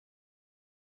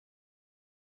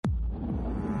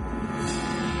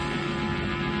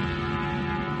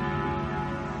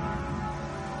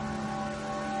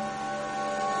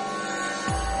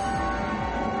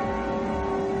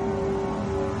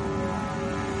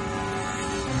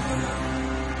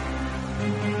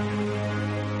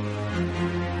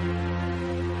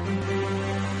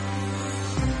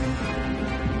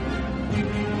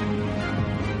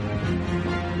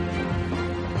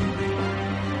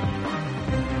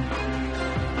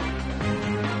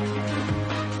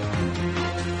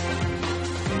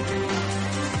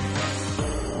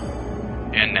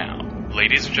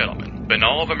Ladies and gentlemen,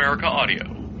 Binnall of America Audio,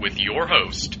 with your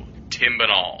host, Tim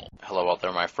Binnall. Hello out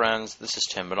there, my friends. This is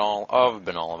Tim Binnall of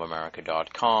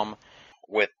BinnallofAmerica.com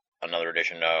with another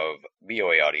edition of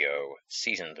BOA Audio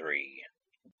Season 3.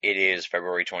 It is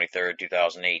February 23rd,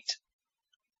 2008,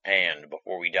 and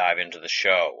before we dive into the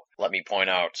show, let me point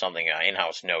out something, an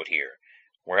in-house note here.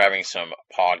 We're having some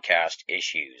podcast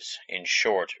issues. In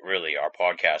short, really, our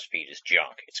podcast feed is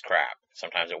junk. It's crap.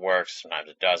 Sometimes it works, sometimes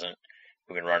it doesn't.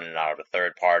 We've been running it out of a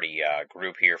third-party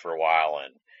group here for a while,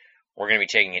 and we're going to be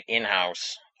taking it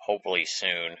in-house hopefully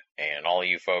soon. And all of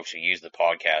you folks who use the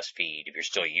podcast feed, if you're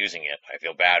still using it, I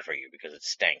feel bad for you because it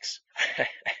stinks.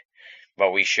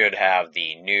 But we should have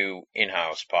the new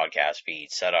in-house podcast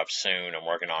feed set up soon. I'm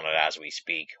working on it as we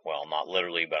speak. Well, not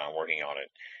literally, but I'm working on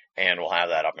it. And we'll have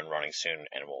that up and running soon,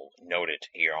 and we'll note it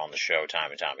here on the show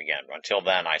time and time again. But until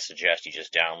then, I suggest you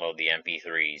just download the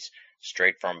MP3s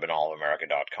straight from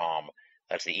BinnallofAmerica.com.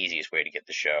 That's the easiest way to get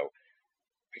the show,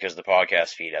 because the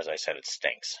podcast feed, as I said, it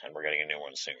stinks, and we're getting a new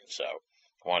one soon. So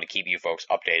I want to keep you folks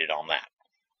updated on that.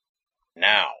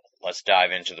 Now, let's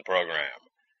dive into the program.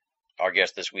 Our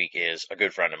guest this week is a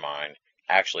good friend of mine.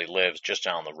 Actually lives just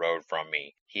down the road from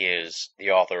me. He is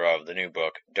the author of the new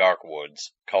book, Dark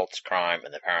Woods, Cults, Crime,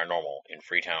 and the Paranormal in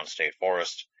Freetown State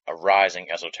Forest, a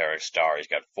rising esoteric star. He's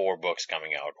got 4 books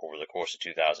coming out over the course of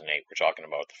 2008. We're talking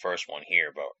about the first one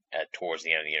here, but towards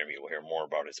the end of the interview, we'll hear more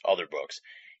about his other books.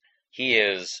 He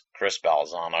is Chris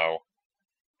Balzano.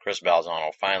 Chris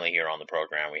Balzano, finally here on the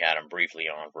program. We had him briefly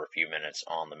on for a few minutes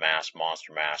on the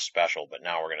Monster Mash special, but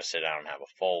now we're going to sit down and have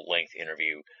a full-length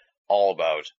interview all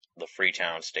about the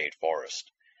Freetown State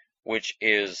Forest, which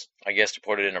is, I guess to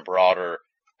put it in a broader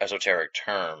esoteric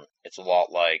term, it's a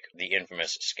lot like the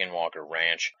infamous Skinwalker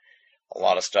Ranch. A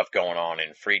lot of stuff going on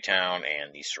in Freetown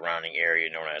and the surrounding area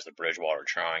known as the Bridgewater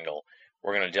Triangle.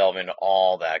 We're going to delve into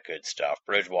all that good stuff.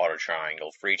 Bridgewater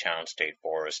Triangle, Freetown State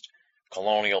Forest,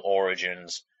 colonial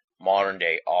origins,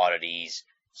 modern-day oddities,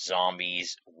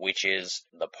 zombies, witches,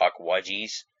 the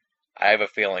Pukwudgies. I have a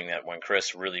feeling that when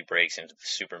Chris really breaks into the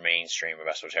super mainstream of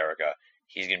esoterica,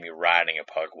 he's going to be riding a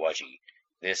Pukwudgie.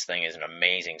 This thing is an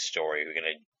amazing story. We're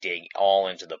going to dig all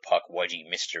into the Pukwudgie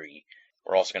mystery.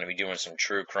 We're also going to be doing some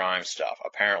true crime stuff.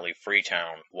 Apparently,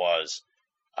 Freetown was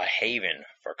a haven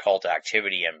for cult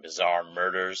activity and bizarre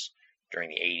murders during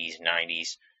the 80s,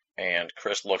 90s. And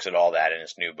Chris looks at all that in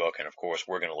his new book, and of course,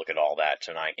 we're going to look at all that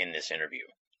tonight in this interview.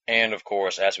 And, of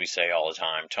course, as we say all the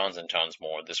time, tons and tons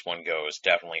more. This one goes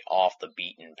definitely off the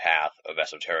beaten path of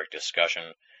esoteric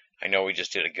discussion. I know we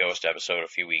just did a ghost episode a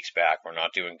few weeks back. We're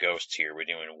not doing ghosts here. We're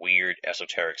doing weird,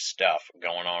 esoteric stuff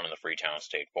going on in the Freetown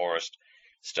State Forest,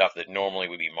 stuff that normally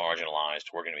would be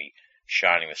marginalized. We're going to be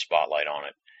shining the spotlight on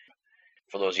it.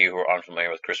 For those of you who are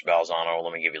unfamiliar with Chris Balzano,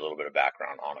 let me give you a little bit of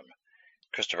background on him.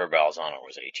 Christopher Balzano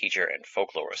was a teacher and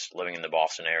folklorist living in the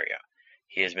Boston area.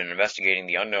 He has been investigating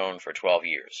the unknown for 12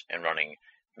 years and running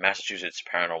Massachusetts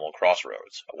Paranormal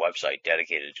Crossroads, a website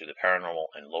dedicated to the paranormal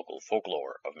and local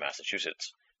folklore of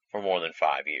Massachusetts, for more than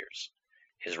 5 years.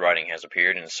 His writing has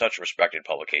appeared in such respected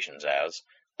publications as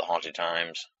The Haunted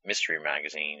Times, Mystery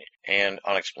Magazine, and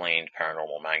Unexplained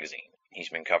Paranormal Magazine. He's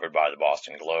been covered by the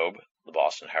Boston Globe, the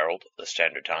Boston Herald, the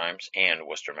Standard Times, and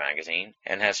Worcester Magazine,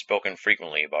 and has spoken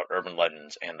frequently about urban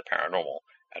legends and the paranormal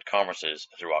at conferences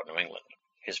throughout New England.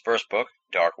 His first book,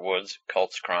 Dark Woods,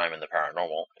 Cults, Crime, and the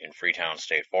Paranormal in Freetown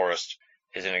State Forest,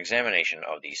 is an examination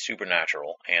of the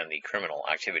supernatural and the criminal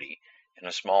activity in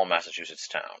a small Massachusetts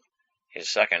town. His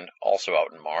second, also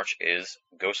out in March, is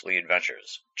Ghostly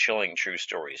Adventures, Chilling True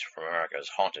Stories from America's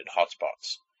Haunted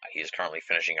Hotspots. He is currently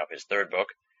finishing up his third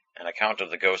book, An Account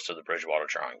of the Ghosts of the Bridgewater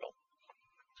Triangle.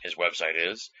 His website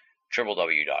is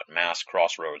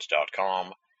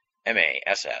www.masscrossroads.com,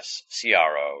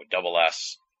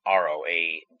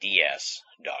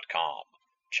 MASSCROSSROADS.com.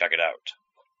 Check it out.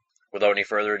 Without any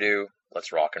further ado,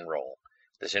 let's rock and roll.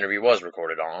 This interview was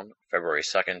recorded on February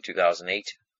 2nd,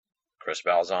 2008. Chris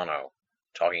Balzano,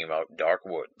 talking about Dark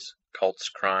Woods, Cults,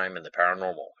 Crime, and the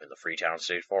Paranormal in the Freetown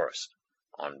State Forest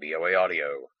on BOA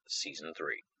Audio, Season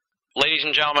 3. Ladies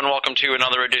and gentlemen, welcome to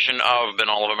another edition of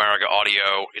Binnall of America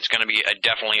Audio. It's going to be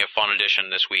definitely a fun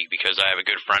edition this week because I have a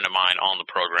good friend of mine on the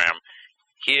program.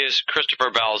 He is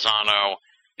Christopher Balzano,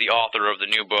 the author of the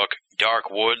new book, Dark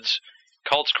Woods,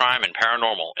 Cults, Crime, and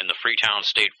Paranormal in the Freetown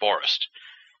State Forest.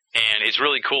 And it's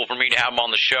really cool for me to have him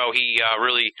on the show. He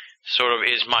really sort of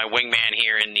is my wingman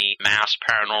here in the mass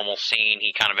paranormal scene.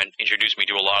 He kind of introduced me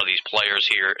to a lot of these players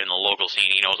here in the local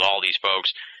scene. He knows all these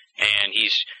folks, and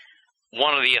he's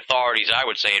one of the authorities, I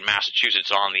would say, in Massachusetts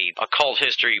on the occult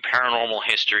history, paranormal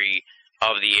history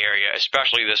of the area,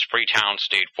 especially this Freetown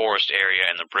State Forest area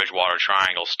and the Bridgewater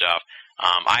Triangle stuff.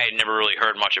 I had never really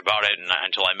heard much about it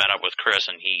until I met up with Chris,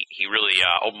 and he really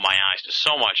opened my eyes to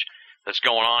so much that's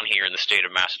going on here in the state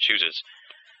of Massachusetts.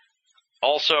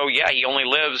 Also, yeah, he only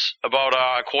lives about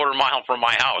a quarter mile from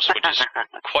my house, which is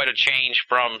quite a change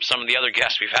from some of the other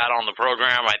guests we've had on the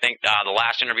program. I think the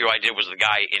last interview I did was the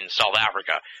guy in South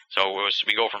Africa. So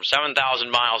we go from 7,000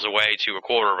 miles away to a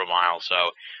quarter of a mile. So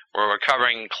we're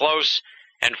covering close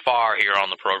and far here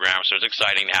on the program, so it's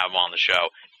exciting to have him on the show.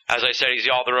 As I said, he's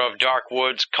the author of Dark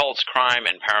Woods, Cults, Crime,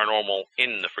 and Paranormal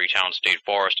in the Freetown State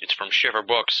Forest. It's from Schiffer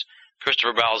Books.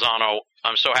 Christopher Balzano,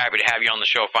 I'm so happy to have you on the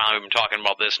show. Finally, we've been talking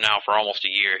about this now for almost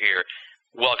a year here.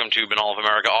 Welcome to Binnall of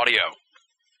America Audio.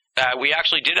 We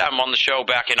actually did have him on the show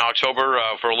back in October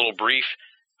for a little brief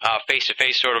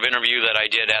face-to-face sort of interview that I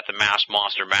did at the Mass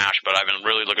Monster Mash, but I've been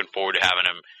really looking forward to having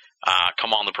him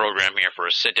come on the program here for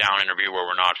a sit-down interview where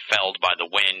we're not felled by the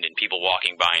wind and people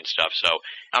walking by and stuff. So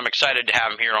I'm excited to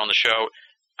have him here on the show.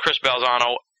 Chris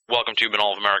Balzano, welcome to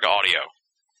Binnall of America Audio.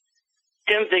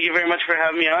 Tim, thank you very much for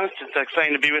having me on. It's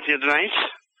exciting to be with you tonight.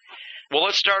 Well,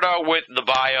 let's start out with the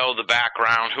bio, the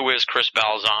background. Who is Chris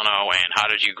Balzano, and how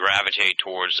did you gravitate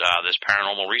towards this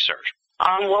paranormal research?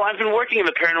 Well, I've been working in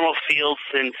the paranormal field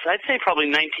since, I'd say, probably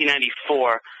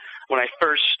 1994, when I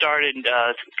first started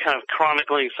kind of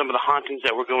chronicling some of the hauntings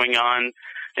that were going on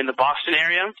in the Boston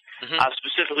area,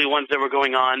 specifically ones that were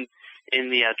going on in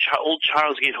the old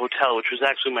Charles Gate Hotel, which was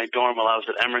actually my dorm while I was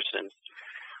at Emerson.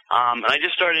 And I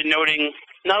just started noting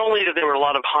not only that there were a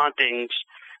lot of hauntings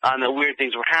and that weird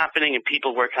things were happening and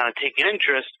people were kind of taking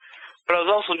interest, but I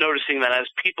was also noticing that as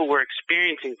people were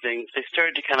experiencing things, they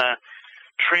started to kind of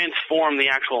transform the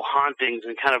actual hauntings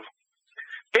and kind of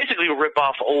basically rip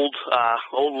off old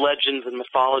legends and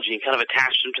mythology and kind of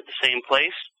attach them to the same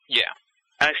place. Yeah.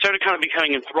 And I started kind of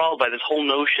becoming enthralled by this whole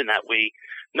notion that we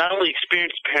not only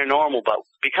experience paranormal, but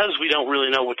because we don't really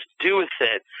know what to do with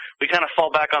it, we kind of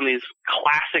fall back on these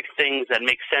classic things that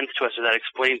make sense to us or that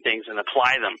explain things and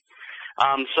apply them.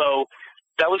 So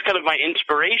that was kind of my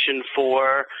inspiration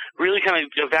for really kind of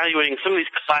evaluating some of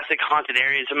these classic haunted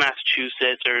areas of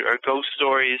Massachusetts or ghost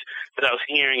stories that I was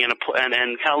hearing and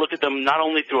kind of look at them not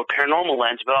only through a paranormal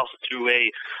lens, but also through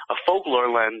a folklore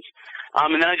lens.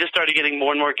 And then I just started getting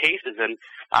more and more cases. And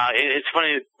it's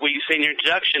funny what you say in your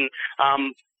introduction.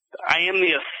 I am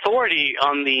the authority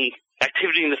on the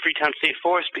activity in the Freetown State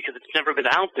Forest because it's never been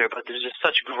out there, but there's just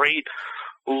such great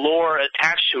lore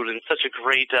attached to it and such a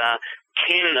great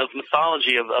canon of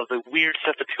mythology of the weird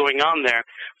stuff that's going on there.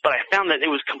 But I found that it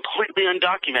was completely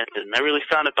undocumented, and I really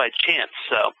found it by chance.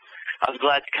 So I was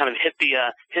glad to kind of hit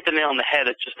the nail on the head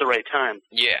at just the right time.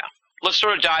 Yeah. Let's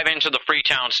sort of dive into the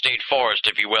Freetown State Forest,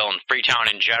 if you will, and Freetown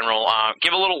in general.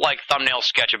 Give a little, thumbnail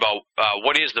sketch about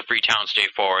what is the Freetown State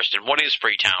Forest and what is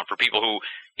Freetown for people who,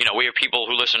 we have people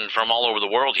who listen from all over the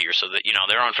world here, so that,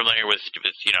 they're unfamiliar with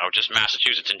just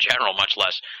Massachusetts in general, much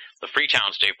less the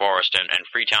Freetown State Forest and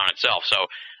Freetown itself. So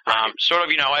sort of,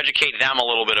 educate them a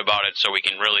little bit about it so we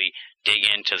can really dig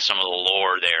into some of the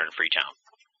lore there in Freetown.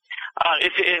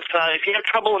 If you have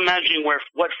trouble imagining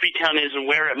what Freetown is and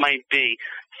where it might be,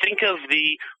 think of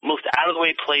the most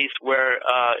out-of-the-way place where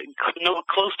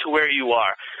close to where you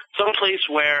are. Some place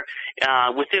where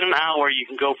within an hour you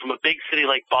can go from a big city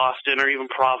like Boston or even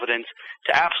Providence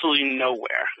to absolutely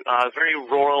nowhere. A very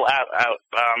rural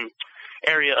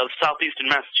area of southeastern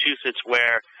Massachusetts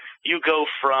where you go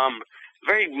from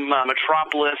very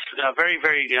metropolis, very,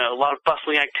 very, a lot of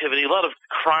bustling activity, a lot of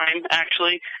crime,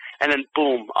 actually, and then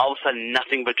boom, all of a sudden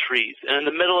nothing but trees. And in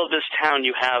the middle of this town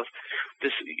you have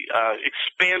this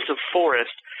expansive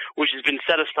forest which has been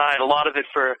set aside, a lot of it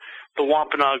for the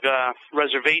Wampanoag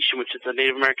Reservation, which is a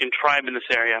Native American tribe in this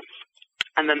area.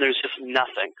 And then there's just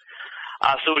nothing.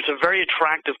 So it's a very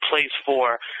attractive place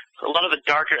for a lot of the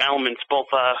darker elements, both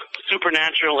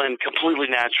supernatural and completely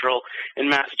natural in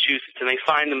Massachusetts, and they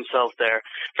find themselves there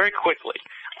very quickly.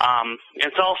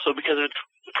 It's also because of its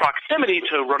proximity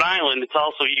to Rhode Island, it's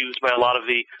also used by a lot of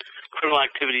the criminal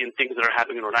activity and things that are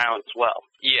happening in Rhode Island as well.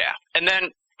 Yeah. And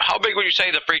then how big would you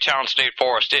say the Freetown State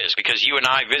Forest is? Because you and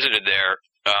I visited there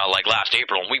last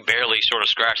April, and we barely sort of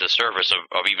scratched the surface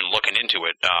of even looking into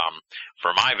it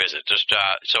for my visit.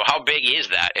 So how big is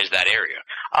that area?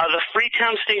 The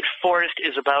Freetown State Forest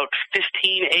is about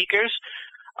 15 acres.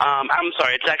 I'm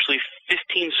sorry, it's actually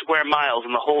 15 square miles,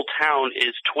 and the whole town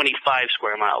is 25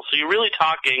 square miles. So you're really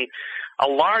talking a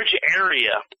large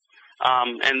area,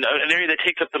 and an area that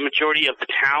takes up the majority of the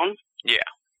town. Yeah.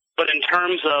 But in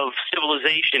terms of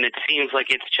civilization, it seems like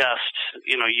it's just,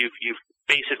 you've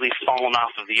basically fallen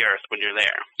off of the earth when you're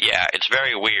there. Yeah, it's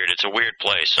very weird. It's a weird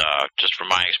place, just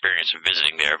from my experience of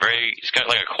visiting there. It's got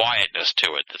like a quietness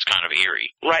to it that's kind of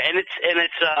eerie. Right, and it's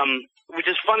which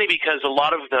is funny because a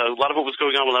lot of what was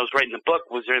going on when I was writing the book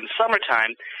was during the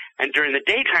summertime, and during the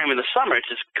daytime in the summer, it's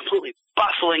this completely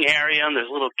bustling area, and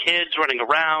there's little kids running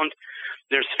around,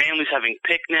 there's families having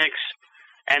picnics,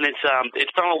 and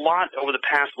it's done a lot over the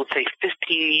past, let's say, 15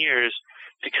 years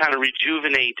to kind of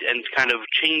rejuvenate and kind of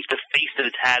change the face that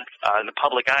it's had in the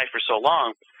public eye for so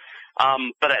long.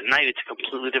 But at night, it's a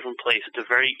completely different place. It's a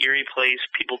very eerie place.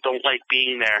 People don't like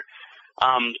being there.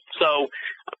 So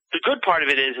the good part of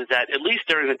it is that at least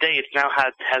during the day, it now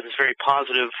has this very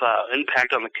positive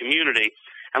impact on the community.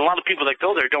 And a lot of people that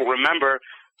go there don't remember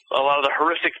a lot of the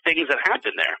horrific things that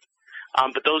happen there.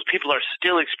 But those people are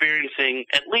still experiencing,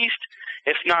 at least,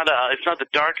 if not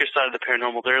the darker side of the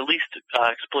paranormal, they're at least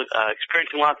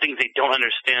experiencing a lot of things they don't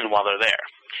understand while they're there.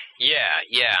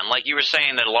 Yeah, and like you were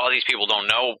saying that a lot of these people don't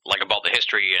know like about the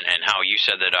history and how you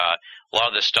said that a lot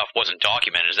of this stuff wasn't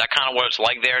documented. Is that kind of what it's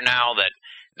like there now,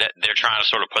 that they're trying to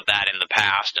sort of put that in the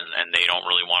past and they don't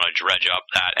really want to dredge up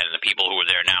that, and the people who are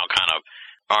there now kind of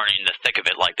aren't in the thick of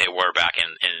it like they were back in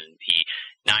the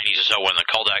 90s or so, when the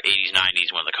cult 80s,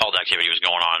 90s, when the cult activity was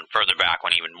going on, further back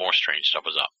when even more strange stuff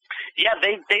was up? Yeah,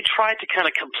 they tried to kind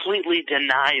of completely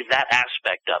deny that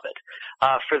aspect of it.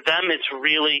 For them, it's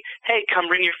really, hey,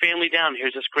 come bring your family down.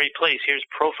 Here's this great place. Here's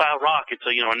Profile Rock. It's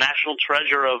a national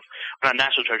treasure of, not a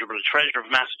national treasure, but a treasure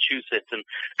of Massachusetts. And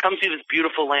come see this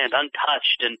beautiful land,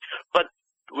 untouched. But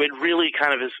it really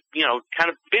kind of is,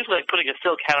 kind of basically like putting a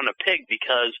silk hat on a pig,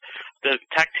 because the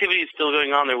activity is still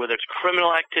going on there, whether it's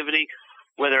criminal activity,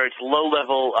 whether it's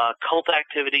low-level cult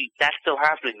activity, that's still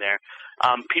happening there.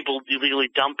 People illegally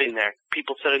dumping there,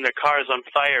 people setting their cars on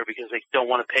fire because they don't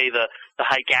want to pay the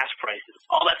high gas prices.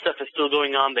 All that stuff is still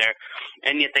going on there,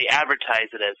 and yet they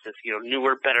advertise it as this,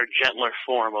 newer, better, gentler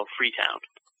form of Freetown.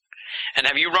 And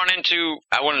have you run into,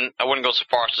 I wouldn't go so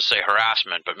far as to say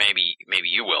harassment, but maybe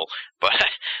you will,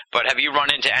 but have you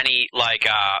run into any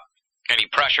any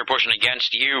pressure pushing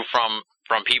against you from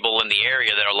people in the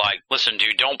area that are like, listen,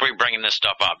 dude, don't be bringing this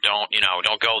stuff up. Don't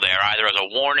go there, either as a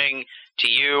warning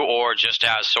to you or just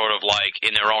as sort of like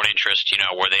in their own interest,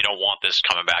 where they don't want this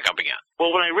coming back up again?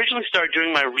 Well, when I originally started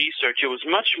doing my research, it was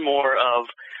much more of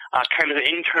kind of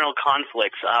internal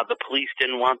conflicts. The police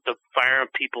didn't want the fire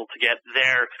people to get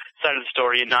their side of the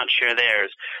story and not share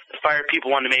theirs. The fire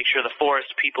people wanted to make sure the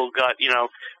forest people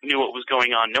knew what was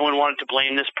going on. No one wanted to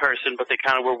blame this person, but they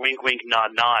kind of were wink, wink,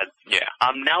 nod, nod. Yeah.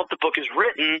 Now that the book is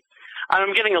written,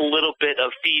 I'm getting a little bit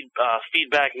of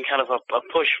feedback and kind of a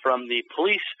push from the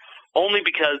police, only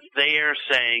because they are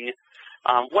saying,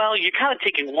 well, you're kind of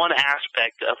taking one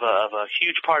aspect of a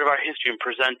huge part of our history and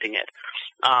presenting it.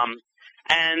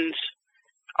 And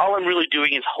all I'm really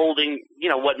doing is holding,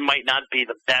 what might not be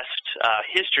the best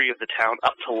history of the town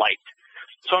up to light.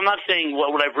 So I'm not saying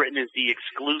what I've written is the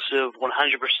exclusive 100%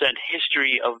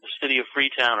 history of the city of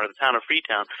Freetown or the town of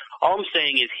Freetown. All I'm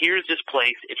saying is, here's this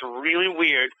place. It's really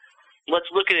weird. Let's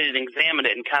look at it and examine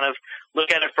it and kind of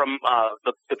look at it from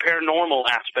the paranormal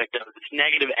aspect of it, this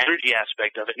negative energy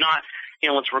aspect of it. Not,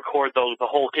 let's record the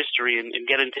whole history and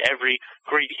get into every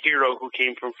great hero who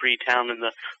came from Freetown and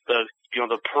the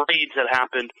parades that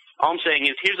happened. All I'm saying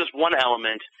is, here's this one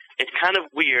element. It's kind of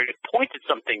weird. It points at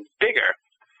something bigger,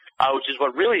 which is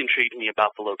what really intrigued me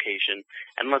about the location.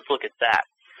 And let's look at that.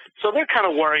 So they're kind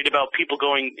of worried about people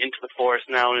going into the forest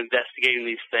now and investigating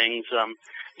these things.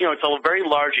 It's a very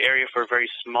large area for a very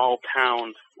small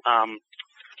town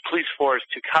police force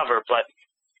to cover, but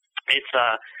I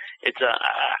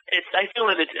feel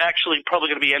that it's actually probably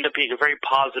going to end up being a very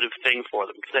positive thing for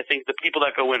them, because I think the people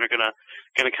that go in are going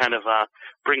to kind of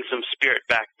bring some spirit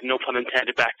back, no pun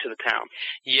intended, back to the town.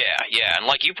 Yeah, and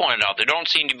like you pointed out, there don't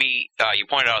seem to be, you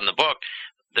pointed out in the book,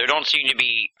 there don't seem to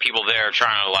be people there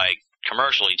trying to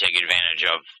commercially take advantage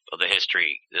of the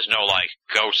history. There's no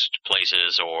ghost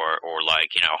places or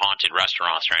haunted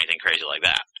restaurants or anything crazy like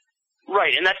that.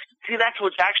 Right, and that's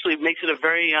what actually makes it a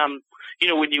very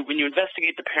when you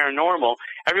investigate the paranormal,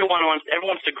 everyone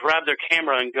wants to grab their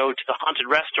camera and go to the haunted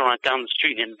restaurant down the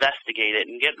street and investigate it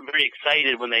and get very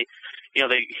excited when they hear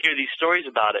these stories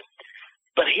about it.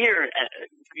 But here,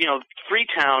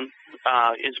 Freetown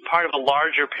is part of a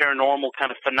larger paranormal kind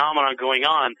of phenomenon going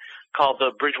on called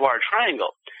the Bridgewater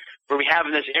Triangle, where we have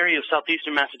in this area of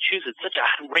southeastern Massachusetts such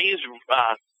a raised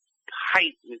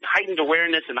heightened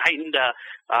awareness and heightened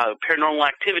paranormal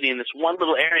activity in this one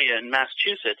little area in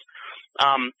Massachusetts.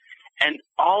 And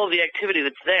all of the activity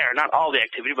that's there, not all the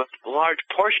activity, but a large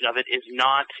portion of it is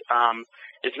not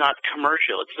is not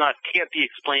commercial. Can't be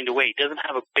explained away. It doesn't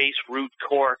have a base root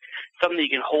core, something that you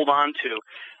can hold on to.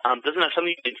 Doesn't have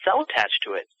something you can sell attached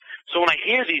to it. So when I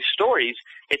hear these stories,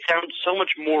 it sounds so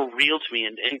much more real to me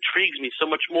and intrigues me so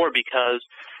much more because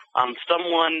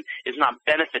someone is not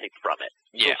benefiting from it.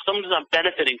 Yeah. So if someone's not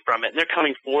benefiting from it and they're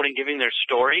coming forward and giving their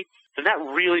story, then that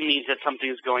really means that something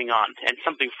is going on and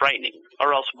something frightening.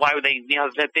 Or else why would they,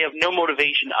 that they have no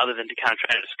motivation other than to kind of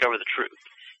try to discover the truth.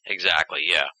 Exactly,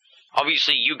 yeah.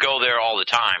 Obviously, you go there all the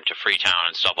time to Freetown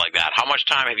and stuff like that. How much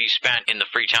time have you spent in the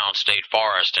Freetown State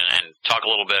Forest? And talk a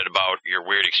little bit about your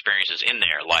weird experiences in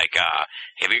there. Like, I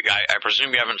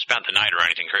presume you haven't spent the night or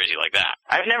anything crazy like that.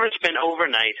 I've never spent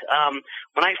overnight.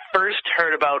 When I first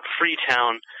heard about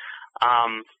Freetown,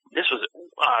 this was,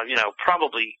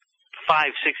 probably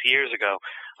 5-6 years ago.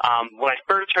 When I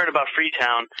first heard about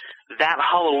Freetown, that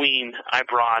Halloween I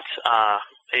brought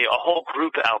a whole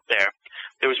group out there.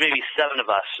 There was maybe 7 of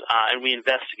us, and we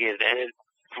investigated. And it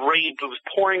was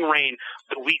pouring rain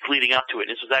the week leading up to it.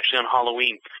 This was actually on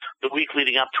Halloween, the week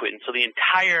leading up to it. And so the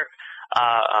entire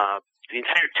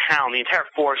town, the entire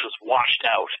forest was washed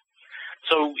out.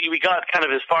 So we got kind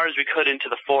of as far as we could into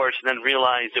the forest, and then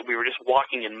realized that we were just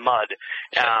walking in mud,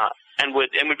 and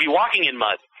would be walking in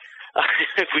mud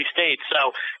if we stayed.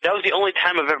 So that was the only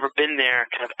time I've ever been there,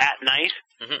 kind of at night,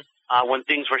 when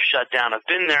things were shut down. I've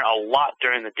been there a lot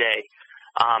during the day.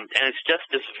 And it's just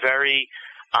this very,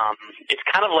 it's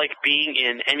kind of like being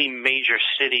in any major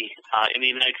city in the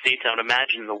United States, I would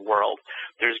imagine, in the world.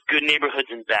 There's good neighborhoods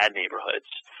and bad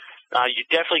neighborhoods. You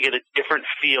definitely get a different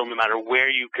feel no matter where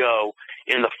you go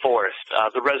in the forest.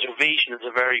 The reservation is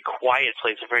a very quiet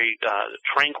place, a very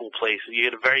tranquil place. You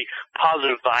get a very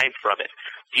positive vibe from it.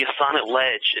 The Assonet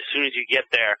Ledge, as soon as you get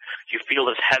there, you feel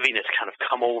this heaviness kind of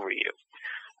come over you.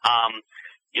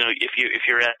 If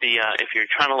you're at the if you're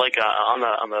trying to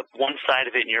on the one side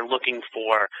of it and you're looking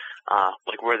for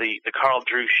like where the Carl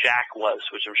Drew shack was,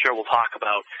 which I'm sure we'll talk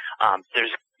about,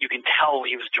 you can tell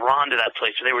he was drawn to that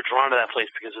place, or they were drawn to that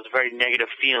place because it's a very negative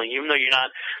feeling. Even though you're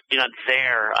not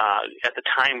there at the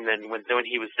time when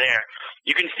he was there,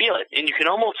 you can feel it, and you can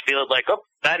almost feel it like, oh,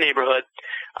 that neighborhood.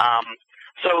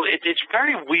 So it's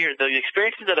very weird. The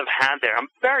experiences that I've had there, I'm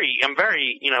very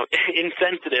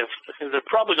insensitive. That's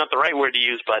probably not the right word to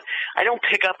use, but I don't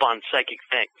pick up on psychic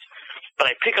things, but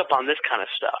I pick up on this kind of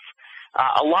stuff.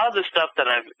 A lot of the stuff that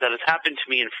has happened to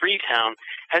me in Freetown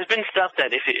has been stuff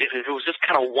that if it was just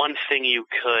kind of one thing you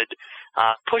could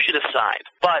push it aside.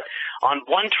 But on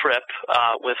one trip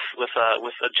with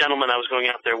a gentleman I was going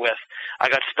out there with, I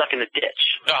got stuck in a ditch,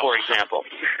 for example.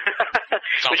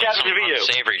 Which happens to be you.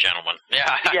 Unsavory gentleman.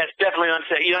 Yeah. Yes, definitely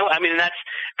unsavory. That's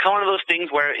kind of one of those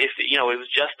things where if it was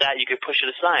just that, you could push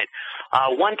it aside.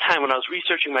 One time when I was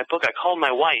researching my book, I called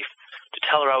my wife to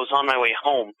tell her I was on my way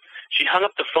home. She hung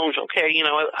up the phone. She said, okay,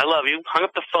 I love you. Hung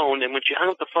up the phone, and when she hung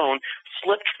up the phone,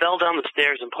 slipped, fell down the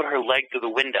stairs, and put her leg through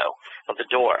the window of the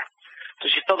door.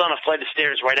 So she fell down a flight of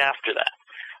stairs right after that.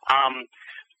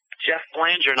 Jeff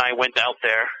Blanger and I went out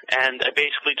there, and I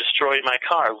basically destroyed my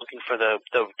car looking for the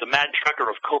Mad Trucker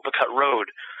of Copacut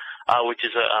Road, which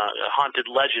is a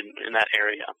haunted legend in that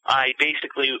area. I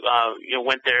basically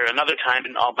went there another time,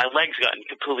 and all my legs got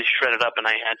completely shredded up, and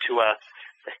I had to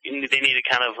they needed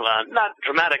kind of not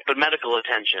dramatic but medical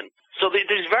attention. So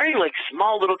there's very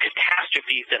small little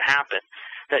catastrophes that happen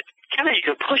that kind of you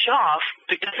can push off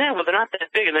because they're not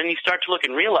that big, and then you start to look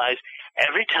and realize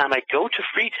every time I go to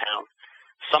Freetown,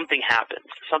 something happens.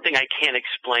 Something I can't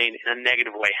explain in a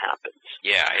negative way happens.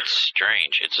 Yeah, it's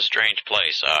strange. It's a strange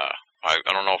place. I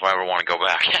don't know if I ever want to go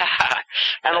back.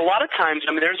 And a lot of times,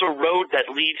 there's a road that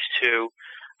leads to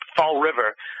Fall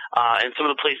River, and some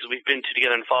of the places we've been to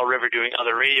together in Fall River doing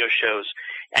other radio shows.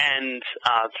 And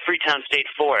Freetown State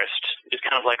Forest is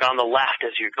kind of like on the left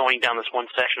as you're going down this one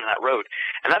section of that road.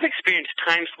 And I've experienced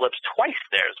time slips twice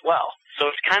there as well. So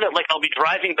it's kind of like I'll be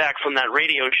driving back from that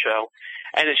radio show,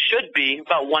 and it should be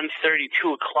about 1:30,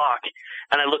 2 o'clock,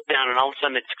 and I look down, and all of a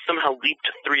sudden it's somehow leaped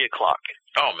to 3 o'clock.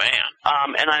 Oh, man.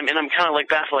 And I'm kind of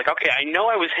baffled, okay, I know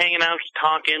I was hanging out,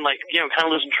 talking, kind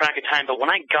of losing track of time, but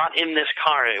when I got in this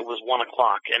car, it was 1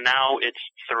 o'clock, and now it's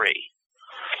 3.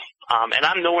 And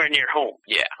I'm nowhere near home.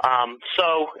 Yeah.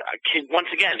 So, once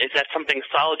again, is that something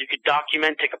solid you could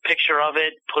document, take a picture of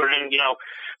it, put it in,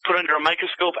 put it under a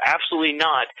microscope? Absolutely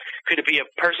not. Could it be a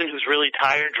person who's really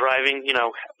tired driving,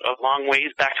 a long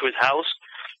ways back to his house?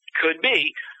 Could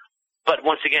be. But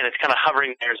once again, it's kind of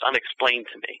hovering there as unexplained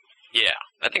to me. Yeah,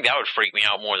 I think that would freak me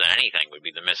out more than anything would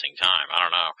be the missing time. I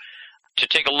don't know. To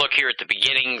take a look here at the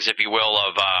beginnings, if you will,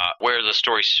 of where the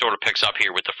story sort of picks up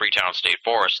here with the Freetown State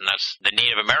Forest, and that's the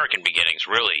Native American beginnings,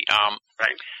 really.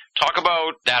 Right. Talk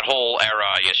about that whole era,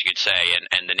 I guess you could say,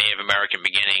 and the Native American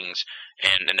beginnings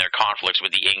and their conflicts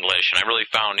with the English. And I really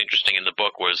found interesting in the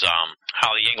book was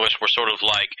how the English were sort of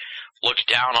like looked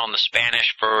down on the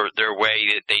Spanish for their way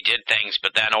that they did things,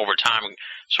 but then over time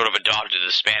sort of adopted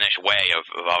the Spanish way of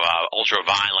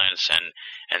ultra-violence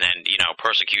and then, you know,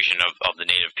 persecution of the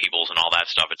native peoples and all that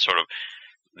stuff. It's sort of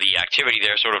the activity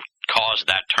there sort of caused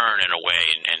that turn in a way,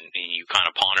 and you kind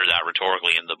of ponder that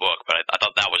rhetorically in the book. But I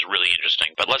thought that was really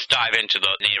interesting. But let's dive into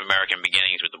the Native American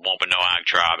beginnings with the Wampanoag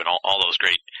tribe and all those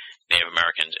great Native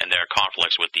Americans and their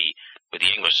conflicts with the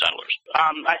English settlers.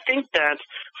 I think that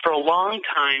for a long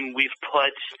time we've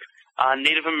put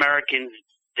Native Americans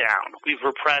down. We've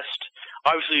repressed.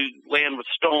 Obviously, land was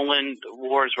stolen,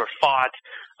 wars were fought,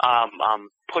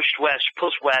 pushed west,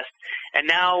 and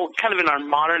now, kind of in our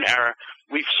modern era,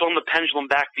 we've swung the pendulum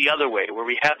back the other way, where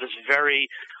we have this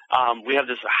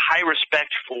high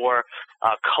respect for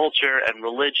culture and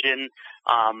religion,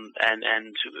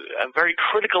 and a very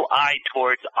critical eye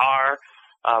towards our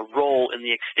role in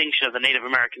the extinction of the Native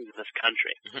Americans in this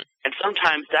country. Mm-hmm. And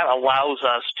sometimes that allows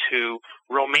us to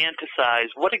romanticize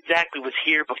what exactly was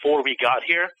here before we got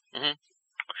here. Mm-hmm.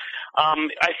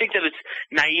 I think that it's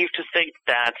naive to think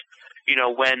that, you know,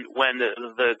 when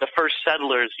the first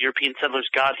settlers, European settlers,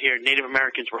 got here, Native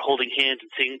Americans were holding hands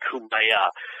and singing Kumbaya.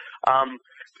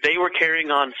 They were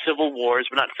carrying on civil wars,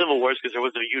 but not civil wars because there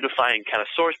was a unifying kind of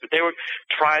source, but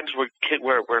tribes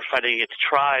were fighting against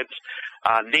tribes,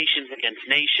 nations against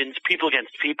nations, people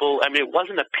against people. I mean, it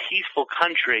wasn't a peaceful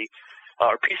country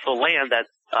or peaceful land that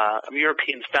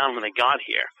Europeans found when they got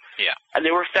here. Yeah. And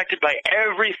they were affected by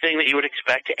everything that you would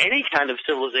expect any kind of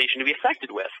civilization to be affected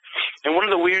with. And one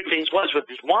of the weird things was with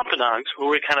these Wampanoags, who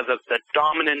were kind of the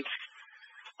dominant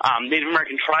Native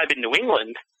American tribe in New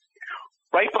England,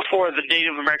 right before the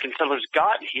Native American settlers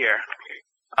got here,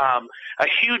 a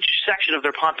huge section of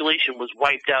their population was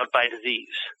wiped out by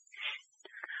disease.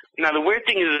 Now, the weird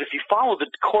thing is that if you follow the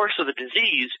course of the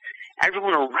disease,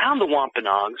 everyone around the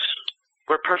Wampanoags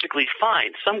were perfectly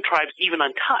fine, some tribes even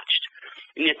untouched.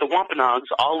 And yet the Wampanoags,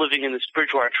 all living in the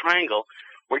Bridgewater Triangle,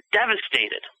 were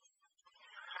devastated.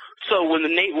 So when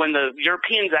the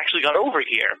Europeans actually got over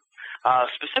here,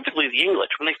 specifically the English,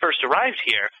 when they first arrived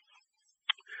here,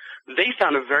 they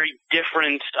found a very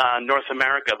different North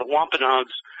America. The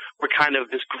Wampanoags were kind of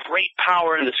this great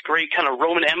power and this great kind of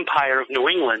Roman Empire of New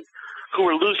England, who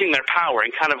were losing their power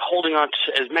and kind of holding on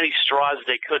to as many straws as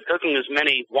they could, cooking as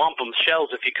many wampum shells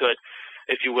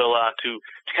if you will, to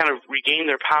kind of regain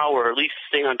their power or at least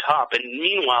stay on top. And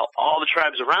meanwhile, all the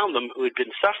tribes around them who had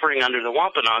been suffering under the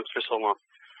Wampanoags for so long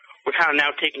were kind of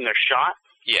now taking their shot.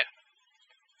 Yeah.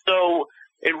 So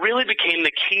it really became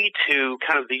the key to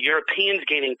kind of the Europeans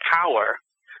gaining power,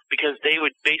 because they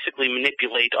would basically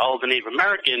manipulate all of the Native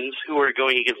Americans who were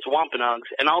going against the Wampanoags,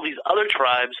 and all these other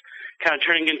tribes kind of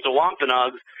turning against the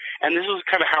Wampanoags. And this was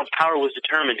kind of how power was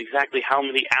determined, exactly how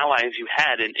many allies you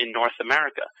had in North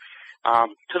America.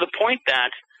 To the point that,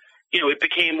 you know, it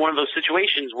became one of those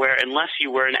situations where unless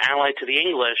you were an ally to the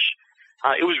English,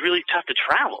 it was really tough to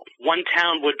travel. One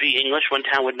town would be English, one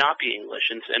town would not be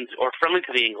English, or friendly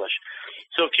to the English.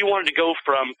 So if you wanted to go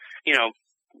from, you know,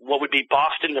 what would be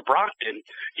Boston to Brockton,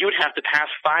 you would have to pass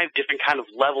 5 different kind of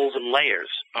levels and layers.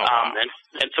 Oh, wow.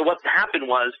 And so what happened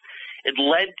was it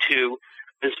led to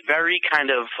this very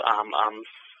kind of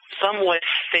somewhat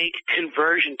fake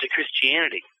conversion to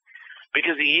Christianity,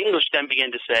 because the English then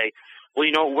began to say, well,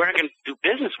 you know, we're not going to do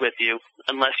business with you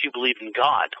unless you believe in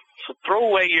God. So throw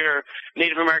away your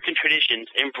Native American traditions,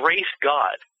 embrace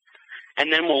God,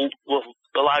 and then we'll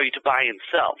allow you to buy and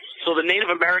sell. So the Native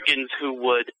Americans who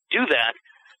would do that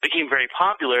became very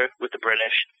popular with the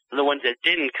British, and the ones that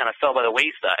didn't kind of fell by the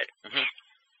wayside. Mm-hmm.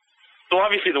 So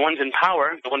obviously the ones in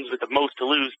power, the ones with the most to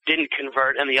lose, didn't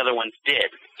convert, and the other ones did.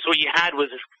 So what you had was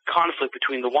this conflict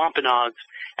between the Wampanoags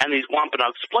and these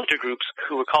Wampanoag splinter groups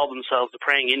who would call themselves the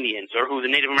Praying Indians, or who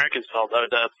the Native Americans called, or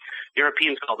the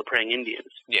Europeans called the Praying Indians.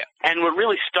 Yeah. And what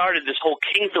really started this whole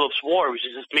King Philip's War, which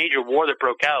is this major war that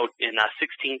broke out in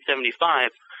 1675,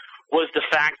 was the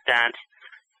fact that,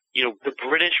 you know, the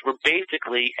British were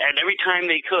basically, and every time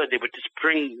they could, they would just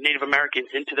bring Native Americans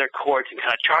into their courts and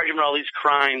kind of charge them with all these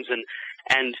crimes,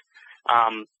 and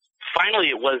finally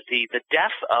it was the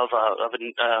death of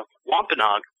a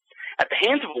Wampanoag at the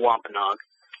hands of a Wampanoag,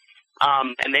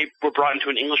 and they were brought into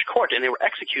an English court and they were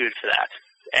executed for that.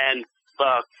 And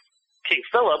King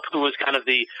Philip, who was kind of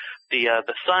the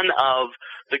son of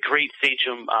the great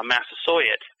sachem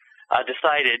Massasoit,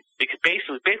 decided, because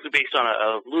basically based on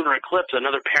a lunar eclipse,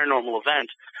 another paranormal event,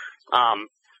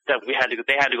 that they had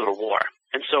to go to war.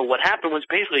 And so what happened was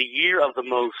basically a year of the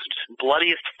most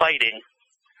bloodiest fighting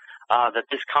that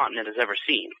this continent has ever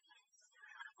seen.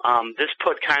 This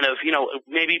put kind of,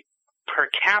 maybe per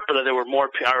capita there were more,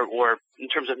 or in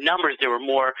terms of numbers, there were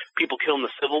more people killed in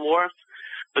the Civil War,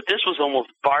 but this was almost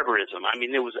barbarism. I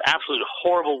mean, there was absolute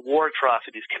horrible war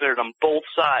atrocities committed on both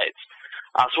sides.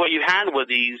 So what you had were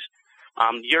these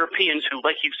Europeans who,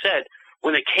 like you said,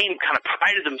 when they came, kind of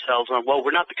prided themselves on, well,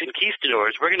 we're not the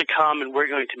conquistadors. We're going to come and we're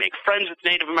going to make friends with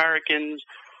Native Americans.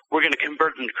 We're going to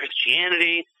convert them to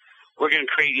Christianity. We're going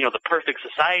to create, the perfect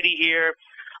society here.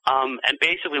 And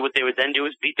basically what they would then do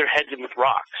is beat their heads in with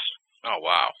rocks. Oh,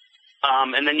 wow.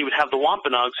 And then you would have the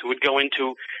Wampanoags who would go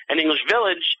into an English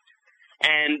village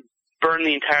and burn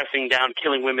the entire thing down,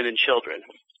 killing women and children.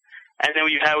 And then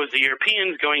what you had was the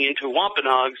Europeans going into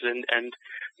Wampanoags and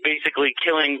basically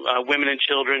killing women and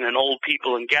children and old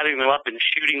people and gathering them up and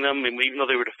shooting them, and even though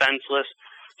they were defenseless.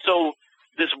 So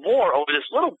this war over this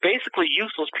little, basically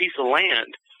useless piece of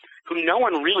land, who no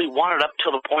one really wanted up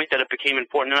till the point that it became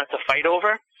important enough to fight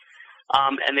over,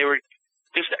 and they were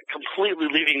just completely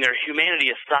leaving their humanity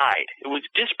aside. It was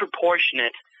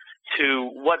disproportionate to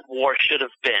what war should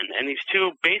have been. And these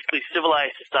two basically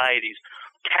civilized societies,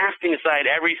 casting aside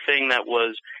everything that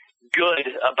was good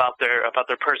about their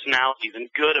personalities and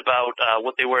good about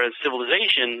what they were as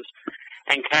civilizations,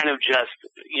 and kind of just,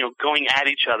 going at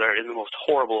each other in the most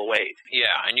horrible ways.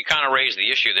 Yeah, and you kind of raise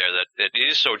the issue there that it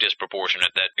is so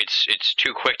disproportionate that it's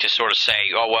too quick to sort of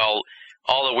say, oh, well,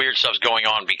 all the weird stuff's going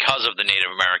on because of the Native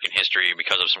American history,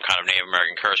 because of some kind of Native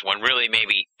American curse, when really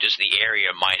maybe just the area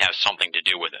might have something to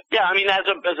do with it. Yeah, I mean, as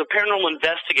a paranormal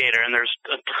investigator, and there's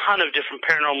a ton of different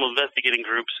paranormal investigating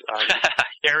groups in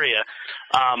this area,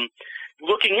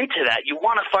 looking into that, you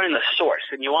want to find the source,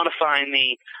 and you want to find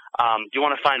the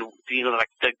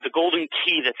golden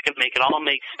key that's going to make it all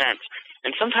make sense.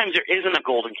 And sometimes there isn't a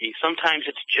golden key. Sometimes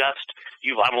it's just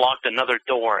you've unlocked another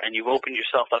door and you've opened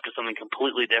yourself up to something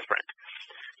completely different.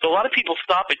 So a lot of people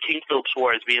stop at King Philip's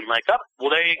War as being like, oh, well,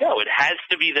 there you go. It has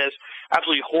to be this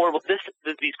absolutely horrible,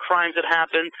 these crimes that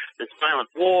happened, this violent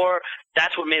war.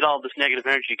 That's what made all this negative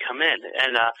energy come in.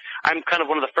 And I'm kind of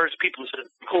one of the first people who said,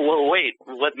 oh, whoa, wait,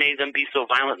 what made them be so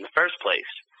violent in the first place?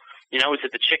 Is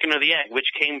it the chicken or the egg?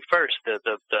 Which came first,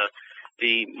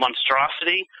 the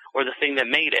monstrosity or the thing that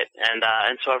made it? And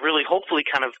so I've really hopefully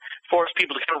kind of forced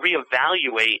people to kind of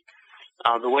reevaluate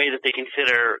the way that they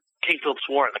consider King Philip's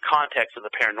War in the context of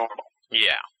the paranormal.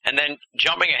 Yeah. And then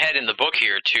jumping ahead in the book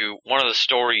here to one of the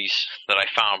stories that I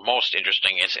found most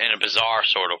interesting, is in a bizarre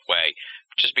sort of way,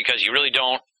 just because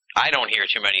I don't hear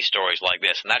too many stories like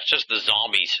this, and that's just the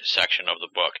zombies section of the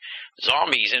book.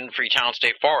 Zombies in Freetown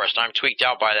State Forest. I'm tweaked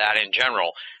out by that in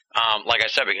general, like I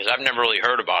said, because I've never really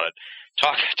heard about it.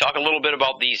 Talk a little bit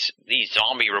about these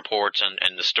zombie reports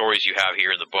and the stories you have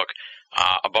here in the book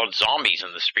about zombies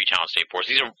in the Freetown State Forest.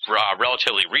 These are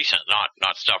relatively recent,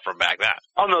 not stuff from back then.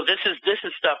 Oh no, this is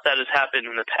stuff that has happened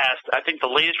in the past. I think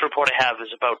the latest report I have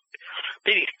is about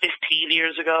maybe 15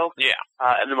 years ago. Yeah.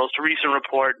 And the most recent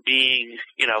report being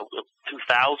 2000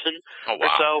 or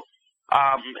so.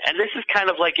 And this is kind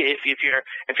of like if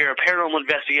you're a paranormal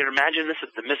investigator, imagine this is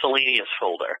the miscellaneous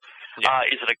folder. Yeah.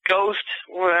 Is it a ghost?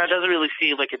 Well, it doesn't really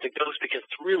seem like it's a ghost because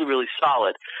it's really, really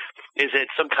solid. Is it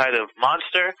some kind of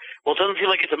monster? Well, it doesn't feel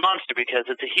like it's a monster because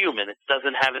it's a human. It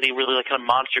doesn't have any really kind of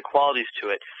monster qualities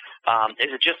to it.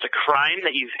 Is it just a crime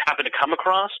that you happen to come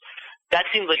across? That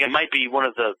seems like it might be one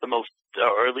of the most,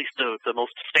 or at least the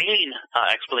most sane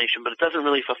explanation, but it doesn't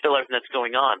really fulfill everything that's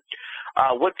going on.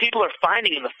 What people are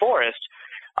finding in the forest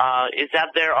is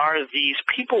that there are these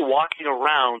people walking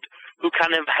around who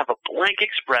kind of have a blank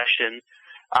expression,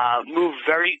 move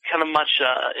very kind of much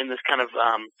in this kind of,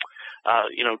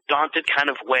 daunted kind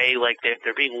of way, like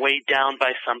they're being weighed down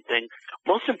by something.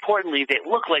 Most importantly, they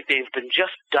look like they've been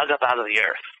just dug up out of the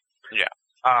earth. Yeah.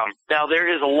 Now, there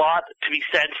is a lot to be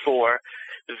said for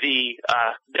the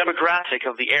demographic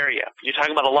of the area. You're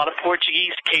talking about a lot of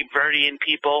Portuguese, Cape Verdean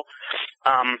people,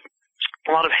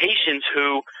 a lot of Haitians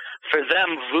who, for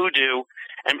them, voodoo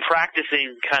and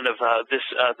practicing kind of this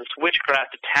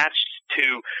witchcraft attached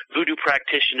to voodoo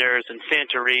practitioners and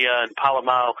Santeria and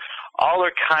Palamao, all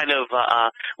are kind of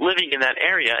living in that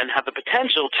area and have the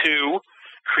potential to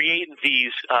create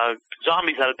these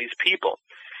zombies out of these people.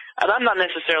 And I'm not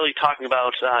necessarily talking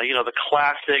about, the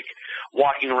classic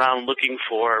walking around looking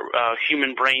for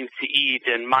human brains to eat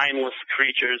and mindless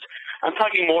creatures. I'm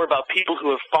talking more about people who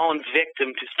have fallen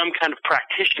victim to some kind of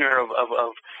practitioner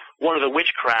of one of the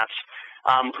witchcrafts,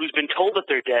 who's been told that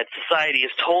they're dead. Society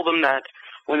has told them that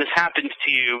when this happens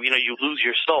to you, you lose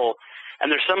your soul,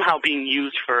 and they're somehow being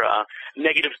used for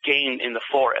negative gain in the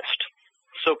forest.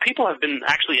 So people have been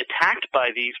actually attacked by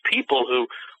these people who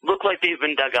look like they've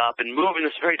been dug up and move in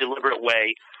this very deliberate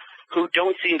way, who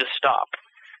don't seem to stop.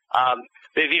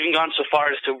 They've even gone so far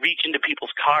as to reach into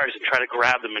people's cars and try to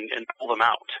grab them and pull them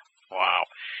out. Wow.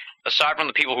 Aside from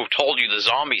the people who've told you the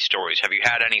zombie stories, have you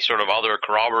had any sort of other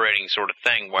corroborating sort of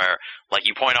thing where, like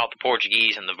you point out the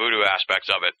Portuguese and the voodoo aspects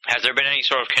of it, has there been any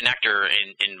sort of connector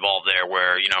involved there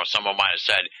where, you know, someone might have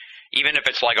said, even if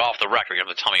it's like off the record, you don't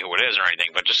have to tell me who it is or anything,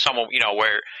 but just someone, you know,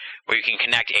 where you can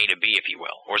connect A to B, if you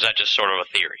will? Or is that just sort of a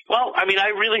theory? Well, I mean, I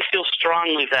really feel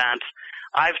strongly that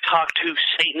I've talked to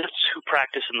Satanists who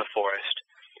practice in the forest.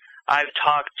 I've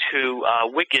talked to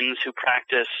Wiccans who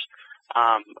practice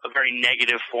a very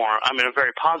negative form, a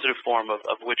very positive form of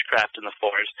witchcraft in the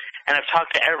forest. And I've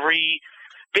talked to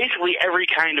basically every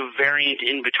kind of variant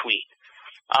in between.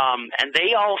 And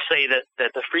they all say that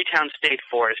the Freetown State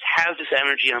Forest has this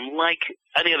energy unlike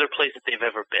any other place that they've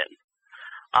ever been.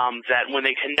 That when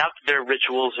they conduct their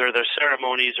rituals or their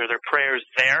ceremonies or their prayers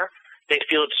there, they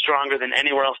feel it stronger than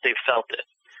anywhere else they've felt it.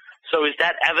 So is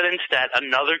that evidence that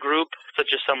another group, such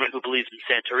as someone who believes in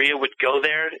Santeria, would go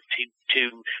there to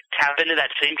tap into that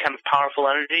same kind of powerful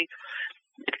energy?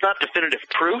 It's not definitive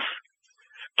proof,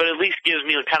 but at least gives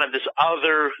me kind of this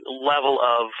other level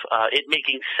of it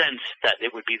making sense that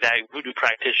it would be that voodoo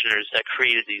practitioners that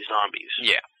created these zombies.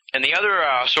 Yeah. And the other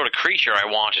sort of creature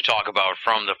I want to talk about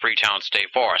from the Freetown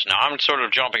State Forest. Now, I'm sort of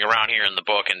jumping around here in the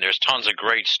book, and there's tons of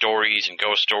great stories and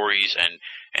ghost stories and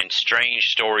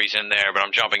strange stories in there, but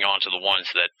I'm jumping on to the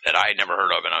ones that I had never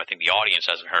heard of, and I think the audience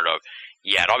hasn't heard of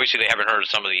yet. Obviously, they haven't heard of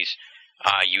some of these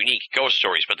unique ghost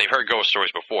stories, but they've heard ghost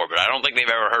stories before. But I don't think they've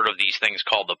ever heard of these things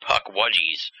called the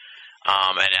Pukwudgies.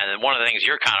 And one of the things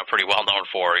you're kind of pretty well known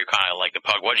for, you're kind of like the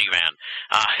Pukwudgie man.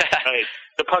 Right,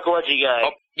 the Pukwudgie guy.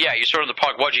 Oh, yeah, you're sort of the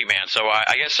Pukwudgie man. So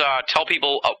I guess tell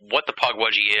people what the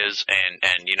Pukwudgie is,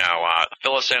 and you know,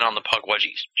 fill us in on the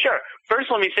Pukwudgies. Sure. First,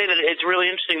 let me say that it's really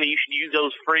interesting that you should use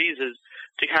those phrases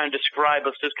to kind of describe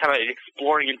us just kind of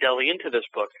exploring and delving into this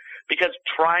book, because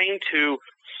trying to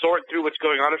sort through what's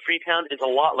going on in Freetown is a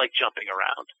lot like jumping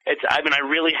around. I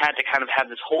really had to kind of have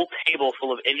this whole table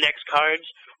full of index cards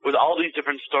with all these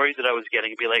different stories that I was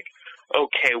getting and be like,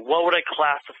 okay, what would I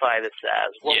classify this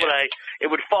as?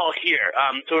 It would fall here.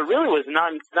 So it really was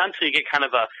not until you get kind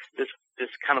of this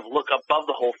kind of look above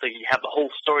the whole thing, you have the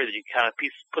whole story that you kind of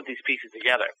put these pieces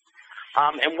together.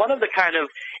 And one of the kind of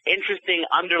interesting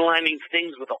underlining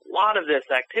things with a lot of this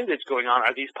activity that's going on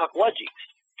are these Pukwudgies.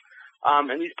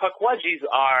 And these Pukwudgies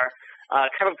are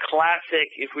kind of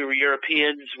classic, if we were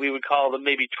Europeans, we would call them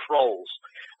maybe trolls.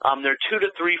 They're 2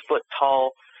 to 3 foot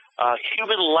tall,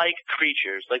 human-like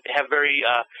creatures. Like, they have very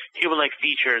human-like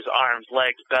features, arms,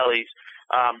 legs, bellies.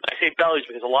 I say bellies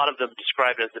because a lot of them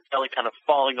describe it as the belly kind of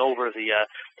falling over the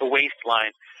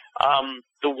waistline.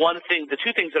 The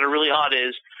two things that are really odd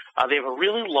is they have a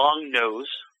really long nose,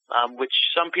 which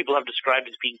some people have described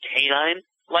as being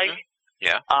canine-like. Mm-hmm.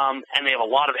 Yeah. And they have a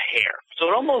lot of hair. So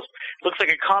it almost looks like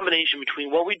a combination between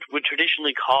what we would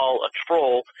traditionally call a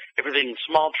troll, if we're thinking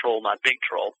small troll, not big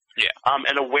troll,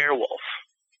 and a werewolf.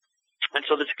 And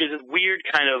so this is a weird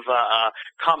kind of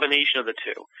combination of the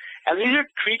two. And these are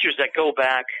creatures that go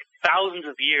back thousands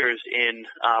of years in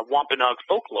Wampanoag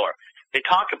folklore. They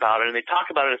talk about it, and they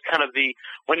talk about it as kind of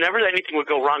whenever anything would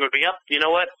go wrong, it would be, you know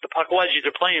what, the Pukwudgies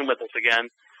are playing with us again.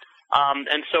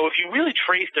 And so if you really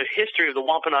trace the history of the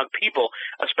Wampanoag people,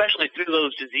 especially through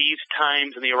those disease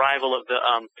times and the arrival of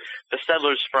the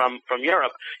settlers from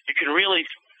Europe, you can really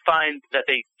find that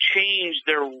they changed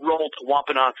their role to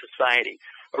Wampanoag society.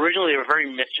 Originally, they were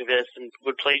very mischievous and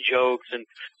would play jokes and,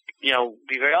 you know,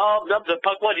 be very, the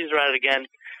Pukwudgies are at it again.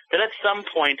 Then at some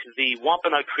point, the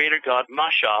Wampanoag creator god,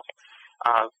 Mashop,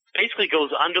 basically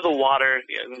goes under the water,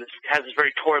 and has this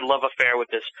very torrid love affair with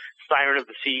this siren of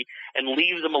the sea, and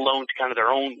leaves them alone to kind of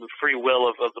their own free will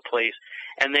of the place,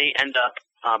 and they end up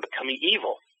becoming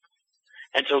evil.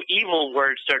 And so evil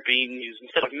words start being used.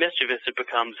 Instead of mischievous, it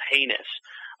becomes heinous.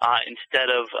 Instead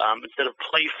of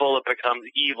playful, it becomes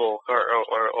evil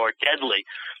or deadly.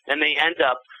 And they end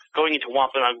up going into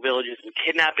Wampanoag villages and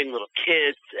kidnapping little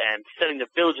kids and setting the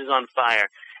villages on fire.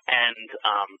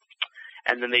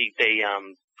 And then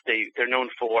they're known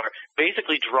for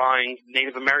basically drawing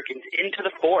Native Americans into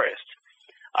the forest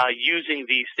using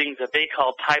these things that they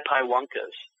call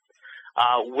Taipaiwunkas,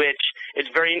 which is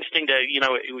very interesting to, you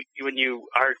know, when you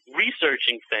are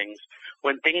researching things,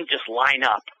 when things just line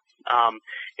up.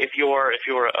 If you're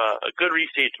a good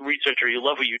researcher, you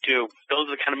love what you do, those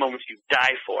are the kind of moments you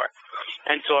die for.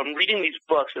 And so I'm reading these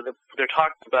books, and they're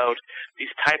talking about these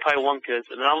Taipaiwunkas,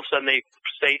 and then all of a sudden they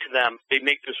say to them, they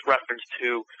make this reference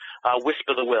to Wisp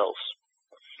of the Wills,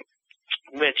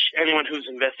 which anyone who's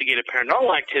investigated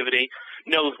paranormal activity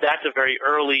knows that's a very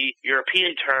early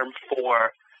European term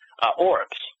for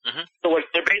orbs. Mm-hmm. So what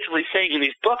they're basically saying in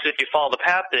these books, if you follow the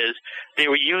path, is they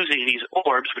were using these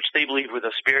orbs, which they believed were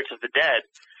the spirits of the dead,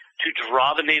 to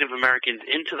draw the Native Americans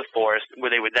into the forest where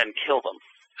they would then kill them.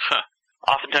 Huh.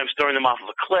 Oftentimes throwing them off of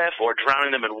a cliff or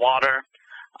drowning them in water.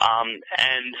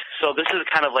 And so this is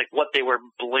kind of like what they were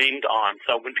blamed on.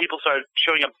 So when people started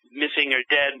showing up missing or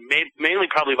dead, mainly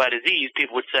probably by disease,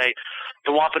 people would say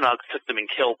the Wampanoags took them and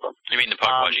killed them. You mean the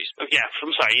Pukwudgies? Yes,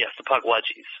 I'm sorry, yes, the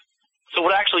Pukwudgies. So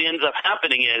what actually ends up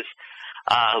happening is,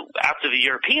 after the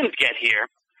Europeans get here,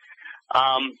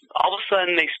 all of a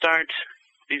sudden they start,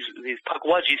 these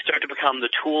Pukwudgies start to become the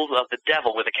tools of the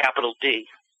devil with a capital D.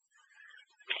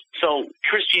 So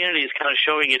Christianity is kind of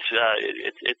showing its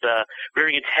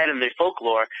rearing its head in the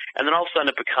folklore, and then all of a sudden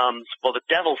it becomes, well, the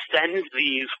devil sends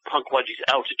these Pukwudgies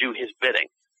out to do his bidding.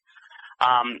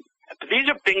 But these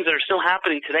are things that are still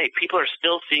happening today. People are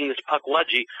still seeing this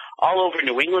Pukwudgie all over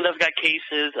New England. I've got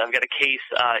cases. I've got a case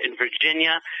in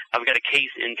Virginia. I've got a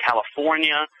case in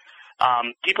California.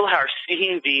 People are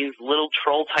seeing these little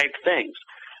troll-type things.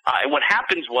 And what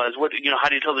happens was, how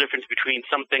do you tell the difference between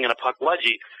something and a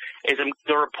Pukwudgie? Is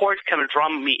the reports kind of draw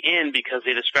me in because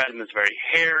they describe them as very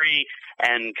hairy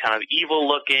and kind of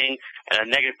evil-looking, and a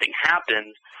negative thing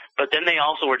happens. But then they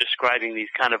also were describing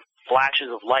these kind of flashes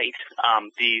of light,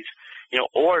 these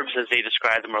orbs as they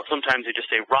describe them, or sometimes they just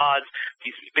say rods,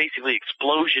 these basically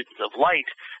explosions of light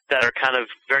that are kind of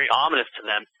very ominous to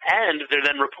them. And they're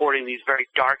then reporting these very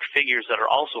dark figures that are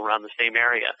also around the same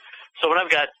area. So when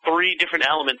I've got three different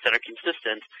elements that are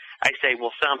consistent, I say,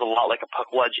 well, sounds a lot like a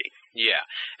Pukwudgie. Yeah,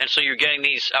 and so you're getting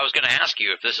these, I was going to ask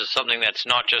you if this is something that's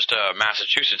not just a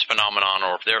Massachusetts phenomenon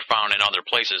or if they're found in other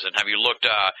places, and have you looked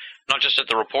not just at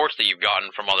the reports that you've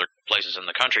gotten from other places in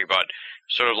the country, but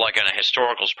sort of like in a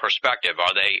historical perspective,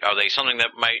 are they something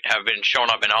that might have been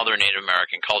shown up in other Native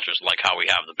American cultures, like how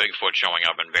we have the Bigfoot showing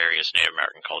up in various Native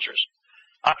American cultures?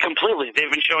 Completely.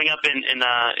 They've been showing up in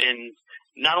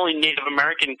not only Native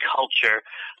American culture,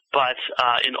 but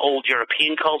in old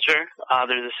European culture.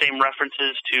 There's the same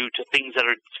references to things that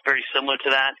are very similar to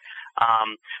that.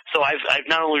 So I've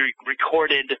not only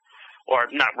recorded, or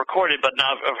not recorded, but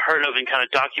now I've heard of and kind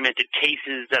of documented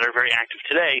cases that are very active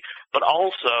today, but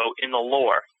also in the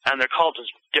lore. And they're called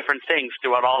just different things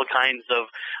throughout all kinds of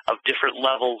different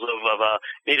levels of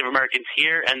Native Americans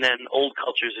here and then old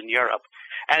cultures in Europe.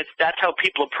 And that's how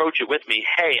people approach it with me.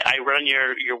 Hey, I run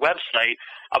your website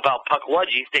about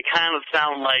Pukwudgies. They kind of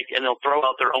sound like, and they'll throw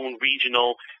out their own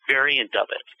regional variant of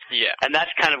it. Yeah. And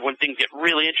that's kind of when things get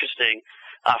really interesting.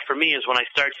 For me, is when I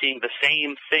start seeing the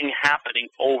same thing happening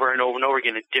over and over and over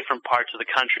again in different parts of the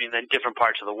country and then different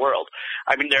parts of the world.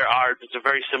 I mean, there's a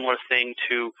very similar thing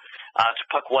to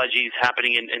Pukwudgies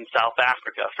happening in South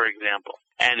Africa, for example.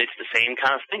 And it's the same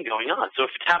kind of thing going on. So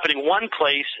if it's happening one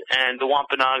place and the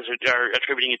Wampanoags are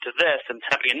attributing it to this, and it's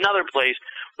happening another place,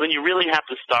 then you really have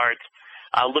to start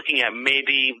looking at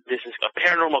maybe this is a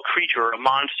paranormal creature or a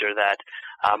monster that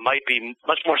might be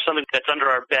much more something that's under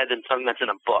our bed than something that's in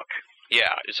a book.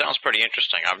 Yeah, it sounds pretty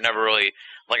interesting. I've never really,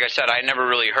 like I said, I never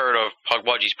really heard of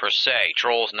Pukwudgies per se.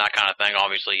 Trolls and that kind of thing,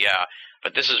 obviously, yeah.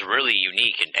 But this is really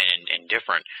unique and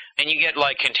different. And you get,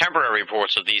 like, contemporary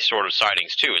reports of these sort of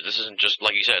sightings, too. This isn't just,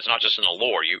 like you said, it's not just in the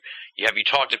lore. Have you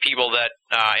talked to people that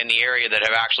in the area that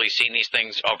have actually seen these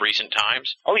things of recent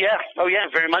times? Oh, yeah,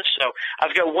 very much so.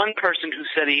 I've got one person who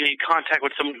said he made contact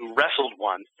with someone who wrestled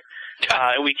one.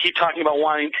 And we keep talking about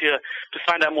wanting to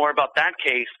find out more about that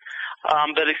case.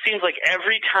 But it seems like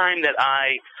every time that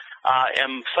I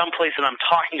am someplace and I'm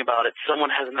talking about it,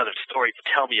 someone has another story to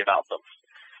tell me about them.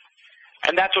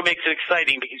 And that's what makes it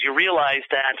exciting, because you realize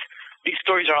that these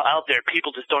stories are all out there.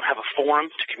 People just don't have a forum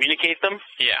to communicate them.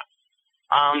 Yeah.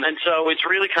 And so it's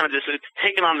really kind of it's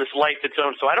taken on this life of its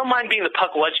own. So I don't mind being the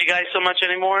Pukwudgie guy so much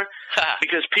anymore,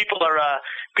 because people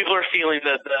are feeling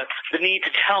the need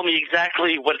to tell me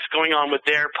exactly what's going on with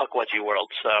their Pukwudgie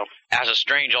world. So as a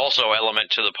strange also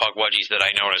element to the Pukwudgies that I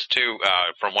noticed too,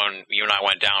 from when you and I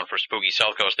went down for Spooky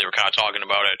South Coast, they were kind of talking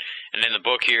about it. And in the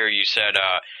book here, you said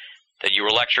that you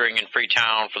were lecturing in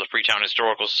Freetown for the Freetown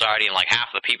Historical Society, and like half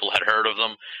the people had heard of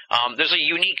them. There's a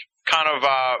unique kind of,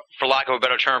 for lack of a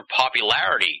better term,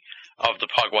 popularity of the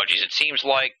Pukwudgies. It seems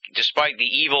like, despite the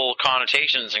evil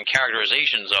connotations and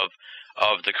characterizations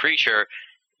of the creature,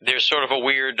 there's sort of a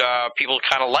weird, people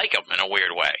kind of like them in a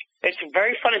weird way. It's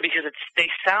very funny because they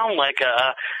sound like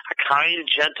a kind,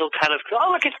 gentle kind of,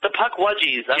 oh, look, it's the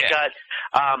Pukwudgies. I've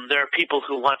got, there are people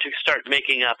who want to start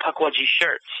making Pukwudgie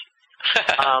shirts.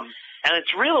 And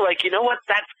it's really like, you know what,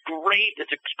 that's great.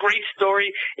 It's a great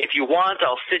story. If you want,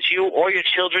 I'll sit you or your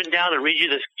children down and read you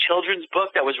this children's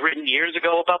book that was written years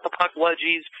ago about the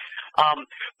Pukwudgies.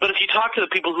 But if you talk to the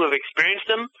people who have experienced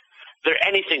them, they're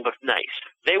anything but nice.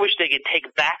 They wish they could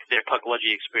take back their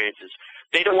Pukwudgie experiences.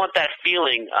 They don't want that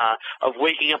feeling of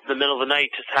waking up in the middle of the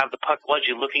night to have the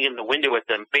Pukwudgie looking in the window at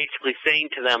them, basically saying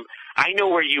to them, I know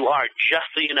where you are, just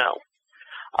so you know.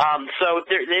 So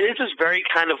it is this very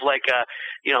kind of like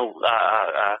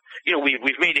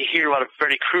we've made a hero out of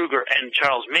Freddy Krueger and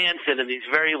Charles Manson and these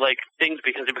very like things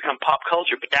because they become pop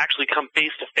culture, but to actually come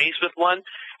face to face with one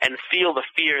and feel the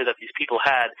fear that these people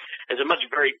had is a much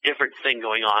very different thing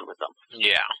going on with them.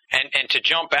 Yeah, and to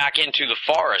jump back into the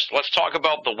forest, let's talk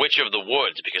about the Witch of the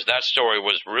Woods, because that story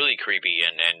was really creepy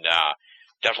and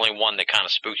definitely one that kind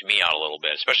of spooked me out a little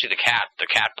bit, especially the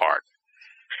cat part.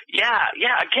 Yeah.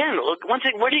 Again, one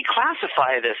thing, where do you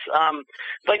classify this?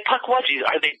 Like Pukwudgies,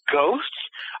 are they ghosts?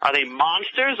 Are they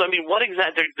monsters? I mean, what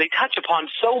exactly? They touch upon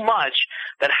so much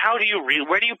that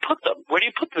where do you put them? Where do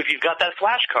you put them if you've got that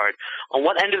flashcard? On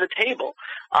what end of the table?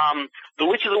 The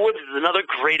Witch of the Woods is another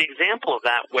great example of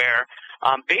that, where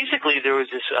basically there was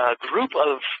this group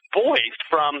of boys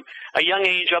from a young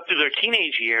age up through their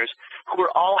teenage years who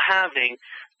were all having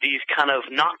these kind of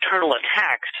nocturnal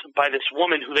attacks by this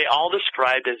woman who they all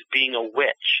described as being a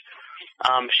witch.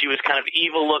 She was kind of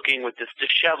evil-looking with this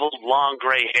disheveled, long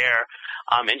gray hair,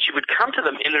 and she would come to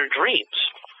them in their dreams.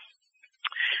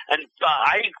 And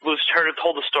I was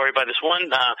told the story by this one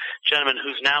gentleman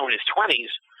who's now in his 20s,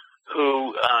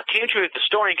 who came to me with the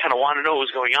story and kind of wanted to know what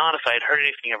was going on, if I had heard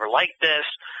anything ever like this.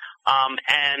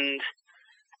 And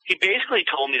he basically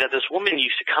told me that this woman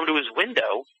used to come to his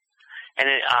window and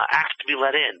asked to be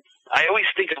let in. I always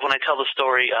think of, when I tell the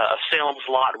story, of Salem's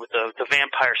Lot with the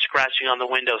vampire scratching on the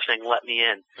window saying, let me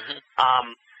in.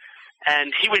 Mm-hmm.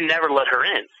 And he would never let her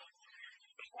in.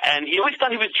 And he always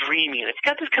thought he was dreaming. It's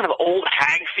got this kind of old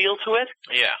hag feel to it.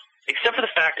 Yeah. Except for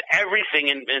the fact everything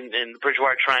in the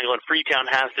Bridgewater Triangle and Freetown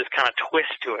has this kind of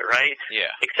twist to it, right?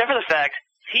 Yeah. Except for the fact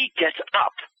he gets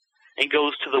up and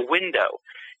goes to the window.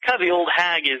 Kind of the old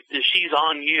hag is she's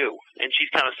on you, and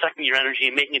she's kind of sucking your energy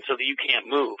and making it so that you can't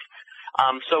move.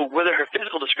 So whether her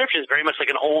physical description is very much like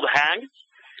an old hag,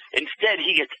 instead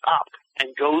he gets up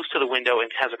and goes to the window and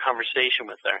has a conversation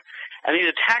with her. And these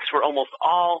attacks were almost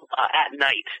all at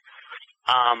night.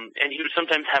 And he would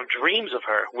sometimes have dreams of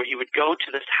her where he would go to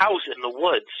this house in the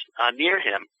woods near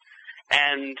him.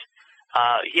 And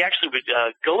he actually would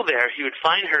go there. He would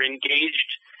find her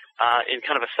engaged in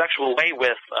kind of a sexual way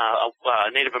with a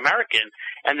Native American,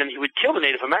 and then he would kill the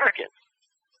Native American.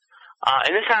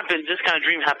 And this kind of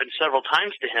dream happened several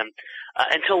times to him,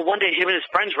 until one day him and his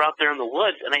friends were out there in the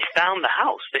woods, and they found the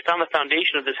house. They found the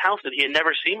foundation of this house that he had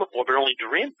never seen before, but only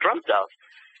dreamt of.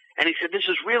 And he said, this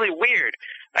is really weird.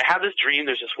 I have this dream,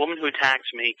 there's this woman who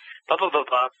attacks me, blah, blah, blah,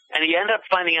 blah. And he ended up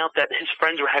finding out that his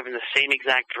friends were having the same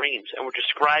exact dreams and were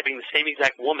describing the same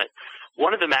exact woman.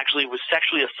 One of them actually was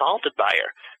sexually assaulted by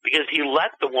her because he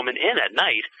let the woman in at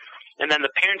night, and then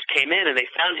the parents came in and they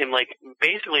found him like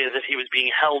basically as if he was being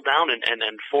held down and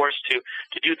forced to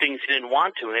do things he didn't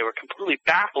want to, and they were completely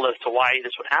baffled as to why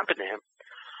this would happen to him.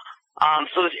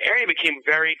 So this area became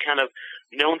very kind of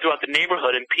known throughout the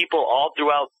neighborhood, and people all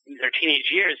throughout their teenage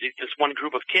years, this one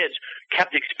group of kids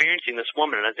kept experiencing this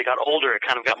woman, and as they got older, it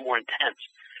kind of got more intense.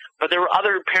 But there were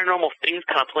other paranormal things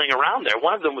kind of playing around there.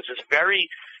 One of them was this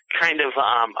very kind of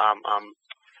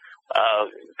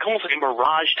almost like a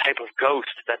mirage type of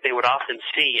ghost that they would often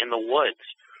see in the woods.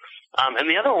 And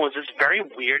the other one was this very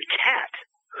weird cat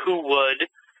who would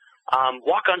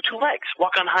walk on two legs,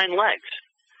 walk on hind legs.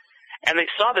 And they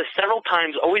saw this several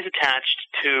times, always attached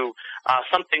to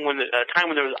something a time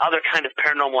when there was other kind of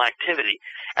paranormal activity.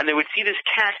 And they would see this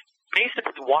cat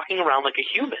basically walking around like a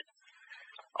human,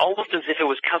 almost as if it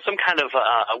was some kind of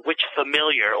a witch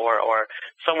familiar or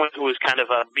someone who was kind of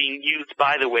being used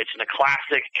by the witch in a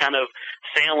classic kind of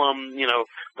Salem,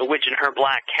 the witch and her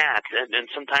black cat, and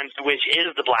sometimes the witch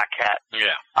is the black cat.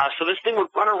 Yeah. So this thing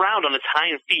would run around on its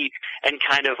hind feet and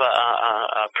kind of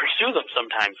pursue them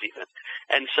sometimes even.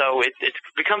 And so it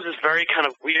becomes this very kind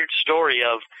of weird story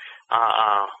of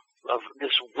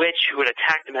this witch who had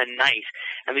attacked them at night,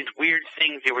 and these weird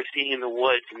things they were seeing in the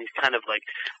woods, and these kind of like,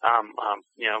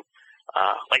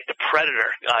 like the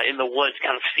predator in the woods,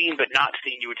 kind of seen but not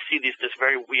seen. You would see this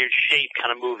very weird shape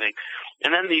kind of moving,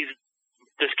 and then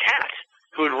this cat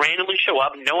who would randomly show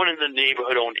up. No one in the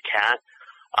neighborhood owned a cat.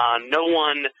 No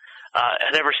one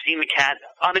had ever seen the cat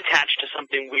unattached to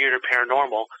something weird or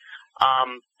paranormal.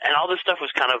 And all this stuff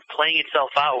was kind of playing itself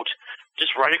out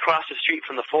just right across the street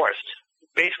from the forest.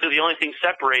 Basically, the only thing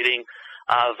separating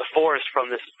the forest from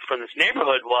this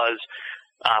neighborhood was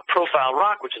Profile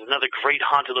Rock, which is another great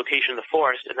haunted location in the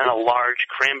forest, and then a large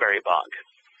cranberry bog.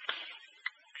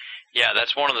 Yeah,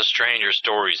 that's one of the stranger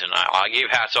stories, and I gave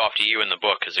hats off to you in the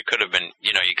book, because it could have been,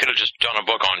 you could have just done a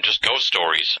book on just ghost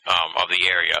stories of the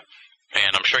area.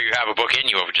 And I'm sure you have a book in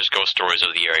you of just ghost stories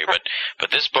of the area,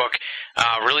 but this book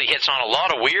really hits on a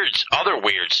lot of other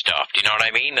weird stuff. Do you know what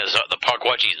I mean? There's the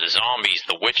Pukwudgies, the zombies,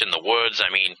 the witch in the woods.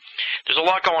 I mean, there's a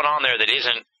lot going on there that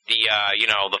isn't the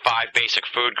 5 basic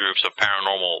food groups of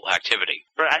paranormal activity.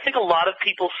 Right. I think a lot of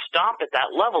people stop at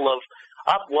that level of,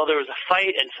 well, there was a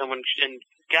fight and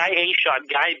Guy A shot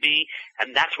Guy B,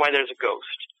 and that's why there's a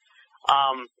ghost.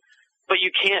 But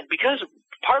you can't,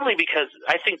 partly because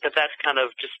I think that's kind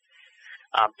of just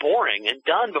boring and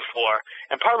done before,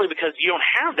 and partly because you don't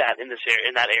have that in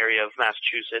that area of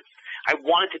Massachusetts. I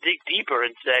wanted to dig deeper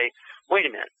and say, wait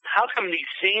a minute, how come these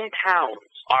same towns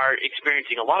are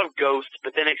experiencing a lot of ghosts,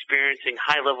 but then experiencing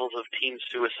high levels of teen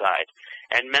suicide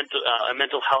and a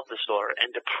mental health disorder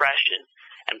and depression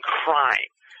and crime?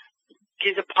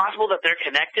 Is it possible that they're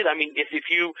connected? I mean, if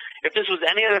this was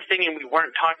any other thing and we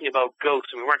weren't talking about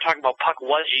ghosts and we weren't talking about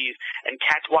Pukwudgies and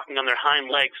cats walking on their hind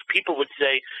legs, people would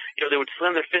say, they would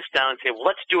slam their fists down and say, well,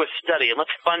 let's do a study and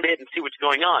let's fund it and see what's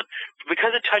going on. But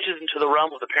because it touches into the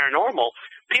realm of the paranormal,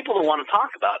 people don't want to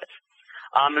talk about it.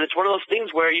 And it's one of those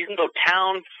things where you can go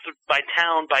town by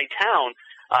town by town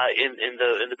in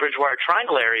the Bridgewater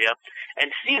Triangle area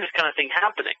and see this kind of thing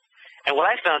happening. And what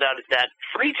I found out is that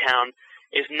Freetown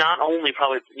is not only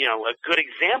probably, a good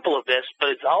example of this, but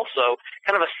it's also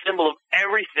kind of a symbol of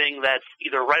everything that's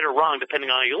either right or wrong, depending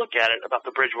on how you look at it, about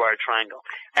the Bridgewater Triangle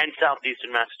and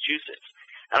southeastern Massachusetts.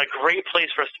 And a great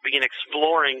place for us to begin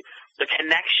exploring the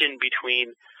connection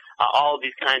between all of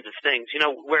these kinds of things.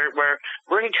 Where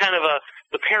we're in kind of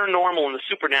the paranormal and the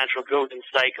supernatural goes in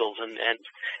cycles,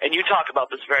 and you talk about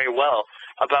this very well,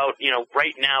 about,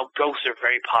 right now ghosts are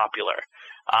very popular.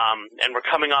 And we're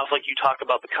coming off, like you talk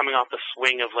about, coming off the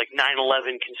swing of like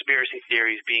 9/11 conspiracy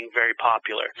theories being very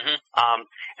popular. Mm-hmm.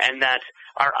 And that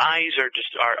our eyes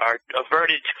are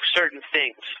averted to certain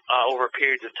things over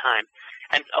periods of time.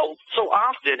 And so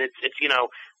often it's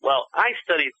I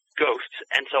study ghosts,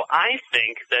 and so I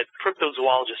think that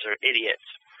cryptozoologists are idiots.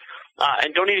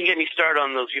 And don't even get me started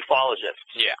on those ufologists.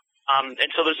 Yeah.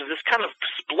 And so there's this kind of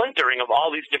splintering of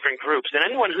all these different groups. And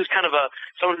anyone who's kind of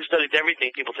someone who studies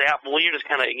everything, people say, well, you're just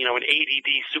kind of, an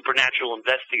ADD supernatural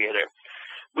investigator.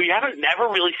 We haven't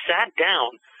never really sat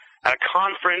down at a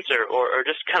conference or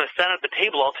just kind of sat at the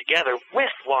table all together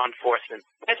with law enforcement,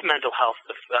 with mental health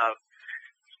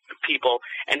people,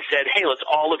 and said, hey, let's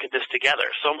all look at this together.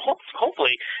 So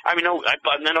hopefully, I know a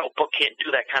book can't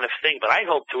do that kind of thing, but I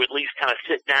hope to at least kind of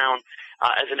sit down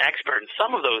as an expert in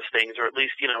some of those things, or at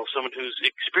least, someone who's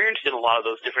experienced in a lot of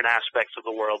those different aspects of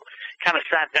the world, kind of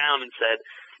sat down and said,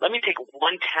 let me take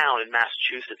one town in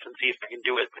Massachusetts and see if I can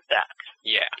do it with that.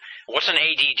 Yeah. What's an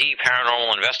ADD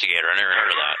paranormal investigator? I never heard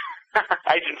of that.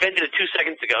 I invented it 2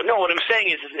 seconds ago. No, what I'm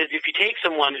saying is if you take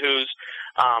someone who's,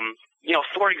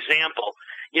 for example,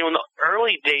 in the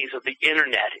early days of the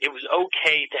Internet, it was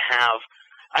okay to have,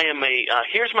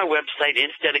 here's my website,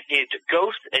 it's dedicated to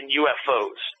ghosts and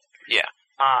UFOs. Yeah.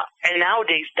 And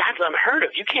nowadays, that's unheard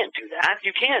of. You can't do that.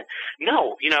 You can't.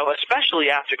 No, especially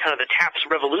after kind of the TAPS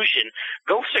revolution,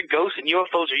 ghosts are ghosts and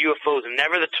UFOs are UFOs, and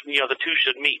never the two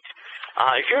should meet.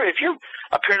 If you're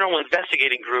a paranormal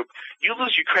investigating group, you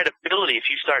lose your credibility if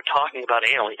you start talking about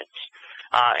aliens.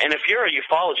 And if you're a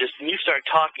ufologist and you start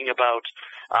talking about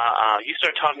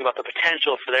the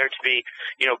potential for there to be,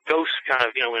 ghosts kind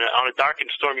of, on a dark and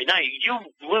stormy night, you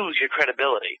lose your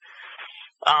credibility.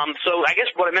 So I guess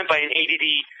what I meant by an ADD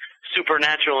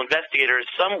supernatural investigator is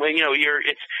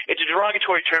it's a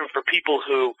derogatory term for people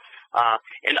who,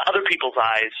 in other people's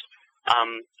eyes,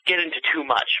 get into too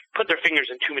much, put their fingers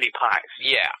in too many pies.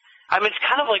 Yeah. I mean, it's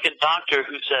kind of like a doctor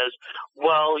who says,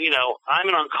 well, I'm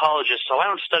an oncologist, so I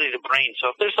don't study the brain. So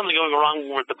if there's something going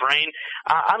wrong with the brain,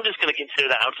 I'm just going to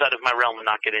consider that outside of my realm and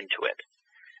not get into it.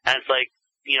 And it's like,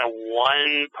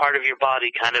 one part of your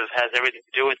body kind of has everything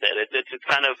to do with it. It's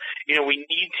kind of, we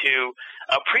need to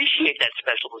appreciate that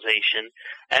specialization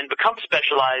and become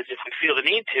specialized if we feel the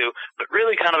need to, but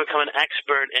really kind of become an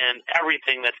expert in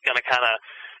everything that's going to kind of,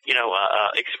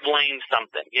 explain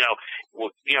something.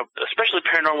 Especially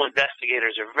paranormal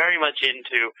investigators are very much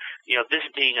into, this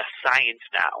being a science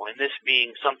now, and this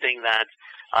being something that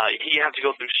you have to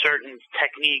go through certain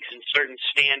techniques and certain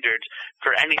standards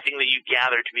for anything that you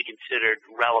gather to be considered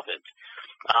relevant.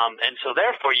 And so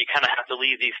therefore you kind of have to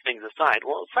leave these things aside.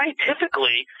 Well,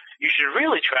 scientifically, you should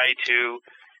really try to,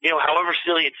 however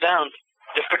silly it sounds,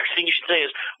 the first thing you should say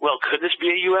is, well, could this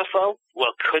be a UFO?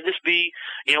 Well, could this be,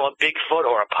 a Bigfoot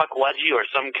or a Pukwudgie or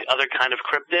some other kind of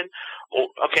cryptid?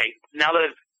 Well, okay, now that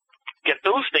I've get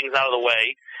those things out of the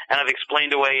way, and I've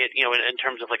explained away it, in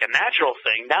terms of like a natural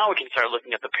thing, now we can start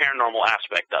looking at the paranormal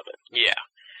aspect of it. Yeah.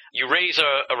 You raise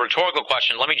a rhetorical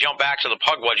question. Let me jump back to the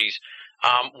Pukwudgies.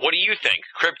 What do you think?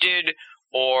 Cryptid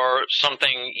or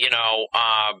something,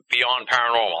 beyond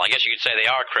paranormal? I guess you could say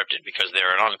they are cryptid because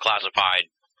they're an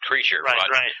unclassified creature. Right,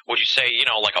 but right. Would you say,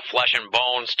 like a flesh and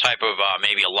bones type of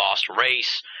maybe a lost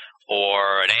race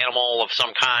or an animal of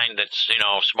some kind that's,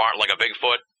 smart like a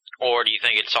Bigfoot? Or do you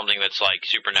think it's something that's like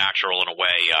supernatural in a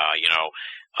way,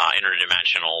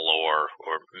 interdimensional or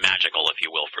magical, if you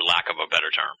will, for lack of a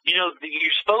better term?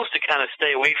 You're supposed to kind of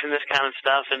stay away from this kind of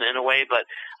stuff in a way, but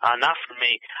not for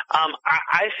me.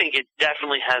 I think it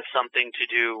definitely has something to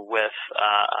do with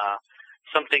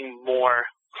something more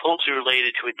closely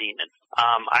related to a demon.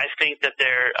 I think that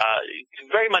they're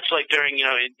very much like during,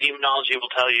 demonology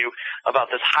will tell you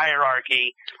about this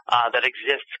hierarchy that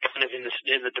exists kind of in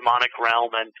the demonic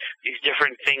realm, and these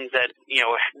different things that,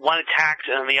 one attacks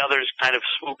and the others kind of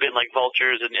swoop in like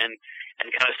vultures and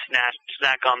kind of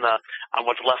snack on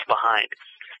what's left behind.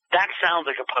 That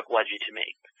sounds like a Pukwudgie to me.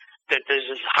 That there's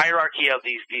this hierarchy of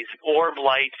these orb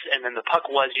lights, and then the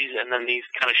Pukwudgies, and then these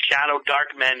kind of shadow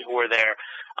dark men who are there.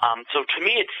 So to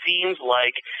me, it seems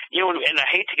like, and I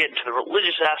hate to get into the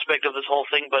religious aspect of this whole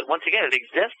thing, but once again, it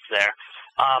exists there.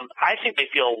 I think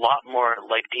they feel a lot more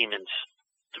like demons,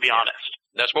 to be honest.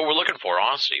 That's what we're looking for,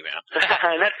 honesty, man.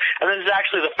 and this is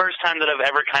actually the first time that I've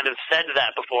ever kind of said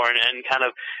that before and kind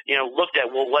of, looked at,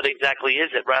 well, what exactly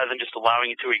is it, rather than just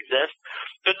allowing it to exist.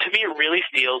 But to me, it really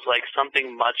feels like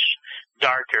something much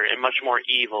darker and much more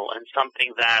evil, and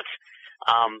something that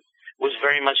was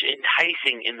very much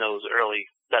enticing in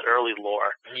that early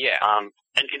lore. Yeah.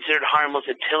 And considered harmless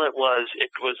until it was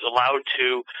allowed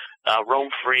to roam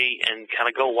free and kind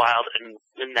of go wild,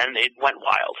 and then it went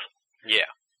wild. Yeah.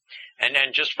 And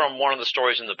then just from one of the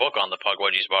stories in the book on the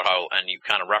Pukwudgies about how, and you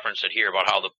kind of referenced it here, about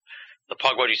how the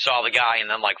Pukwudgie saw the guy and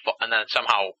then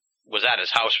somehow was at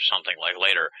his house or something like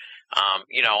later.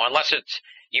 Unless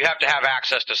you have to have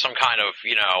access to some kind of,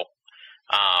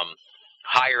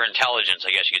 higher intelligence,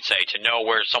 I guess you could say, to know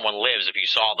where someone lives if you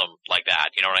saw them like that.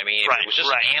 You know what I mean? Right, if it was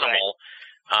just an animal,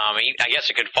 I guess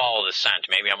it could follow the scent.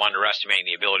 Maybe I'm underestimating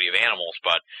the ability of animals,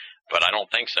 but I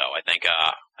don't think so. I think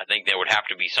there would have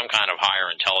to be some kind of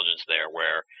higher intelligence there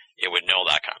where it would know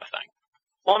that kind of thing.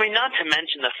 Well, I mean, not to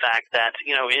mention the fact that,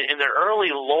 in their early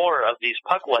lore of these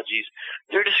Pukwudgies,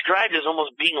 they're described as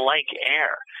almost being like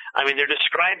air. I mean, they're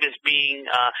described as being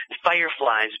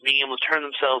fireflies, being able to turn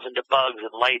themselves into bugs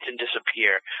and light and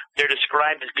disappear. They're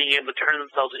described as being able to turn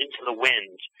themselves into the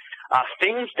wind.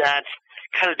 Things that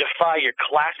kind of defy your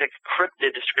classic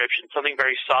cryptid description, something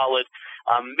very solid,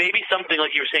 maybe something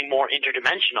like you were saying, more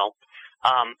interdimensional.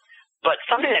 But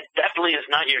something that definitely is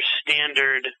not your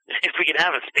standard, if we can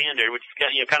have a standard, which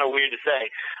is kind of weird to say,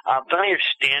 but not your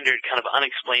standard kind of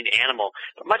unexplained animal,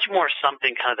 but much more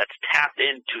something kind of that's tapped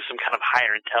into some kind of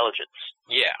higher intelligence.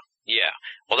 Yeah. Yeah.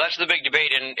 Well, that's the big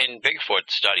debate in Bigfoot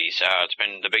studies. It's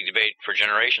been the big debate for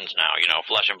generations now,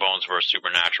 flesh and bones versus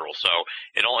supernatural. So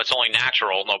it's only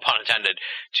natural, no pun intended,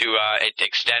 to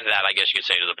extend that, I guess you could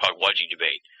say, to the Pukwudgie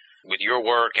debate. With your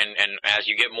work and as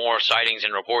you get more sightings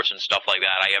and reports and stuff like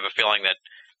that, I have a feeling that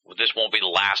this won't be the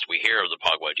last we hear of the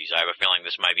Pukwudgies. I have a feeling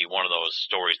this might be one of those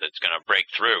stories that's going to break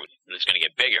through, that's going to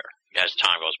get bigger as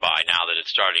time goes by, now that it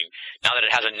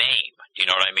has a name. Do you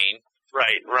know what I mean?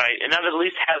 Right. And now that at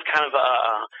least has kind of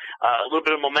a little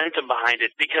bit of momentum behind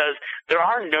it, because there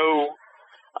are no,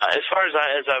 as far as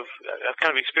I've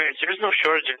kind of experienced, there's no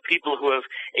shortage of people who have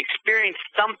experienced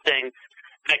something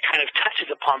that kind of touches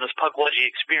upon this Pukwudgie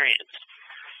experience.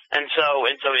 And so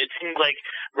it seems like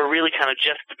we're really kind of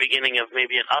just at the beginning of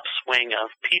maybe an upswing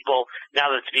of people, now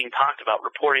that it's being talked about,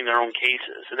 reporting their own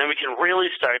cases. And then we can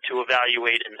really start to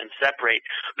evaluate and separate.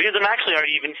 Because I'm actually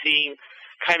already even seeing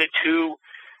kind of two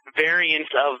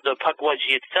variants of the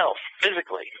Pukwudgie itself,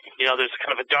 physically. There's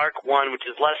kind of a dark one, which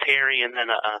is less hairy, and then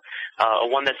a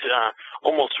one that's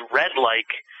almost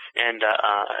red-like, and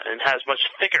has much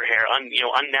thicker hair,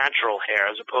 unnatural hair,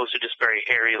 as opposed to just very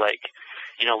hairy, like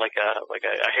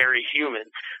a hairy human.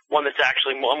 One that's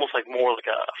actually almost like more like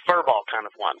a furball kind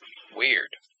of one.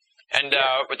 Weird. And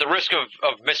with the risk of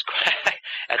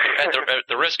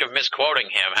the risk of misquoting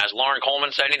him, has Loren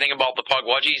Coleman said anything about the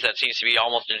Pukwudgies? That seems to be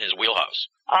almost in his wheelhouse.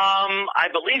 I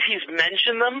believe he's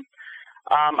mentioned them.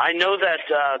 I know that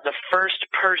the first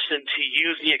person to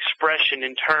use the expression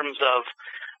in terms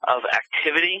of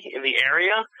activity in the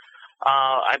area,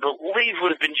 I believe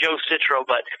would have been Joe Citro,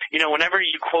 but whenever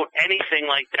you quote anything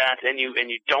like that and you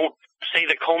don't say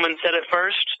that Coleman said it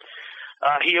first,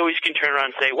 he always can turn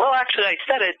around and say, well, actually, I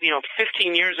said it,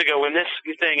 15 years ago in this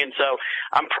thing, and so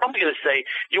I'm probably going to say,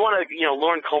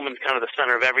 Loren Coleman's kind of the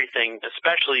center of everything,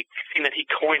 especially seeing that he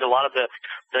coined a lot of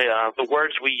the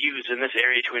words we use in this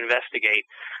area to investigate.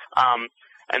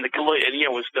 And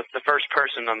was the first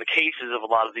person on the cases of a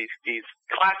lot of these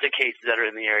classic cases that are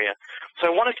in the area. So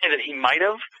I want to say that he might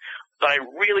have, but I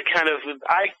really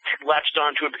I latched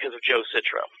onto it because of Joe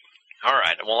Citro. All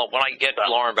right. Well, when I get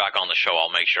Loren back on the show,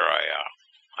 I'll make sure I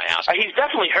ask him. He's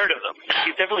definitely heard of them.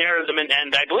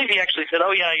 And I believe he actually said,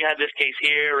 "Oh yeah, you had this case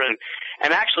here." And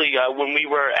actually, when we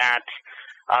were at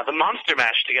the Monster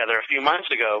Mash together a few months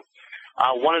ago,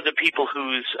 one of the people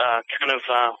who's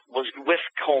was with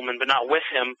Coleman but not with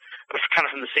him, but kind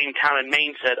of from the same town in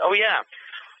Maine, said, "Oh yeah,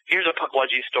 here's a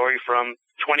Pukwudgie story from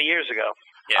 20 years ago."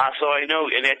 Yeah. So I know,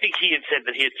 and I think he had said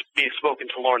that he had spoken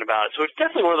to Loren about it. So it's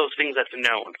definitely one of those things that's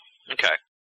known. Okay.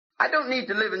 I don't need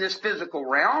to live in this physical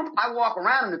realm. I walk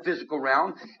around in the physical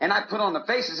realm, and I put on the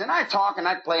faces, and I talk, and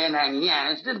I play, and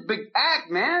it's just a big act,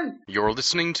 man. You're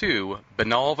listening to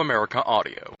Binnall of America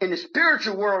Audio. In the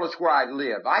spiritual world is where I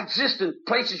live. I exist in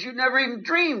places you never even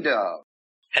dreamed of.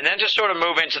 And then to sort of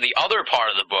move into the other part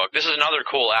of the book, this is another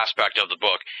cool aspect of the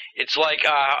book. It's like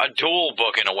a dual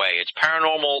book in a way. It's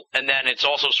paranormal, and then it's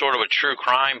also sort of a true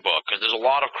crime book, because there's a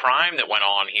lot of crime that went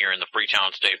on here in the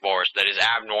Freetown State Forest that is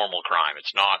abnormal crime.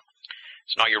 It's not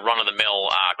your run-of-the-mill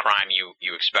crime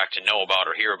you expect to know about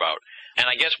or hear about. And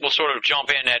I guess we'll sort of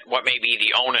jump in at what may be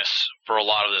the onus for a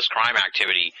lot of this crime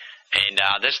activity. And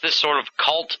this sort of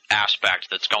cult aspect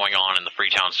that's going on in the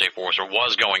Freetown State Forest, or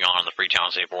was going on in the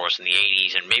Freetown State Forest in the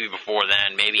 80s, and maybe before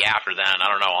then, maybe after then,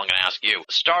 I don't know, I'm going to ask you.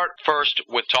 Start first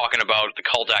with talking about the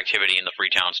cult activity in the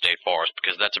Freetown State Forest,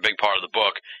 because that's a big part of the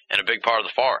book and a big part of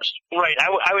the forest. Right.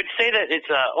 I would say that it's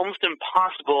almost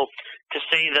impossible to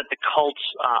say that the cults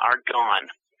are gone.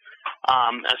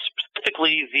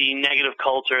 Specifically, the negative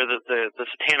cults or the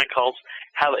satanic cults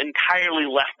have entirely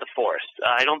left the forest.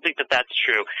 I don't think that that's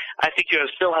true. I think you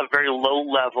still have very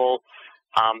low-level,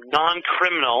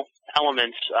 non-criminal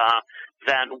elements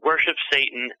that worship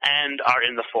Satan and are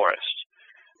in the forest.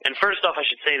 And first off, I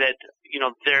should say that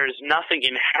there's nothing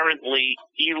inherently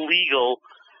illegal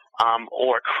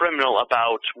or criminal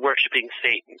about worshiping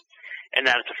Satan. And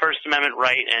that it's a First Amendment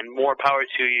right, and more power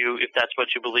to you if that's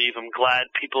what you believe. I'm glad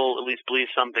people at least believe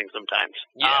something sometimes.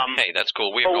 Yeah, hey, that's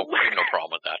cool. We have no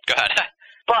problem with that. Go ahead.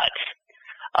 But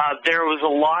there was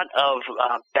a lot of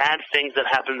bad things that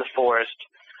happened in the forest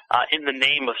in the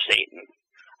name of Satan.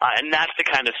 And that's the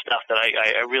kind of stuff that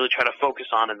I really try to focus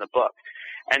on in the book.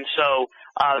 And so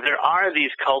there are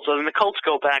these cults, and the cults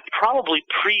go back, probably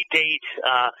predate,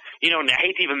 and I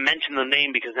hate to even mention the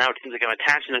name because now it seems like I'm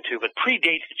attaching it to, but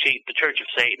predates the Church of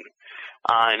Satan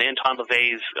and Anton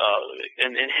LaVey's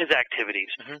and his activities.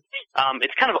 Mm-hmm.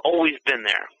 It's kind of always been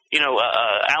there.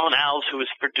 Alan Alves, who was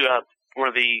one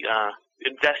of the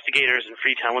investigators in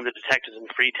Freetown, one of the detectives in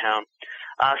Freetown,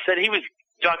 said he was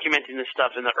documenting this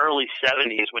stuff in the early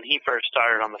 70s when he first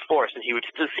started on the forest, and he would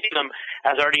see them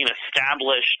as already an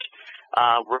established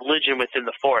religion within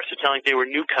the forest. So telling they were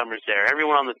newcomers there.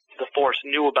 Everyone on the forest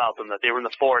knew about them, that they were in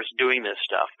the forest doing this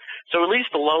stuff. So at least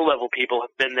the low-level people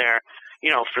have been there,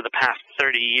 for the past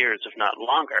 30 years, if not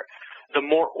longer. The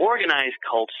more organized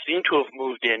cults seem to have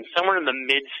moved in somewhere in the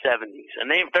mid-70s, and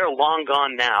they're long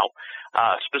gone now,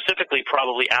 specifically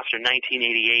probably after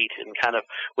 1988, and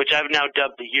which I've now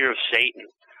dubbed the Year of Satan,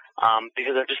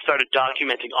 because I've just started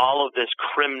documenting all of this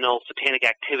criminal satanic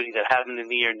activity that happened in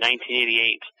the year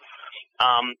 1988.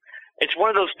 It's one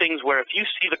of those things where if you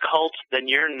see the cult, then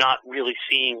you're not really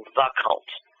seeing the cult.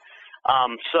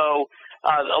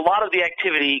 A lot of the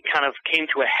activity kind of came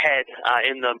to a head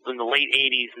in the late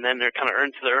 80s, and then they're kind of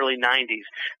into the early 90s.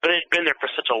 But it's been there for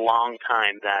such a long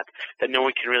time that no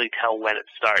one can really tell when it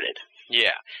started.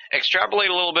 Yeah. Extrapolate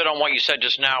a little bit on what you said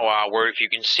just now, where if you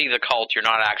can see the cult, you're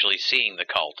not actually seeing the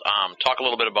cult. Talk a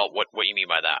little bit about what you mean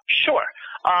by that. Sure.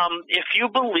 If you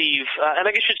believe, and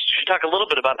I guess you should talk a little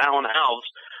bit about Alan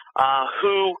Alves,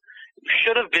 who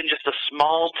should have been just a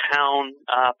small-town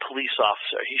police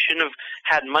officer. He shouldn't have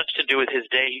had much to do with his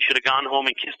day. He should have gone home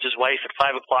and kissed his wife at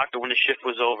 5 o'clock when his shift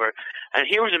was over. And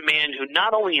here was a man who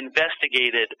not only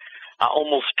investigated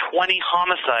almost 20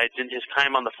 homicides in his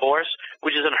time on the force,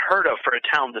 which is unheard of for a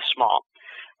town this small,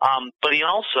 but he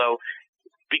also,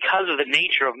 because of the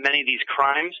nature of many of these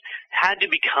crimes, had to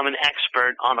become an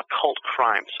expert on occult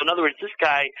crime. So in other words, this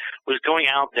guy was going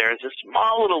out there as a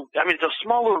small little, it's a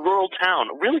small little rural town,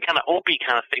 really kind of Opie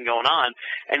kind of thing going on,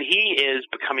 and he is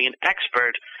becoming an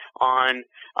expert on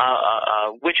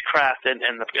witchcraft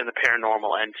and the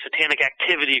paranormal and satanic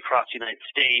activity across the United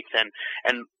States and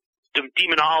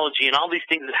demonology and all these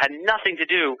things that had nothing to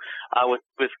do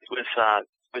with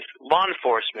law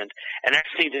enforcement and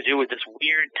everything to do with this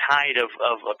weird tide of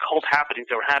occult happenings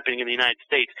that were happening in the United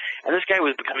States. And this guy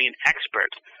was becoming an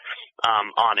expert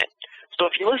on it. So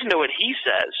if you listen to what he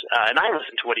says, and I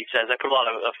listen to what he says, I put a lot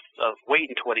of weight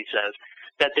into what he says,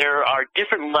 that there are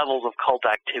different levels of cult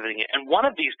activity, and one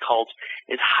of these cults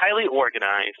is highly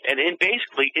organized and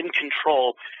basically in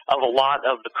control of a lot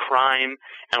of the crime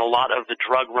and a lot of the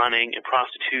drug running and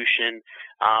prostitution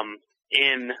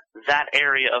in that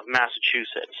area of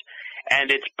Massachusetts.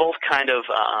 And it's both kind of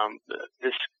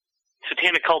this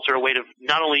satanic cults are a way of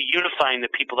not only unifying the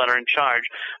people that are in charge,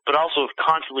 but also of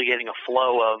constantly getting a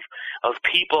flow of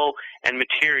people and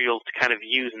materials to kind of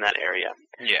use in that area.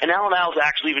 Yeah. And Alan Alls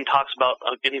actually even talks about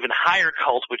an even higher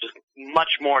cult, which is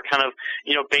much more kind of,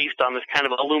 based on this kind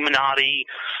of Illuminati,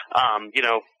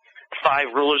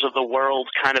 5 rulers of the world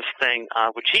kind of thing,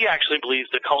 which he actually believes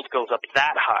the cult goes up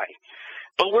that high.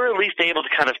 But we're at least able to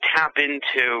kind of tap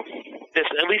into this,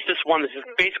 at least this one that is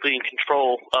basically in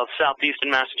control of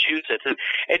southeastern Massachusetts. And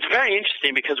it's very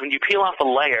interesting because when you peel off a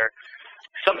layer,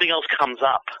 something else comes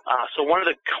up. So one of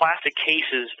the classic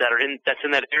cases that's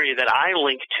in that area that I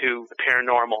link to the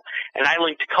paranormal, and I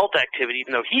link to cult activity,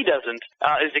 even though he doesn't,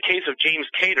 is the case of James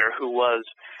Cater, who was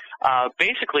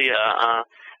basically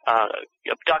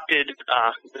abducted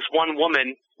this one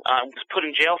woman. Was put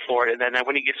in jail for it, and then as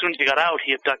soon as he got out,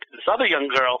 he abducted this other young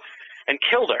girl and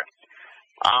killed her.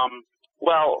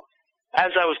 Well,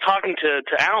 as I was talking to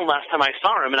Alan last time I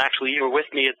saw him, and actually you were with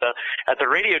me at the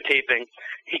radio taping,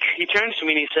 he turns to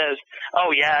me and he says,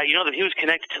 "Oh yeah, you know that he was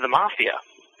connected to the mafia,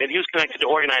 and he was connected to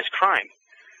organized crime."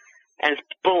 And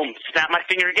boom, snap my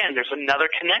finger again. There's another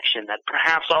connection that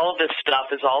perhaps all of this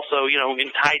stuff is also,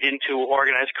 tied into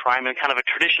organized crime in kind of a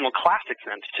traditional classic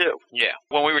sense too. Yeah.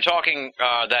 When we were talking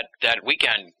that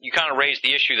weekend, you kind of raised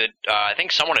the issue that I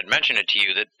think someone had mentioned it to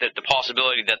you, that the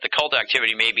possibility that the cult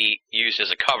activity may be used as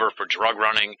a cover for drug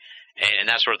running and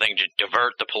that sort of thing to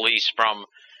divert the police from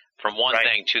one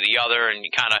thing to the other, and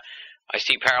I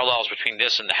see parallels between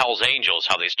this and the Hells Angels,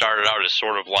 how they started out as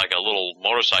sort of like a little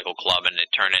motorcycle club and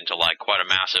it turned into like quite a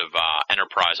massive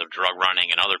enterprise of drug running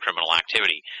and other criminal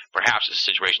activity. Perhaps it's a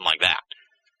situation like that.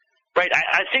 Right.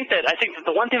 I think that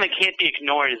the one thing that can't be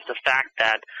ignored is the fact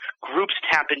that groups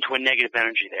tap into a negative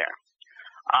energy there.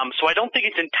 So I don't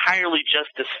think it's entirely just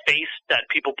this face that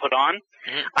people put on.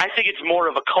 Mm-hmm. I think it's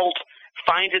more of a cult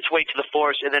finds its way to the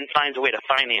force and then finds a way to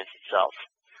finance itself.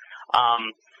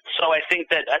 So I think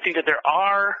that there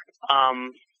are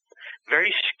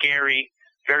very scary,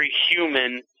 very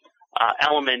human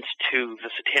elements to the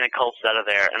satanic cults that are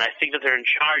there, and I think that they're in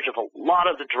charge of a lot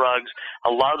of the drugs,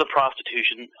 a lot of the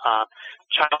prostitution,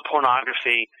 child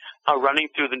pornography, running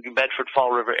through the New Bedford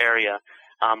Fall River area,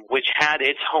 which had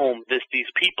its home.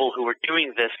 These people who were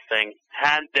doing this thing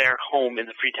had their home in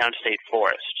the Freetown State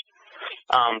Forest.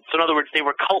 So in other words, they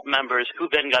were cult members who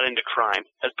then got into crime,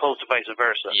 as opposed to vice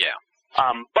versa. Yeah.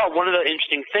 But one of the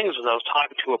interesting things was I was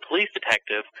talking to a police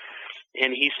detective,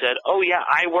 and he said, "Oh yeah,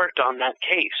 I worked on that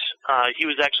case." He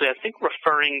was actually, I think,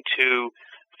 referring to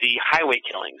the highway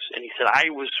killings, and he said, "I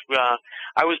was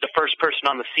the first person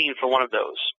on the scene for one of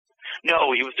those."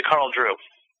 No, he was the Carl Drew.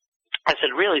 I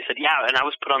said, "Really?" He said, "Yeah," and I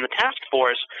was put on the task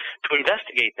force to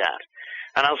investigate that.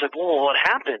 And I was like, "Well, what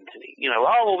happened?"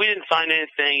 "Oh, well, we didn't find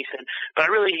anything." He said, "But I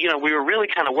really, we were really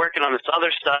kind of working on this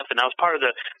other stuff, and I was part of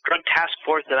the drug task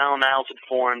force that Alan Alls had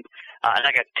formed, and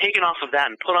I got taken off of that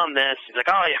and put on this." He's like,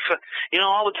 "Oh, yeah,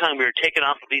 all the time we were taken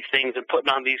off of these things and put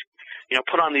on these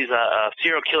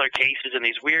serial killer cases and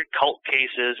these weird cult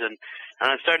cases," and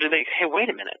I started to think, hey, wait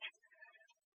a minute.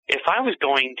 If I was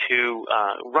going to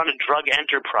run a drug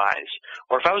enterprise,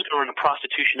 or if I was going to run a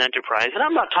prostitution enterprise, and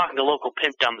I'm not talking a local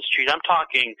pimp down the street, I'm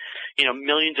talking,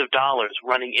 millions of dollars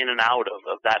running in and out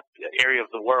of that area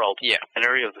of the world, an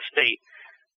area of the state,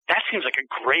 that seems like a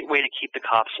great way to keep the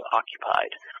cops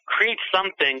occupied. Create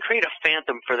a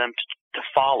phantom for them to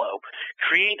follow.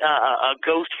 Create a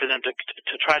ghost for them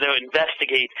to try to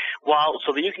investigate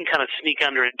so that you can kind of sneak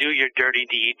under and do your dirty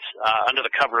deeds under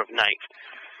the cover of night.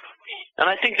 And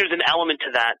I think there's an element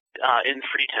to that in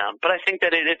Freetown, but I think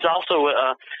that it's also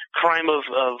a crime of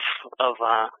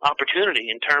opportunity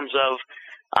in terms of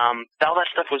all that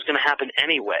stuff was going to happen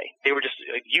anyway. They were just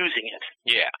using it.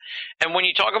 Yeah, and when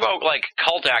you talk about like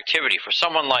cult activity for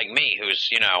someone like me, who's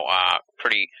a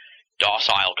pretty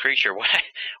docile creature,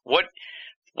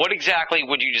 what exactly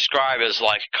would you describe as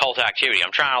like cult activity?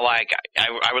 I'm trying to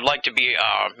I would like to be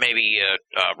maybe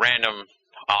a random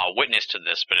witness to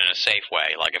this, but in a safe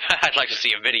way. Like, if I'd like to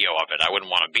see a video of it, I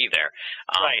wouldn't want to be there.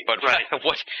 Right. But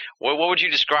what would you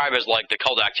describe as like the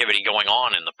cult activity going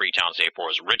on in the Freetown State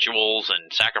Forest? Rituals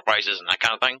and sacrifices and that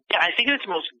kind of thing? Yeah, I think in its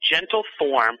most gentle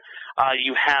form,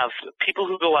 you have people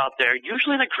who go out there,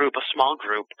 usually in a group, a small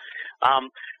group,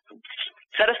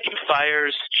 set a few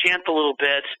fires, chant a little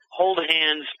bit, hold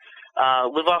hands,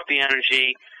 live off the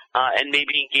energy, and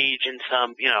maybe engage in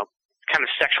some, kind of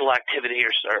sexual activity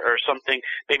or something,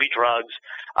 maybe drugs,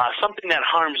 something that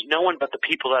harms no one but the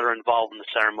people that are involved in the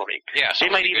ceremony. Yeah,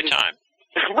 sounds like a good time.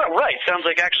 Right. Sounds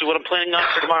like actually what I'm planning on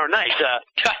for tomorrow night.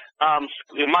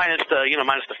 Minus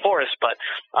the forest, but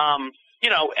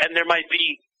and there might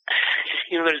be,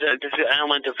 there's an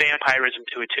element of vampirism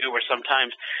to it too, where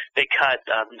sometimes they cut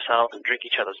themselves and drink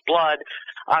each other's blood.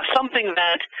 Something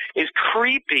that is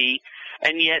creepy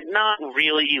and yet not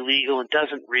really illegal and there's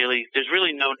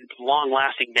really no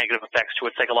long-lasting negative effects to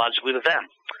it psychologically to them.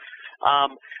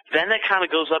 Then that kind of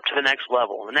goes up to the next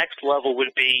level. The next level would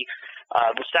be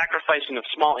the sacrificing of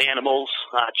small animals,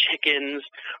 chickens,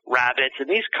 rabbits, and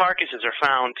these carcasses are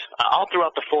found all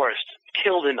throughout the forest,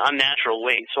 killed in unnatural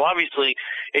ways. So obviously,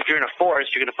 if you're in a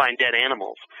forest, you're going to find dead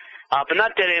animals. But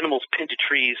not dead animals pinned to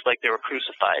trees like they were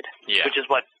crucified, which is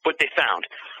what they found.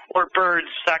 Or birds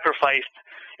sacrificed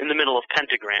in the middle of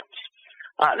pentagrams.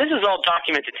 This is all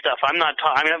documented stuff.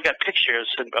 I've got pictures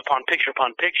upon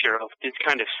picture of these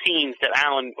kind of scenes that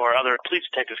Alan or other police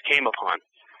detectives came upon.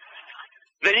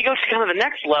 Then you go to kind of the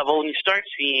next level and you start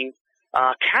seeing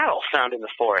cattle found in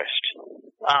the forest.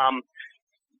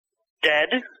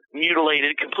 Dead,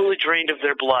 mutilated, completely drained of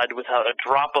their blood without a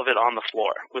drop of it on the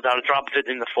floor, without a drop of it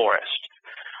in the forest.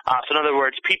 So in other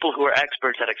words, people who are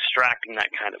experts at extracting that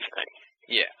kind of thing.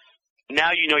 Yeah.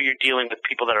 Now you know you're dealing with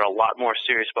people that are a lot more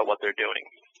serious about what they're doing.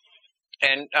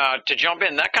 And to jump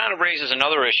in, that kind of raises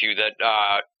another issue that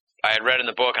I had read in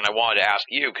the book, and I wanted to ask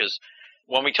you, because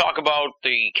when we talk about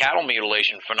the cattle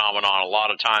mutilation phenomenon, a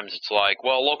lot of times it's like,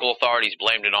 well, local authorities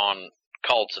blamed it on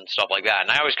cults and stuff like that,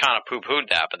 and I always kind of poo-pooed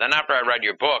that. But then after I read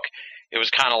your book, it was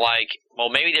kind of like, well,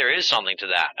 maybe there is something to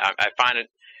that. I find it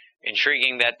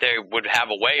intriguing that they would have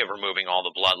a way of removing all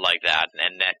the blood like that,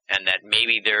 and that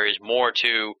maybe there is more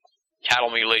to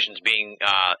cattle mutilations being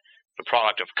the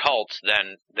product of cults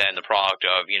than the product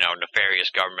of, nefarious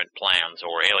government plans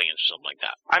or aliens or something like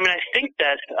that. I mean, I think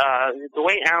that the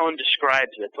way Alan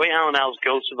describes it, the way Alan Alves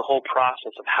goes through the whole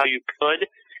process of how you could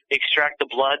extract the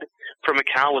blood from a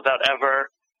cow without ever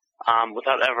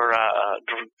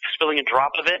spilling a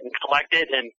drop of it and collect it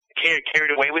and carry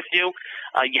it away with you,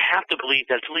 you have to believe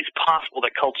that it's at least possible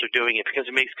that cults are doing it, because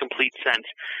it makes complete sense.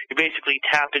 You basically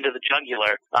tap into the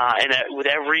jugular, and with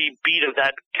every beat of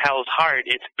that cow's heart,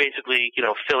 it's basically,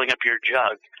 filling up your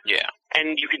jug. Yeah.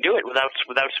 And you can do it without,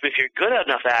 if you're good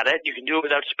enough at it, you can do it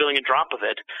without spilling a drop of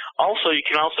it. Also, you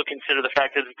can also consider the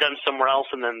fact that it's done somewhere else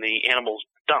and then the animal's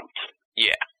dumped.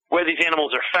 Yeah. Where these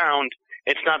animals are found,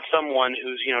 it's not someone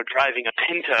who's, driving a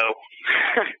Pinto.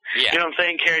 Yeah. You know what I'm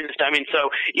saying? Carrying this. I mean, so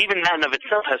even that in of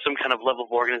itself has some kind of level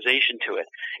of organization to it.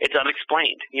 It's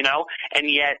unexplained, And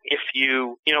yet, if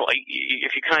you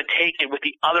kind of take it with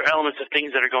the other elements of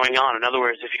things that are going on, in other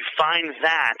words, if you find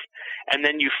that, and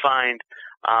then you find,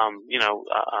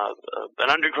 an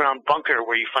underground bunker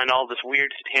where you find all this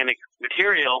weird satanic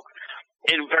material,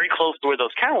 very close to where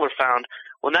those cattle are found,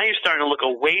 well, now you're starting to look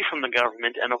away from the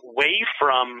government and away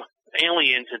from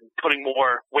aliens and putting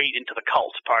more weight into the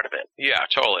cult part of it. Yeah,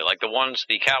 totally. Like the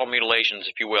cattle mutilations,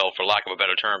 if you will, for lack of a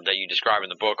better term, that you describe in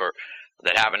the book, or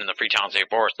that happened in the Freetown State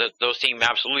Forest, those seem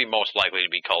absolutely most likely to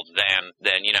be cults than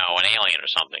an alien or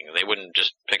something. They wouldn't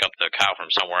just pick up the cow from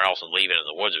somewhere else and leave it in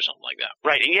the woods or something like that.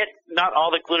 Right, and yet not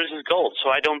all that glitters is gold, so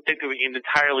I don't think that we can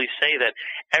entirely say that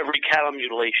every cattle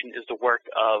mutilation is the work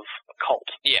of a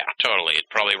cult. Yeah, totally. It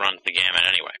probably runs the gamut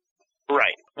anyway.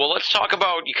 Right. Well, let's talk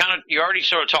about, you already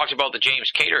sort of talked about the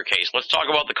James Cater case. Let's talk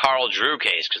about the Carl Drew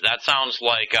case, because that sounds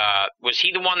like, was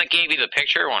he the one that gave you the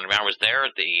picture when I was there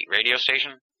at the radio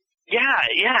station? Yeah,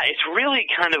 it's really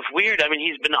kind of weird. I mean,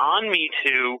 he's been on me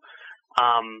to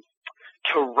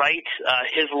write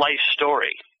his life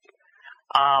story.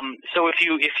 So if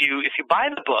you buy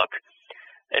the book,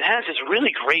 it has this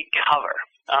really great cover.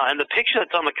 And the picture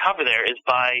that's on the cover there is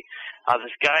by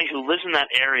this guy who lives in that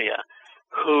area,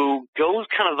 who goes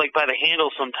kind of like by the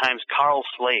handle sometimes, Carl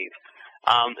Slave.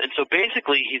 And so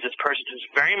basically he's this person who's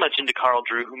very much into Carl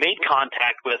Drew, who made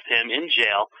contact with him in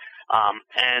jail.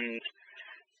 And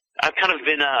I've kind of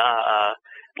been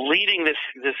leading this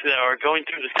or going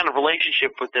through this kind of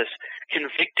relationship with this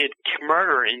convicted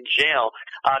murderer in jail,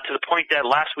 to the point that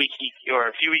last week or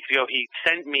a few weeks ago, he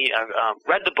sent me,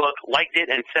 read the book, liked it,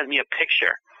 and sent me a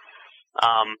picture.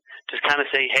 Just kind of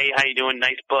say, hey, how you doing?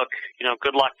 Nice book.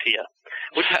 Good luck to you.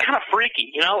 Which is kind of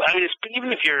freaky, I mean,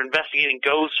 even if you're investigating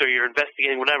ghosts or you're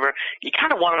investigating whatever, you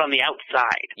kind of want it on the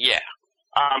outside. Yeah.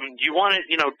 You want it,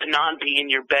 to not be in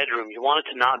your bedroom. You want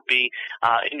it to not be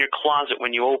in your closet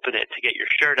when you open it to get your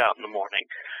shirt out in the morning.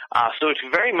 So it's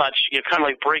very much, kind of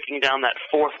like breaking down that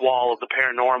fourth wall of the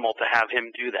paranormal to have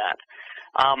him do that.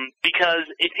 Because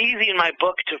it's easy in my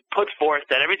book to put forth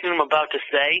that everything I'm about to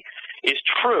say is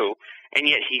true, and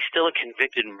yet he's still a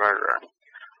convicted murderer.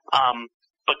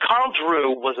 But Carl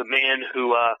Drew was a man who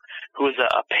was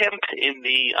a pimp in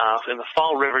the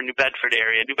Fall River, New Bedford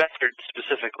area, New Bedford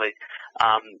specifically,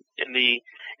 in the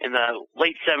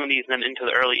late 70s and then into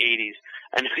the early 80s,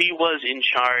 and he was in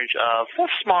charge of a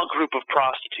small group of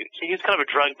prostitutes. He was kind of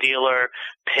a drug dealer,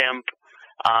 pimp,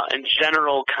 in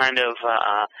general kind of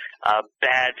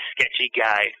bad, sketchy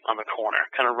guy on the corner,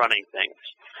 kind of running things.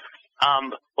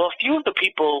 Well, a few of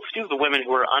the women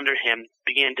who were under him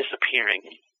began disappearing.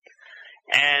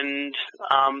 And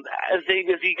as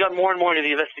he got more and more into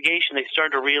the investigation, they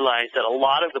started to realize that a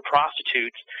lot of the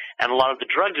prostitutes and a lot of the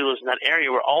drug dealers in that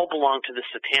area were all belonged to the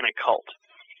satanic cult.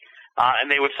 And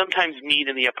they would sometimes meet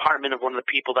in the apartment of one of the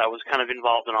people that was kind of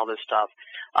involved in all this stuff.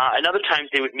 And other times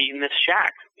they would meet in this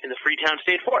shack in the Freetown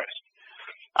State Forest.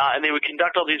 And they would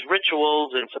conduct all these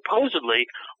rituals, and supposedly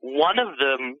one of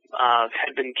them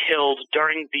had been killed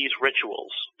during these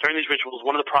rituals. During these rituals,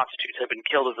 one of the prostitutes had been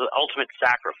killed as the ultimate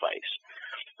sacrifice.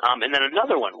 And then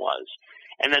another one was.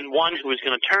 And then one who was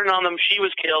going to turn on them, she was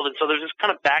killed. And so there's this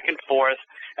kind of back and forth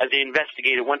as they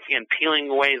investigated, once again peeling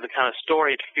away the kind of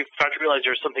story to start to realize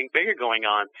there was something bigger going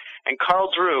on. And Carl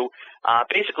Drew,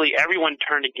 basically everyone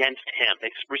turned against him.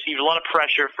 They received a lot of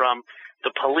pressure from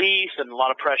the police and a lot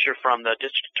of pressure from the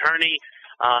district attorney,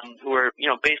 who were,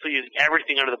 basically using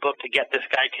everything under the book to get this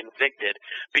guy convicted,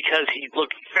 because he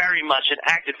looked very much and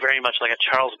acted very much like a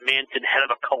Charles Manson head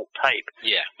of a cult type.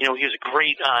 Yeah. He was a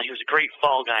great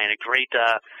fall guy and a great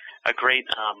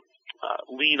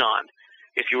lean on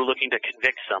if you were looking to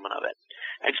convict someone of it.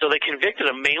 And so they convicted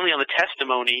him mainly on the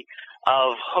testimony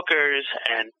of hookers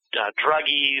and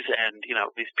druggies and,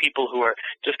 these people who are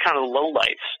just kind of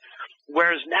lowlifes.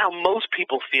 Whereas now most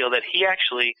people feel that he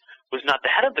actually was not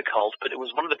the head of the cult, but it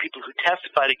was one of the people who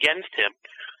testified against him,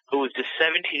 who was this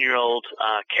 17-year-old,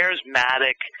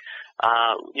 charismatic,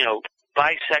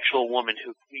 bisexual woman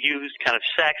who used kind of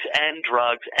sex and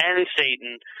drugs and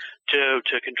Satan to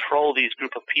control these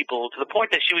group of people, to the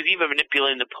point that she was even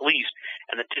manipulating the police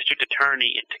and the district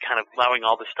attorney into kind of allowing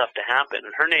all this stuff to happen.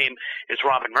 And her name is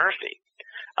Robin Murphy.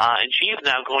 And she is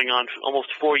now going on for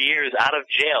almost 4 years out of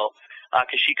jail,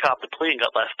 because she copped the plea and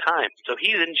got less time. So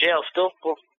he's in jail still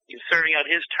serving out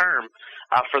his term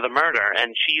for the murder,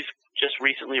 and she's just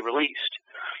recently released.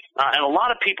 And a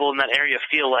lot of people in that area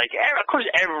feel like, of course,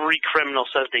 every criminal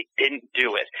says they didn't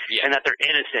do it, yeah, and that they're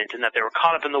innocent, and that they were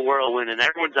caught up in the whirlwind, and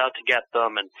everyone's out to get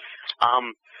them. And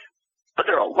but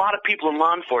there are a lot of people in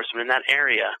law enforcement in that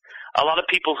area, a lot of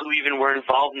people who even were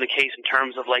involved in the case in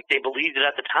terms of, like, they believed it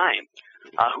at the time,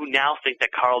 who now think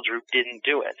that Carl Drew didn't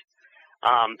do it.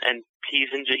 And he's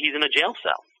in a jail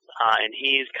cell. And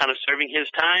he's kind of serving his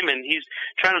time, and he's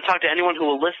trying to talk to anyone who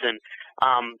will listen.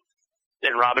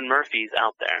 And Robin Murphy's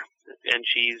out there, and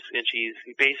she's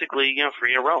basically,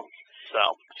 free to roam.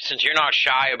 So, since you're not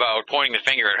shy about pointing the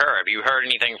finger at her, have you heard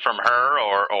anything from her,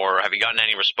 or have you gotten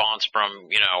any response from,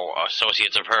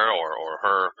 associates of her or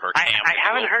her camp? I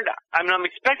haven't heard. I mean, I'm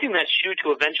expecting that shoe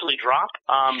to eventually drop.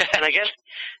 And I guess,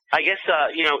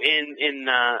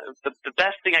 the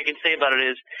best thing I can say about it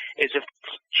is if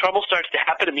trouble starts to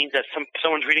happen, it means that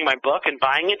someone's reading my book and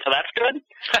buying it, so that's good.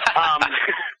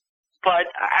 But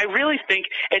I really think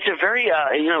it's a very,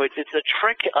 it's a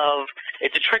trick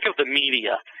of the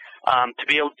media. To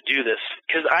be able to do this,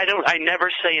 because I never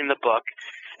say in the book,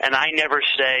 and I never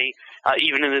say,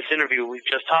 even in this interview we've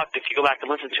just talked, if you go back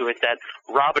and listen to it, that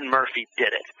Robin Murphy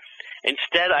did it.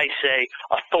 Instead, I say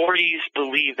authorities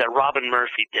believe that Robin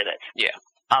Murphy did it. Yeah.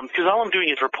 Because all I'm doing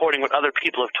is reporting what other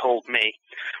people have told me.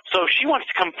 So if she wants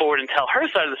to come forward and tell her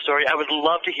side of the story, I would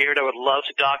love to hear it. I would love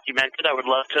to document it. I would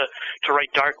love to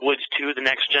write Dark Woods 2, The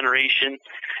Next Generation,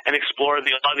 and explore a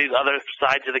lot of these other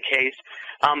sides of the case.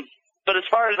 But as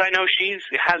far as I know, she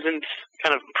hasn't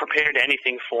kind of prepared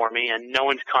anything for me, and no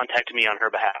one's contacted me on her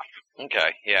behalf.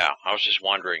 Okay, yeah. I was just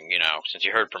wondering, since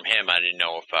you heard from him, I didn't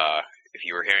know if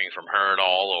you were hearing from her at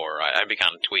all, or I'd be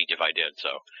kind of tweaked if I did,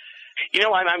 so.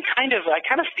 I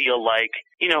kind of feel like,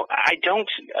 I don't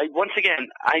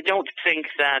think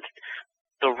that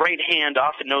the right hand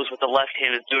often knows what the left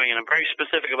hand is doing, and I'm very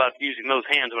specific about using those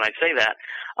hands when I say that.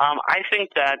 I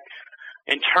think that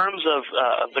in terms of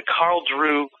the Carl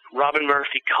Drew, Robin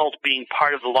Murphy cult being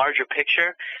part of the larger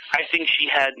picture, I think she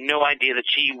had no idea that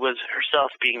she was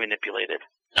herself being manipulated.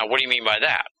 Now, what do you mean by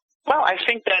that? Well, I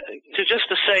think that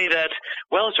to say that,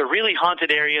 well, it's a really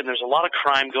haunted area and there's a lot of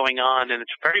crime going on and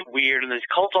it's very weird and these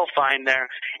cults all fine there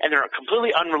and they're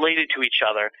completely unrelated to each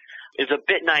other is a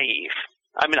bit naive.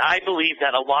 I mean, I believe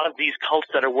that a lot of these cults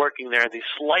that are working there, these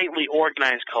slightly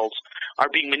organized cults, are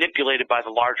being manipulated by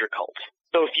the larger cult.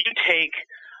 So if you take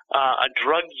a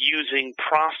drug-using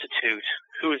prostitute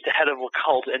who is the head of a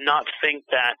cult and not think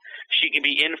that she can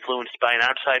be influenced by an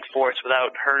outside force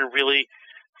without her really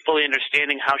fully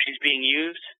understanding how she's being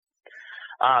used,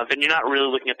 then you're not really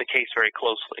looking at the case very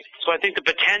closely. So I think the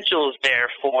potential is there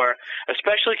for,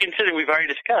 especially considering we've already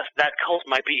discussed, that cult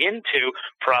might be into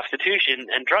prostitution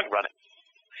and drug running.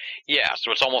 Yeah,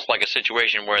 so it's almost like a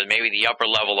situation where maybe the upper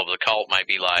level of the cult might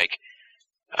be like,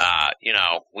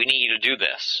 we need you to do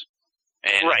this.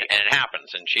 And, right. And it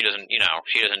happens, and she doesn't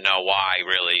know why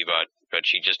really, but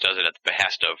she just does it at the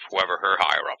behest of whoever her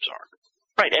higher-ups are.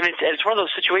 Right, and it's one of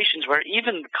those situations where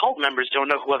even cult members don't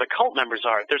know who other cult members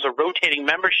are. There's a rotating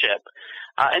membership,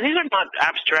 and these are not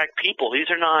abstract people.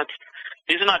 These are not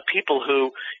people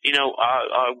who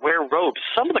wear robes.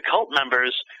 Some of the cult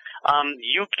members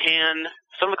you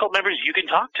can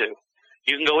talk to.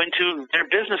 You can go into their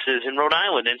businesses in Rhode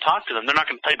Island and talk to them. They're not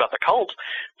going to tell you about the cult,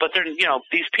 but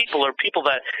these people are people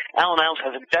that Alan Iles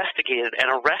has investigated and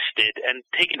arrested and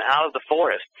taken out of the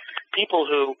forest. People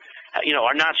who,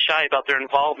 are not shy about their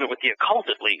involvement with the occult,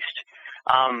 at least.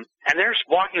 And they're just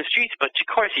walking the streets, but of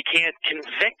course you can't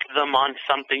convict them on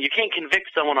something. You can't convict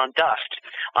someone on dust,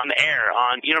 on the air,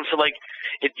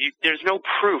 there's no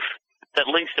proof that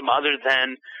links them other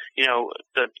than,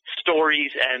 the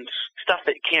stories and stuff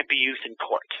that can't be used in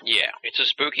court. Yeah, it's a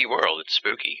spooky world. It's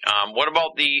spooky. What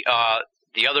about the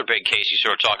other big case you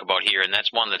sort of talk about here, and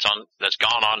that's one that's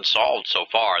gone unsolved so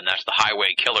far, and that's the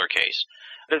highway killer case.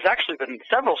 There's actually been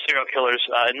several serial killers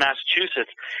in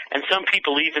Massachusetts, and some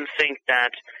people even think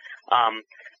that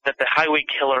that the highway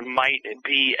killer might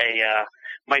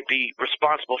be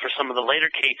responsible for some of the later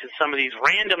cases. Some of these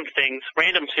random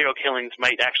serial killings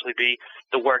might actually be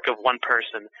the work of one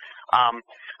person.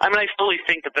 I fully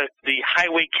think that the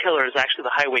highway killer is actually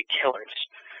the highway killers.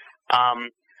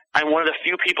 I'm one of the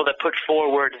few people that put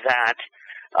forward that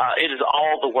it is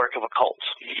all the work of a cult.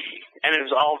 And it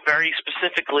was all very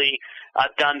specifically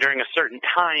done during a certain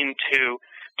time to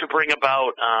bring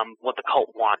about what the cult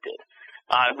wanted.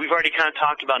 We've already kind of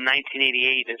talked about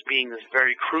 1988 as being this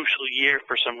very crucial year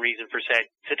for some reason for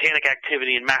satanic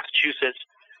activity in Massachusetts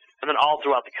and then all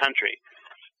throughout the country.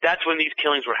 That's when these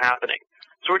killings were happening.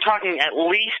 So we're talking at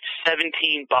least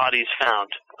 17 bodies found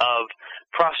of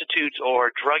prostitutes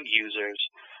or drug users,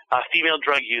 female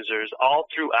drug users, all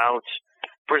throughout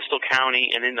Bristol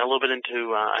County and then a little bit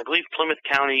into, I believe, Plymouth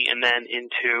County and then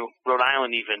into Rhode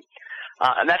Island even.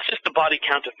 And that's just the body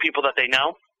count of people that they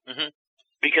know. Mm-hmm.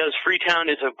 Because Freetown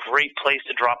is a great place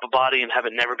to drop a body and have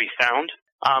it never be found.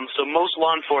 So most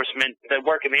law enforcement that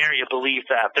work in the area believe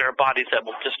that there are bodies that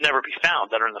will just never be found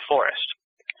that are in the forest.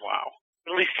 Wow.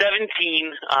 At least 17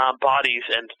 bodies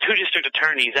and 2 district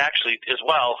attorneys actually as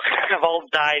well have all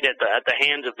died at the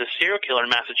hands of this serial killer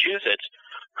in Massachusetts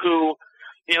who,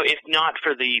 if not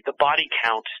for the body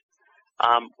count,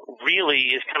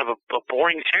 really is kind of a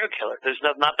boring serial killer. There's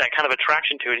not that kind of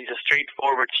attraction to it. He's a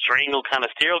straightforward, strangle kind of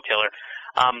serial killer.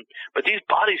 But these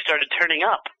bodies started turning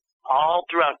up all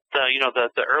throughout the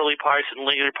early parts and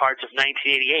later parts of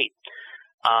 1988.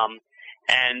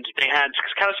 And they had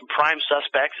kind of some prime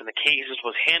suspects, and the case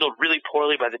was handled really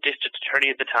poorly by the district attorney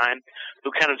at the time,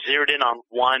 who kind of zeroed in on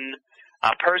one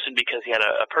person because he had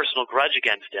a personal grudge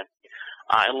against him.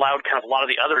 And allowed kind of a lot of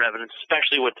the other evidence,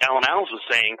 especially what Alan Iles was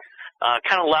saying,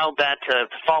 kind of allowed that to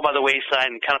fall by the wayside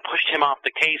and kind of pushed him off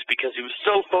the case because he was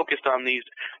so focused on these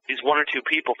 1 or 2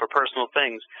 people for personal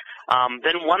things.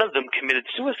 Then one of them committed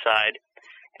suicide,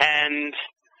 and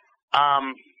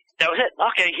that was it.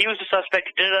 Okay, he was the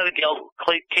suspect. He did it out of guilt.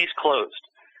 Case closed.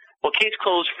 Well, case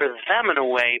closed for them in a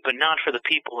way, but not for the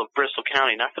people of Bristol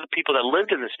County, not for the people that lived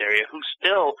in this area who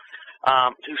still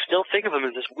think of him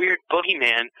as this weird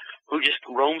boogeyman who just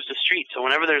roams the streets. So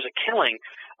whenever there's a killing,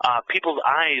 people's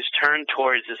eyes turn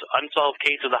towards this unsolved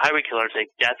case of the highway killer and say,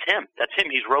 that's him. That's him.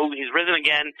 He's risen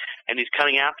again, and he's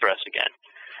coming after us again.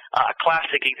 A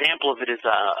classic example of it is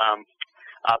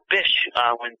Bish,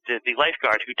 when the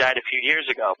lifeguard who died a few years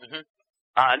ago. Mm-hmm.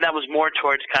 And that was more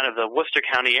towards kind of the Worcester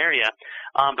County area.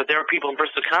 But there are people in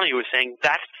Bristol County who were saying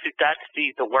that's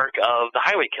the work of the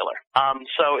highway killer.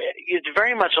 So it's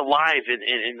very much alive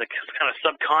in the kind of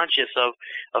subconscious of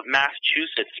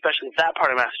Massachusetts, especially that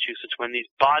part of Massachusetts, when these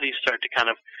bodies start to kind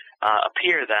of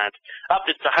appear that,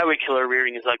 it's the highway killer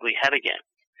rearing his ugly head again.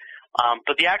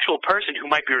 But the actual person who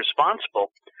might be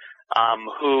responsible,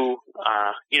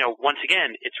 once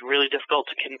again, it's really difficult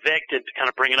to convict and to kind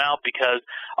of bring it out because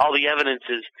all the evidence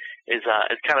is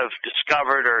kind of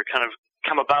discovered or kind of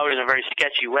come about in a very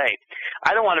sketchy way.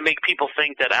 I don't want to make people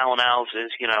think that Alan Alves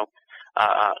is,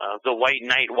 the white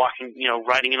knight walking,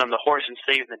 riding in on the horse and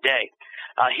saving the day.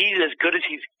 He's as good as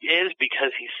he is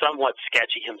because he's somewhat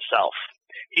sketchy himself.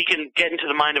 He can get into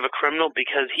the mind of a criminal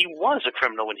because he was a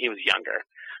criminal when he was younger.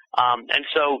 And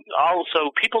so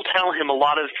also people tell him a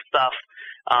lot of stuff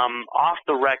off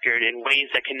the record in ways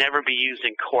that can never be used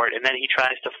in court, and then he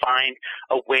tries to find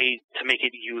a way to make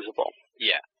it usable.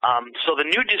 Yeah. So the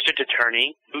new district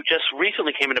attorney, who just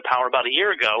recently came into power about a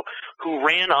year ago, who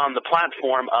ran on the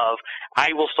platform of,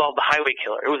 I will solve the highway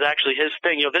killer. It was actually his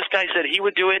thing. This guy said he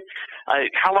would do it.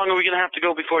 How long are we going to have to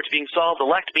go before it's being solved?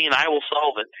 Elect me and I will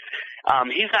solve it.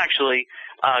 He's actually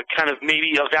kind of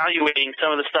maybe evaluating some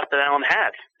of the stuff that Alan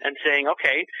had and saying,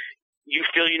 okay, you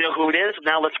feel you know who it is,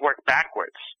 now let's work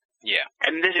backwards. Yeah.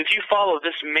 And if you follow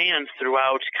this man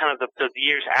throughout kind of the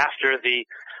years after the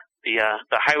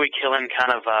highway killing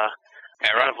kind of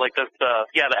era, kind of like the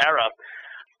era,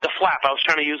 the flap. I was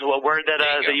trying to use a word that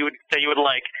you would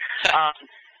like.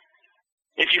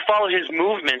 If you follow his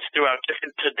movements throughout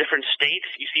different states,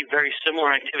 you see very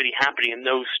similar activity happening in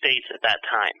those states at that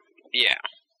time. Yeah.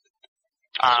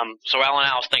 So Alan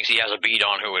Alves thinks he has a beat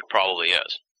on who it probably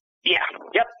is. Yeah.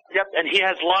 Yep. And he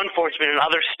has law enforcement in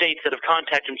other states that have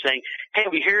contacted him saying, hey,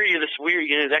 we hear you're this weird,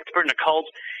 you're an expert in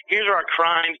occults. Here's our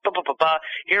crimes,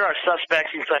 Here are our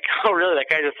suspects. He's like, oh, really? That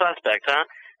guy's a suspect, huh?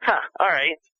 Huh. All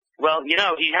right. Well, he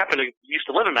used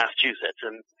to live in Massachusetts.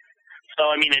 And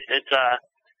so, I mean,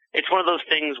 it's one of those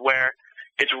things where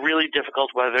it's really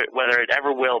difficult whether it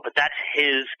ever will, but that's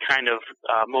his kind of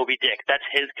Moby Dick. That's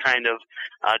his kind of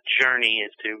journey,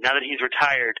 is to, now that he's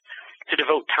retired, to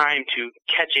devote time to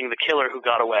catching the killer who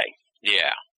got away.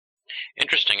 Yeah.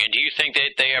 Interesting. And do you think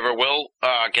that they ever will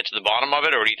get to the bottom of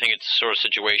it, or do you think it's the sort of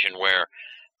situation where,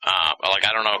 I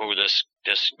don't know who this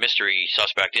mystery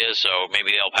suspect is, so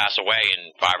maybe they'll pass away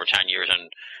in 5 or 10 years,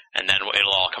 and then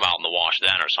it'll all come out in the wash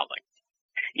then or something?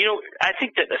 I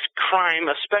think that this crime,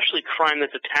 especially crime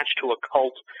that's attached to a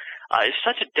cult, is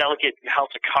such a delicate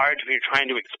house of cards when you're trying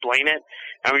to explain it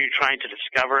and when you're trying to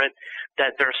discover it,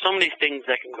 that there are so many things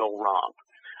that can go wrong.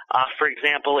 For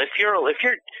example, if you're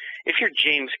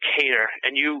James Cater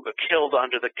and you killed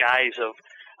under the guise of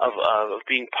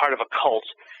being part of a cult,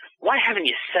 why haven't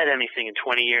you said anything in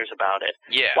 20 years about it?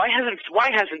 Yeah. Why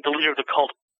hasn't the leader of the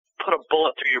cult put a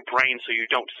bullet through your brain so you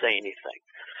don't say anything?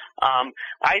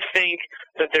 I think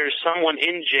that there's someone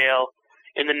in jail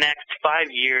in the next 5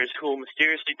 years who will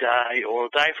mysteriously die, or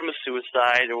will die from a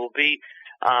suicide, or will be,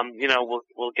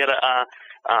 will get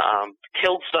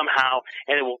killed somehow,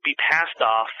 and it will be passed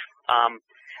off,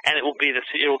 and it will be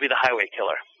the highway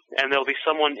killer, and there'll be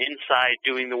someone inside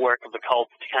doing the work of the cult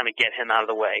to kind of get him out of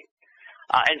the way.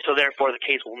 And so, therefore, the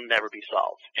case will never be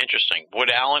solved. Interesting. Would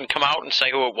Alan come out and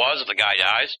say who it was if the guy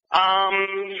dies?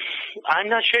 I'm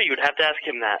not sure. You would have to ask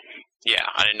him that. Yeah,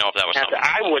 I didn't know if that was something.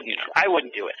 I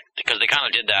wouldn't do it. Because they kind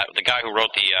of did that. The guy who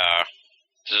wrote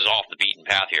this is off the beaten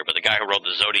path here, but the guy who wrote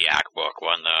the Zodiac book,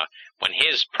 when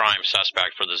his prime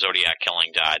suspect for the Zodiac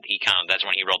killing died, that's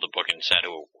when he wrote the book and said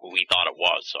who he thought it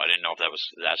was. So I didn't know if that was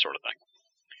that sort of thing.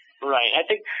 Right. I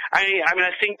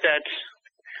think that.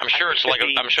 I'm sure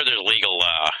I'm sure there's legal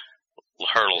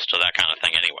hurdles to that kind of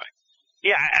thing anyway.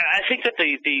 Yeah, I think that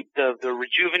the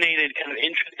rejuvenated kind of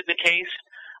interest in the case,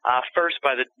 first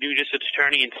by the new district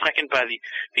attorney and second by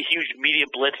the huge media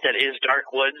blitz that is Dark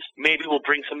Woods, maybe will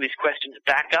bring some of these questions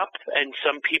back up, and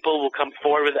some people will come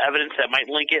forward with evidence that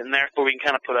might link it, and therefore we can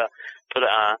kind of put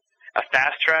a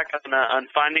fast track on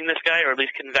finding this guy, or at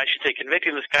least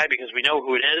convicting this guy, because we know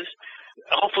who it is.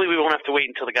 Hopefully we won't have to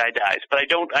wait until the guy dies. But I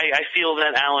feel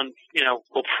that Alan,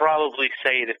 will probably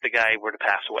say it if the guy were to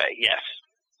pass away, yes.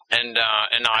 And I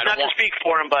don't want to speak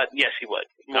for him, but yes, he would.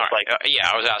 Most likely.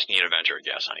 Yeah, I was asking you to venture a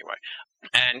guess anyway.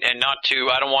 And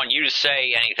I don't want you to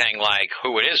say anything like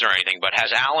who it is or anything, but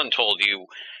has Alan told you,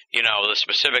 the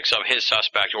specifics of his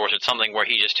suspect, or is it something where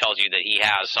he just tells you that he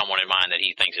has someone in mind that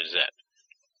he thinks is it?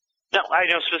 No, I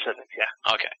know specifics,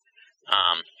 yeah. Okay.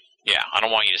 Yeah, I don't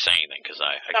want you to say anything because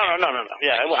I No.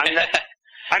 Yeah,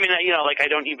 I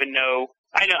don't even know.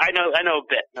 I know a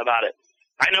bit about it.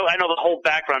 I know the whole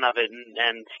background of it,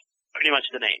 and pretty much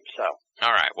the name. So.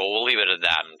 All right. Well, we'll leave it at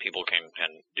that, and people can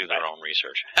do their own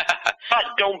research.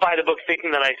 But don't buy the book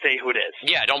thinking that I say who it is.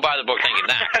 Yeah, don't buy the book thinking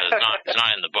that, because it's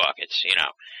not in the book. It's,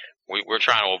 we're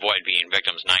trying to avoid being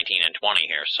victims 19 and 20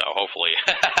 here, so hopefully,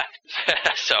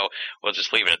 so we'll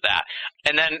just leave it at that.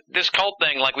 And then this cult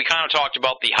thing, like we kind of talked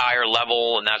about the higher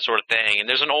level and that sort of thing, and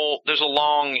there's a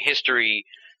long history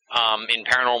in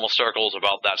paranormal circles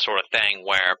about that sort of thing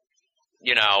where,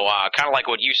 kind of like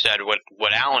what you said, what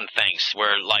Alan thinks,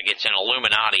 where like it's an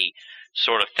Illuminati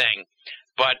sort of thing.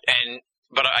 But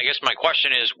I guess my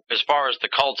question is, as far as the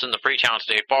cults in the Freetown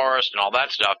State Forest and all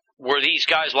that stuff, were these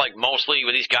guys and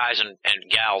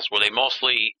gals, were they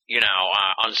mostly,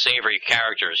 unsavory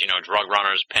characters, drug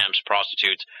runners, pimps,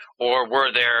 prostitutes, or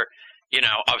were there,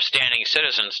 upstanding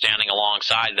citizens standing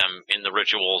alongside them in the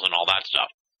rituals and all that stuff?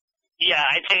 Yeah,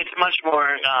 I'd say it's much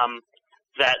more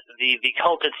that the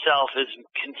cult itself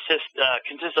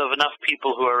consists of enough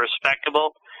people who are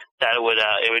respectable that it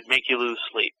would make you lose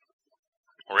sleep.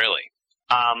 Really?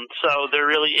 So there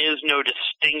really is no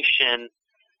distinction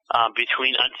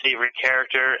between unsavory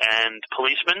character and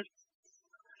policeman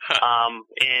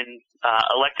in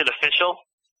elected official.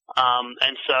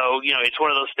 And so, it's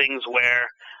one of those things where,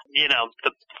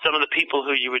 some of the people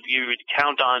who you would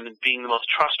count on being the most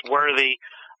trustworthy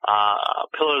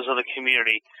pillars of the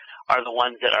community are the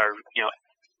ones that are,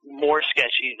 more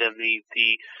sketchy than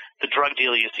the drug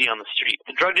dealer you see on the street.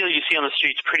 The drug dealer you see on the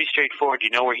street is pretty straightforward. You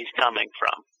know where he's coming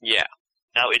from. Yeah.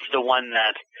 Now it's the one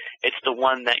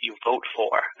that you vote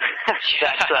for.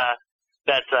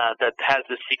 that has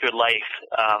the secret life.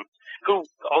 Who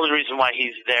only reason why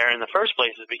he's there in the first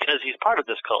place is because he's part of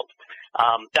this cult.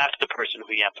 That's the person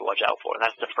who you have to watch out for.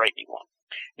 That's the frightening one.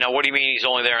 Now, what do you mean he's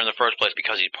only there in the first place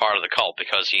because he's part of the cult?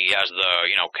 Because he has the,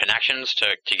 connections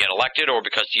to get elected, or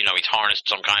because, he's harnessed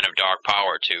some kind of dark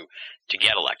power to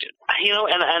get elected?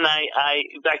 And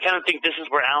I kind of think this is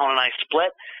where Alan and I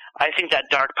split. I think that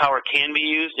dark power can be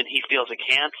used, and he feels it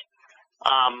can't.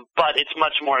 But it's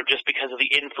much more just because of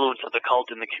the influence of the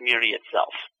cult in the community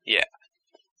itself. Yeah.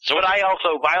 But I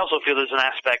also feel there's an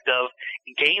aspect of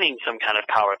gaining some kind of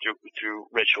power through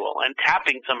ritual and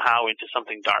tapping somehow into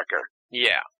something darker.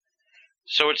 Yeah.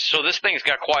 So this thing's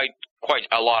got quite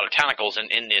a lot of tentacles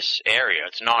in this area.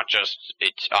 It's not just,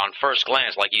 it's on first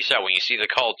glance, like you said, when you see the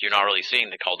cult, you're not really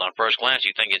seeing the cult. On first glance,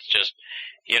 you think it's just,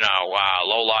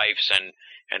 lowlifes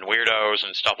and weirdos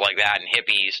and stuff like that and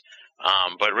hippies.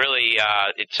 But really,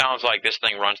 it sounds like this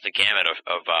thing runs the gamut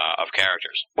of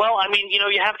characters. Well,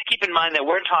 you have to keep in mind that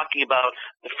we're talking about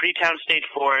the Freetown State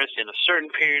Forest in a certain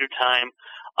period of time.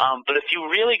 But if you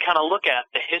really kind of look at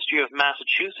the history of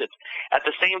Massachusetts, at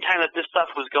the same time that this stuff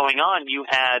was going on, you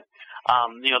had,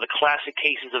 the classic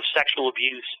cases of sexual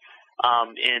abuse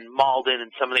in Malden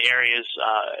and some of the areas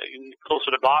closer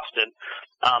to Boston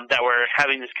that were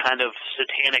having this kind of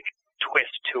satanic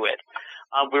twist to it.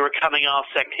 We were coming off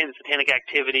satanic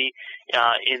activity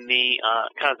in the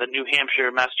kind of the New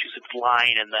Hampshire, Massachusetts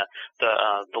line, and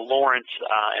the Lawrence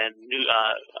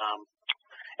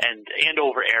and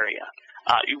Andover area.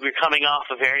 We're coming off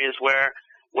of areas where,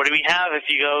 what do we have if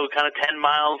you go kind of 10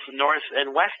 miles north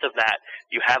and west of that?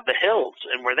 You have the hills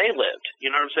and where they lived. You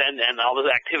know what I'm saying? And all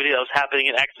the activity that was happening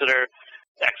in Exeter,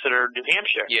 New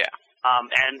Hampshire. Yeah.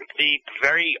 And the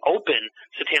very open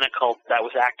satanic cult that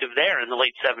was active there in the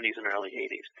late 70s and early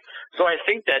 80s. So I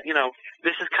think that,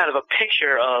 this is kind of a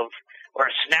picture of, or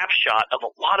a snapshot of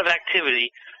a lot of activity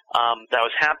that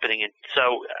was happening. And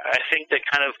so I think that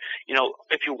kind of,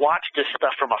 if you watch this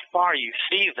stuff from afar, you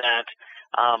see that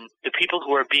the people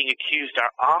who are being accused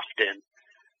are often,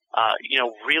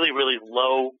 really, really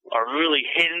low or really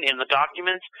hidden in the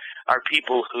documents are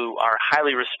people who are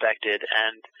highly respected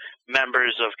and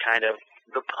members of kind of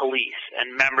the police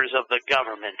and members of the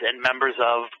government and members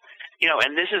of,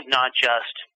 and this is not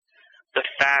just the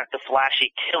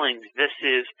flashy killings. This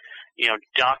is,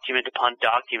 document upon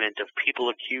document of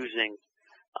people accusing,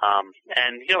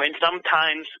 and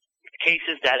sometimes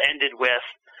cases that ended with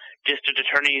district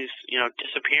attorneys,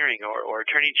 disappearing or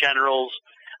attorney generals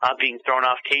being thrown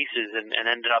off cases and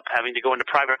ended up having to go into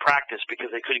private practice because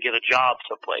they couldn't get a job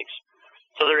someplace.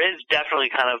 So there is definitely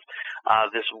kind of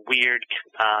this weird,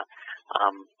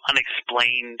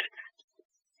 unexplained,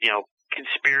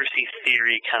 conspiracy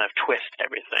theory kind of twist to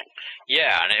everything.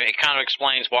 Yeah, and it kind of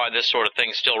explains why this sort of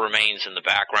thing still remains in the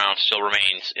background, still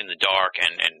remains in the dark,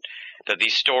 and that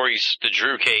these stories, the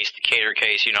Drew case, the Cater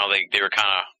case, they're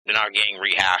not getting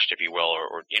rehashed, if you will,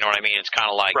 or you know what I mean? It's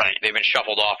kind of like they've been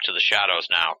shuffled off to the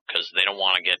shadows now because they don't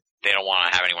want to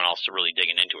have anyone else to really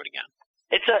digging into it again.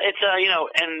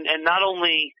 And not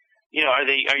only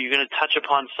are you going to touch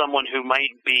upon someone who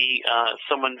might be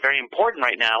someone very important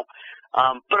right now?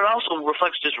 But it also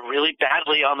reflects just really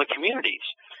badly on the communities.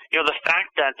 The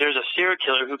fact that there's a serial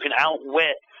killer who can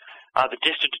outwit the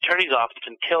district attorney's office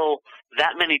and kill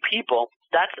that many people,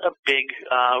 that's a big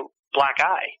black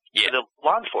eye to the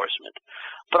law enforcement.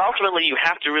 But ultimately, you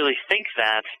have to really think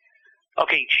that,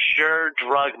 okay, sure,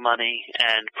 drug money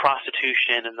and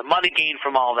prostitution and the money gained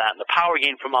from all that and the power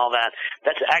gained from all that,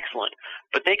 that's excellent.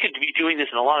 But they could be doing this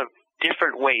in a lot of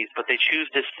different ways, but they choose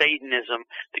this Satanism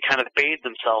to kind of bathe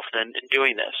themselves in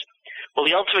doing this. Well,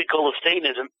 the ultimate goal of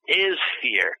Satanism is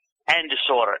fear and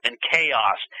disorder and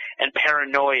chaos and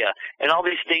paranoia and all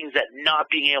these things that not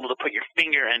being able to put your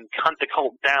finger and hunt the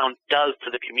cult down does to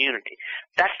the community.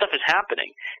 That stuff is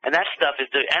happening, and that stuff is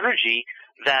the energy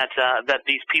that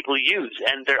these people use,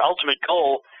 and their ultimate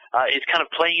goal is kind of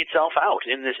playing itself out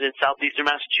in southeastern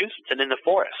Massachusetts and in the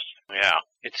forest. Yeah,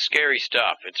 it's scary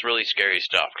stuff. It's really scary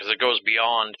stuff because it goes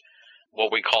beyond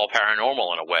what we call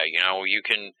paranormal in a way.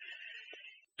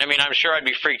 I'm sure I'd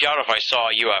be freaked out if I saw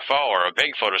a UFO or a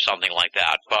Bigfoot or something like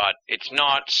that, but it's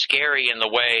not scary in the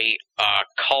way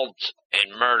cult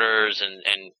and murders and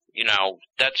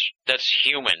that's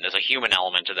human. There's a human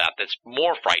element to that that's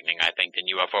more frightening, I think, than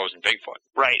UFOs and Bigfoot.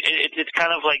 Right. It's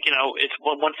kind of like, it's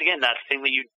once again that thing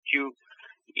that you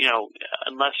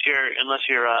unless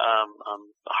you're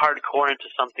hardcore into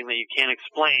something that you can't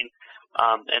explain,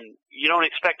 and you don't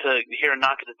expect to hear a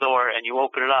knock at the door and you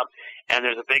open it up and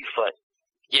there's a Bigfoot.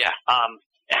 Yeah.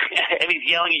 And he's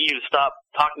yelling at you to stop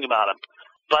talking about him.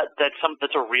 But that's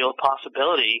a real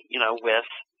possibility,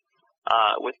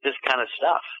 with this kind of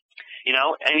stuff.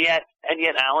 And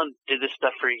yet Alan did this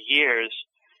stuff for years,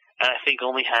 and I think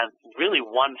only had really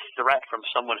one threat from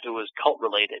someone who was cult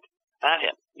related at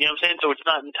him. You know what I'm saying? So it's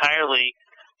not entirely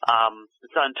I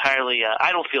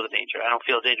don't feel the danger. I don't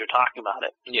feel the danger talking about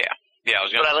it. Yeah. Yeah, I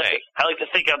was going to say. I like to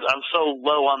think I'm so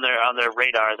low on their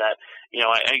radar that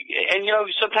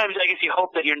sometimes I guess you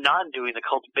hope that you're not doing the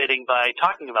cult bidding by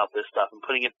talking about this stuff and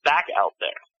putting it back out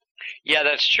there. Yeah,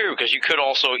 that's true because you could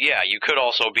also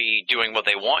be doing what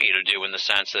they want you to do in the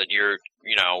sense that you're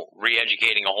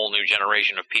re-educating a whole new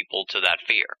generation of people to that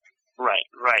fear.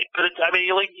 Right. But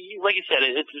like you said,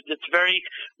 it's very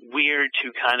weird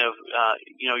to kind of,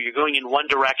 you're going in one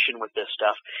direction with this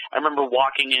stuff. I remember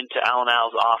walking into Alan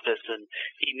Al's office, and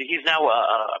he's now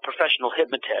a professional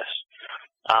hypnotist.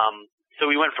 So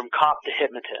we went from cop to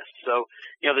hypnotist. So,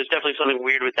 there's definitely something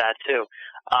weird with that too.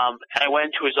 And I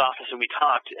went to his office and we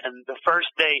talked, and the first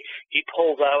day he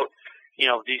pulls out,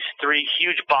 these 3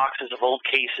 huge boxes of old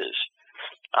cases.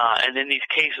 And in these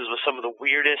cases was some of the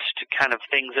weirdest kind of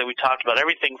things that we talked about,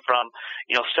 everything from,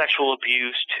 sexual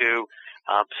abuse to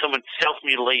someone's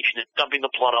self-mutilation and dumping the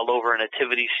blood all over a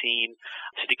nativity scene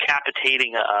to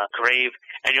decapitating a grave.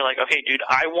 And you're like, okay, dude,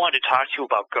 I wanted to talk to you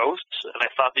about ghosts, and I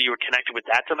thought that you were connected with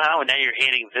that somehow, and now you're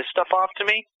handing this stuff off to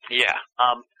me? Yeah.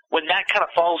 When that kind of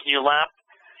falls in your lap,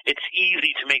 it's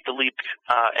easy to make the leap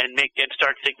and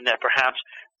start thinking that perhaps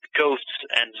ghosts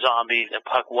and zombies and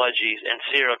puckwudgies and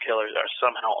serial killers are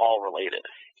somehow all related.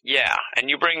 Yeah, and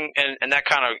you bring and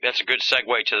that's a good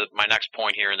segue to my next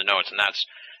point here in the notes, and that's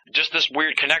just this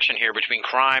weird connection here between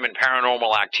crime and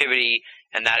paranormal activity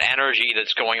and that energy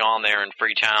that's going on there in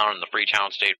Freetown and the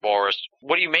Freetown State Forest.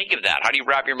 What do you make of that? How do you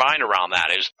wrap your mind around that?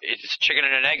 Is it's a chicken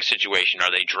and an egg situation?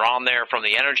 Are they drawn there from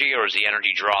the energy, or does the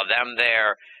energy draw them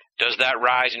there? Does that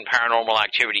rise in paranormal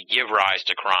activity give rise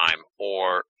to crime,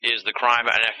 or is the crime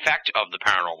an effect of the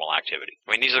paranormal activity?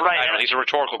 I mean, these are these are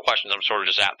rhetorical questions I'm sort of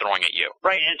just throwing at you.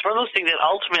 Right, and it's one of those things that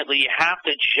ultimately you have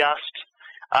to just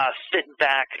sit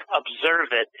back, observe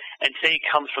it, and say it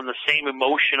comes from the same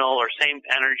emotional or same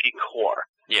energy core.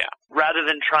 Yeah. Rather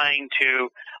than trying to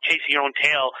chase your own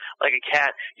tail like a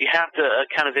cat, you have to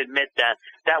kind of admit that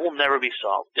will never be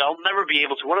solved. I'll never be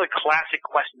able to. One of the classic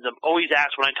questions I'm always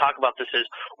asked when I talk about this is,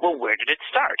 well, where did it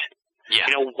start?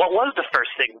 Yeah. What was the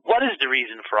first thing? What is the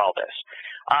reason for all this?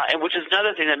 And which is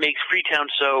another thing that makes Freetown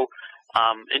so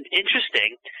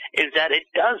interesting, is that it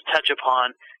does touch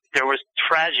upon there was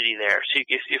tragedy there. So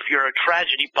if you're a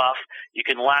tragedy buff, you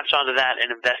can latch onto that and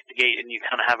investigate, and you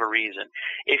kind of have a reason.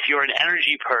 If you're an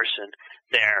energy person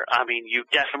there, I mean, you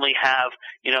definitely have,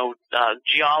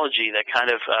 geology that kind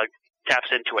of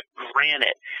taps into it,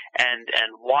 granite and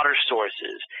water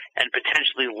sources and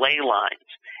potentially ley lines.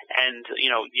 And,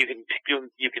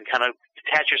 you can kind of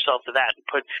attach yourself to that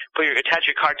and attach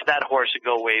your cart to that horse and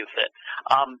go away with it.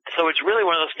 So it's really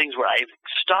one of those things where I've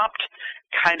stopped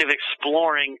kind of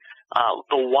exploring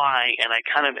the why, and I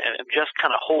kind of am just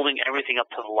kind of holding everything up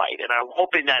to the light. And I'm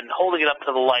hoping that in holding it up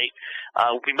to the light,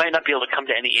 we might not be able to come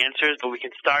to any answers, but we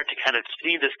can start to kind of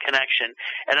see this connection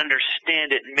and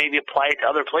understand it and maybe apply it to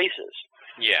other places.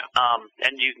 Yeah.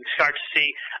 And you can start to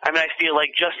see, I mean, I feel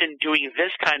like just in doing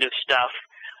this kind of stuff,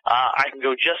 I can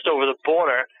go just over the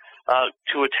border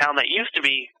to a town that used to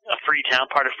be a Freetown,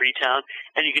 part of Freetown,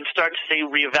 and you can start to say,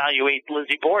 reevaluate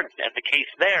Lizzie Borden and the case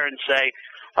there and say,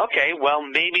 okay, well,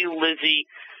 maybe Lizzie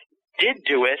did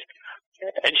do it,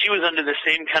 and she was under the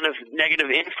same kind of negative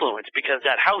influence because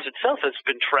that house itself has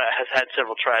had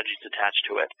several tragedies attached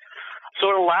to it.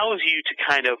 So it allows you to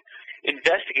kind of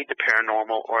investigate the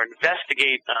paranormal or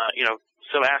investigate,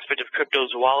 some aspect of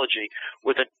cryptozoology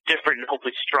with a different and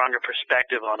hopefully stronger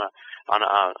perspective on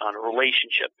a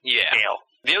relationship scale.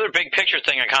 The other big picture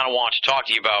thing I kind of want to talk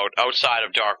to you about outside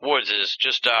of Dark Woods is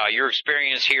just your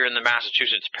experience here in the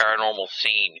Massachusetts paranormal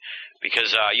scene,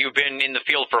 because you've been in the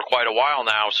field for quite a while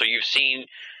now, so you've seen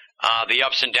the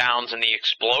ups and downs and the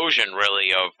explosion,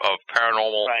 really, of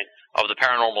paranormal, of the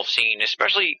paranormal scene.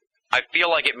 Especially, I feel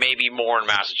like it may be more in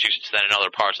Massachusetts than in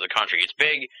other parts of the country. It's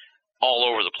big all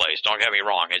over the place. Don't get me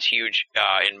wrong; it's huge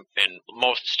in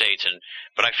most states,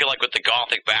 but I feel like with the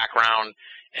Gothic background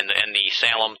and the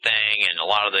Salem thing and a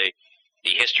lot of the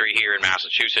history here in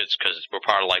Massachusetts, because we're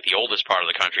part of like the oldest part of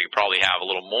the country, you probably have a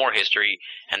little more history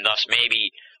and thus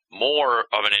maybe more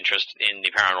of an interest in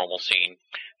the paranormal scene.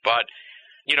 But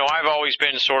I've always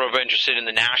been sort of interested in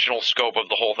the national scope of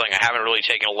the whole thing. I haven't really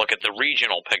taken a look at the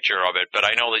regional picture of it, but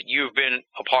I know that you've been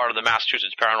a part of the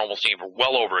Massachusetts paranormal scene for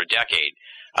well over a decade.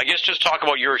 I guess just talk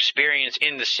about your experience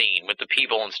in the scene with the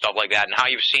people and stuff like that, and how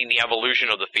you've seen the evolution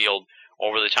of the field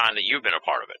over the time that you've been a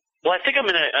part of it. Well, I think I'm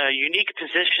in a unique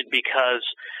position because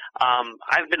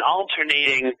I've been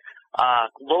alternating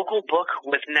local book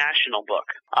with national book.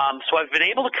 So I've been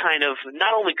able to kind of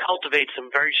not only cultivate some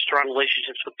very strong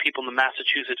relationships with people in the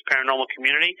Massachusetts paranormal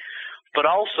community, but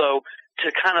also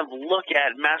to kind of look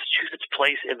at Massachusetts'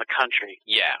 place in the country.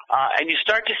 Yeah. And you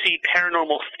start to see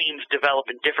paranormal themes develop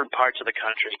in different parts of the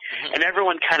country. Mm-hmm. And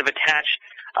everyone kind of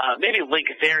maybe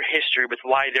link their history with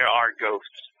why there are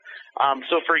ghosts.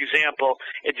 So, for example,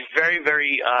 it's very,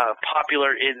 very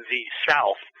popular in the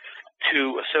South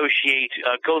to associate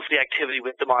ghostly activity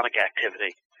with demonic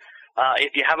activity.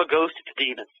 If you have a ghost, it's a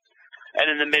demon. And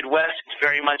in the Midwest, it's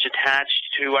very much attached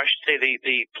to, I should say,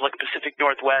 the Pacific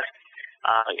Northwest.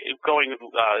 Going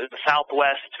the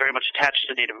Southwest, it's very much attached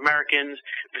to Native Americans.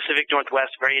 Pacific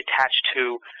Northwest, very attached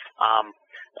to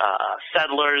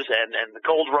settlers and the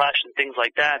gold rush and things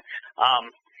like that.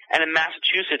 And in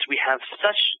Massachusetts, we have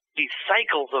these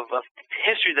cycles of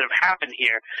history that have happened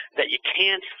here that you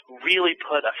can't really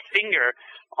put a finger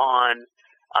on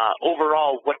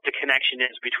overall what the connection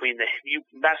is between the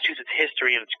Massachusetts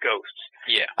history and its ghosts.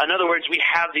 Yeah. In other words, we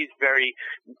have these very,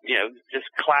 this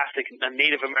classic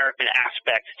Native American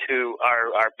aspect to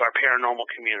our paranormal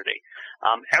community.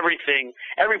 Every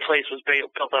place was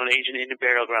built on an ancient Indian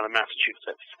burial ground in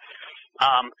Massachusetts.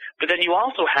 But then you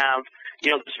also have,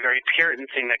 this very Puritan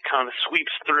thing that kind of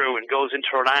sweeps through and goes into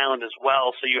Rhode Island as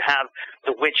well. So you have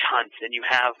the witch hunts, and you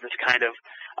have this kind of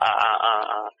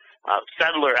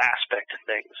settler aspect to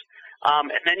things.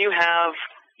 And then you have,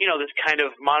 this kind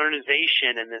of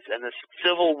modernization and this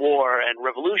Civil War and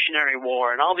Revolutionary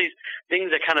War and all these things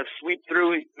that kind of sweep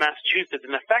through Massachusetts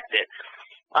and affect it.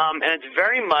 And it's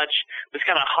very much this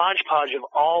kind of hodgepodge of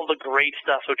all the great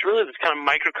stuff. So it's really this kind of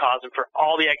microcosm for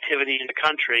all the activity in the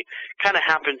country kind of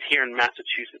happens here in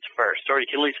Massachusetts first, or you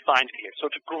can at least find it here. So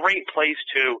it's a great place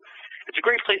to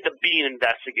be an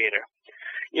investigator.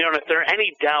 And if there are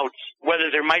any doubts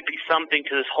whether there might be something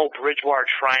to this whole Bridgewater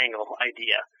Triangle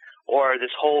idea, or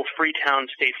this whole Freetown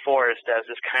State Forest as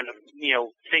this kind of,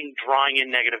 thing drawing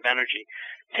in negative energy,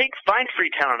 find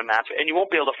Freetown on a map, and you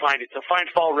won't be able to find it. So find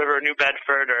Fall River, New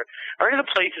Bedford, or any of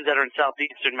the places that are in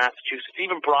southeastern Massachusetts,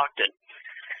 even Brockton,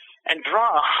 and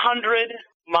draw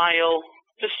 100-mile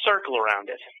just circle around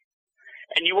it.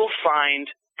 And you will find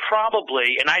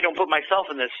probably, and I don't put myself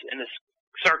in this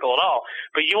circle at all,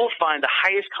 but you will find the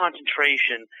highest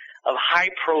concentration of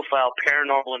high-profile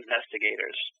paranormal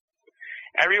investigators.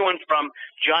 Everyone from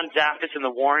John Zaffis and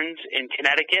the Warrens in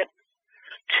Connecticut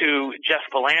to Jeff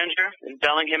Belanger in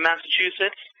Bellingham,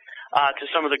 Massachusetts, to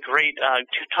some of the great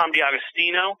Tom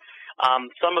DiAgostino.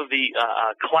 Some of the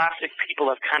classic people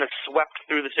have kind of swept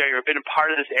through this area or been a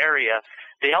part of this area.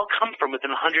 They all come from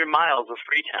within 100 miles of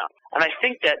Freetown. And I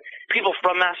think that people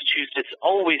from Massachusetts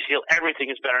always feel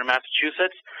everything is better in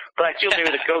Massachusetts, but I feel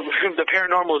maybe the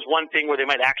paranormal is one thing where they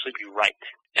might actually be right.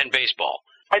 And baseball.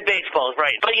 And baseball is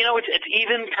right. But, it's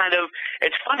even kind of,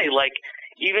 it's funny, like,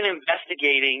 even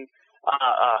investigating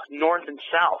north and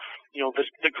south. You know,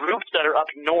 the groups that are up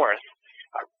north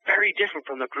are very different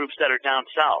from the groups that are down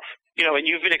south. You know, and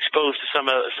you've been exposed to some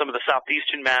of the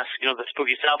southeastern masks, you know, the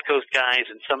spooky South Coast guys,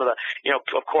 and some of the, you know,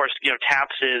 of course, you know,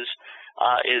 Taps is,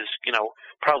 you know,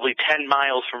 probably 10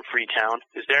 miles from Freetown,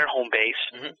 is their home base.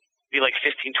 Mm-hmm. Be like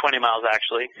 15, 20 miles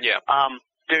actually. Yeah.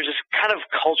 There's this kind of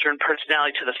culture and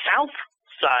personality to the south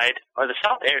side, or the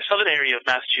southern area of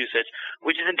Massachusetts,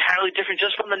 which is entirely different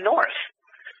just from the north.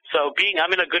 So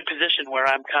I'm in a good position where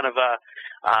I'm kind of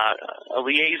a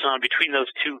liaison between those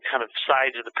two kind of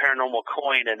sides of the paranormal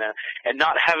coin, and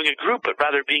not having a group, but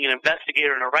rather being an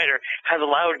investigator and a writer has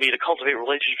allowed me to cultivate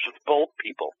relationships with both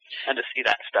people and to see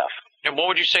that stuff. And what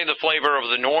would you say the flavor of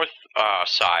the north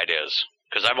side is?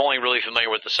 Because I'm only really familiar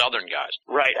with the southern guys.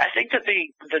 Right. I think that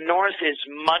the north is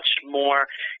much more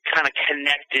kind of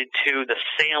connected to the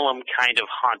Salem kind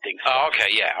of haunting stuff. Oh, okay,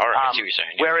 yeah. All right, I see what you're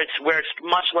saying. Yeah. Where it's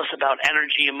much less about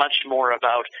energy and much more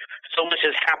about so much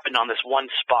has happened on this one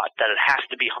spot that it has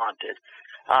to be haunted.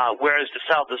 Whereas the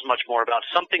south is much more about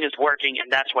something is working,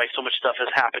 and that's why so much stuff has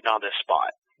happened on this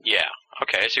spot. Yeah.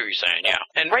 Okay, I see what you're saying, yeah.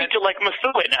 And to like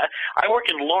Methuen. I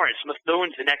work in Lawrence.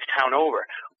 Methuen's the next town over.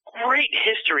 Great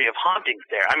history of hauntings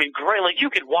there. I mean, great. Like, you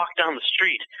could walk down the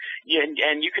street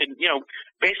and you could, you know,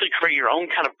 basically create your own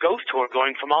kind of ghost tour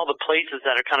going from all the places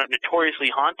that are kind of notoriously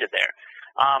haunted there.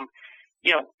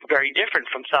 You know, very different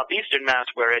from southeastern Mass,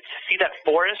 where it's, see that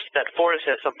forest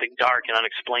has something dark and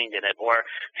unexplained in it. Or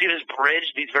see this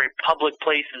bridge, these very public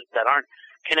places that aren't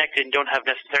connected and don't have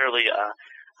necessarily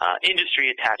industry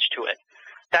attached to it.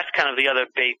 That's kind of the other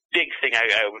big thing I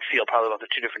would feel probably about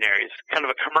the two different areas. Kind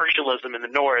of a commercialism in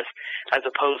the north as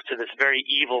opposed to this very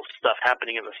evil stuff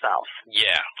happening in the south.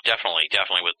 Yeah, definitely.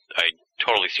 I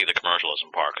totally see the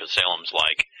commercialism part, because Salem's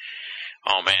like,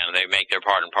 oh man, they make their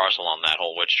part and parcel on that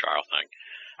whole witch trial thing.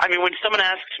 I mean, when someone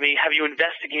asks me, have you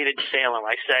investigated Salem?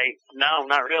 I say, no,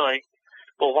 not really.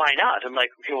 Well, why not? I'm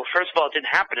like, okay, well, first of all, it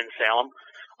didn't happen in Salem.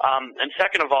 And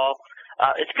second of all,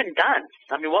 it's been done.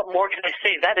 I mean, what more can I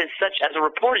say? That is such, as a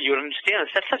reporter, you would understand,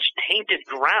 that's such tainted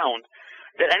ground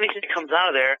that anything that comes out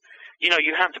of there, you know,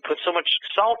 you have to put so much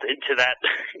salt into that,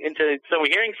 so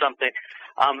we're hearing something,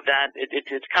 that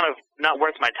it's kind of not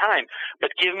worth my time.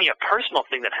 But give me a personal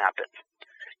thing that happened.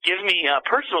 Give me a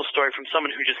personal story from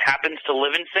someone who just happens to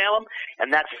live in Salem,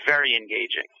 and that's very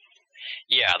engaging.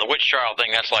 Yeah, the witch trial thing,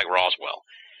 that's like Roswell.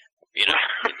 You know,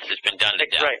 it's been done to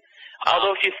death. Right.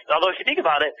 Although if you think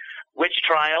about it, witch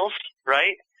trials,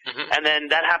 right? Mm-hmm. And then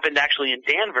that happened actually in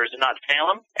Danvers and not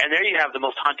Salem. And there you have the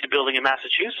most haunted building in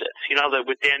Massachusetts, you know,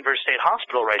 with Danvers State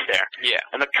Hospital right there. Yeah.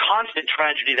 And the constant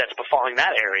tragedy that's befalling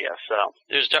that area, so.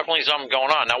 There's definitely something going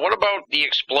on. Now, what about the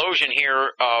explosion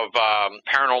here of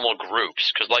paranormal groups?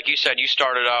 Because like you said, you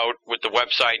started out with the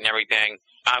website and everything.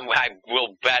 I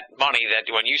will bet money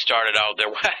that when you started out,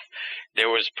 there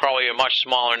was probably a much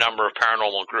smaller number of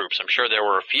paranormal groups. I'm sure there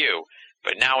were a few.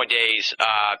 But nowadays,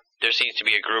 there seems to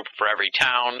be a group for every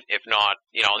town, if not,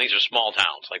 you know, and these are small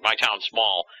towns. Like, my town's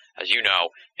small, as you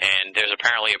know, and there's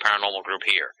apparently a paranormal group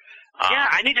here. Yeah,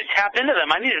 I need to tap into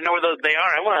them. I need to know where they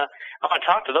are. I want to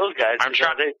talk to those guys.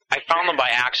 I found them by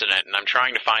accident, and I'm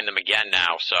trying to find them again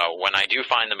now. So when I do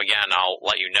find them again, I'll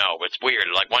let you know. But it's weird.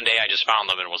 Like, one day I just found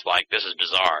them and was like, this is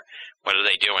bizarre. What are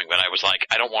they doing? But I was like,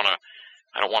 I don't want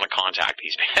to contact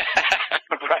these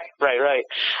people. Right.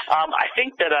 I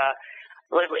think that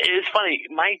it is funny.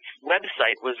 My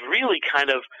website was really kind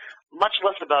of much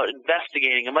less about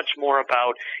investigating and much more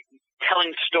about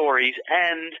telling stories,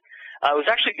 and it was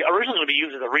actually originally going to be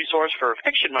used as a resource for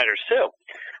fiction writers too.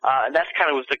 And that's kind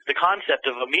of was the concept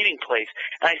of a meeting place.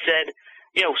 And I said,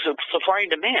 you know, so supply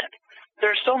and demand.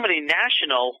 There are so many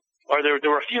national, or there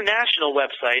were a few national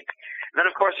websites. And then,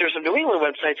 of course, there's some New England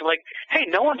websites. I'm like, hey,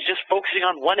 no one's just focusing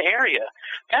on one area.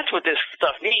 That's what this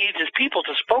stuff needs, is people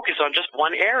to focus on just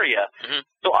one area. Mm-hmm.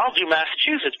 So I'll do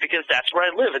Massachusetts because that's where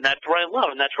I live and that's where I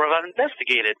love and that's where I've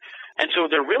investigated. And so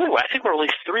I think there were at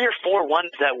least 3 or 4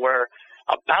 ones that were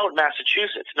about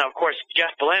Massachusetts. Now, of course,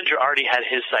 Jeff Belanger already had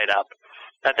his site up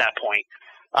at that point.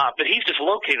 But he's just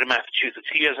located in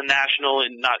Massachusetts. He has a national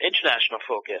and not international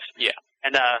focus. Yeah.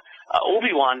 And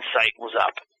Obi-Wan's site was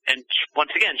up. And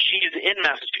once again, she's in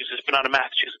Massachusetts, but not a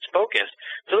Massachusetts focus.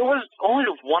 So there was only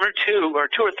 1 or 2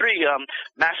 or 3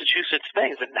 Massachusetts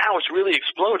things, and now it's really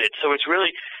exploded. So it's really,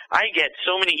 I get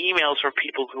so many emails from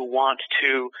people who want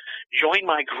to join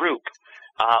my group,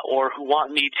 or who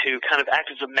want me to kind of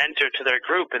act as a mentor to their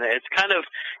group. And it's kind of,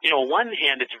 you know, on one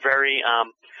hand, it's very,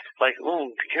 like, oh,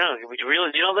 would you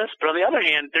really do all this? But on the other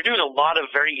hand, they're doing a lot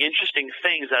of very interesting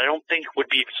things that I don't think would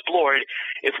be explored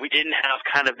if we didn't have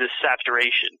kind of this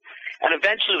saturation. And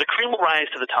eventually the cream will rise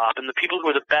to the top, and the people who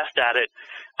are the best at it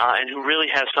and who really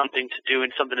have something to do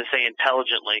and something to say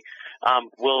intelligently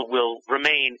will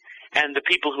remain, and the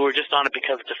people who are just on it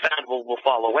because it's a fad will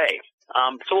fall away.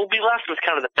 So we'll be left with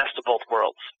kind of the best of both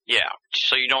worlds. Yeah,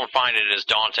 so you don't find it as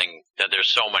daunting that there's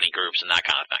so many groups and that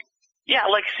kind of thing? Yeah,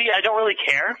 I don't really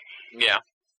care. Yeah.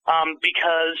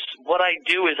 Because what I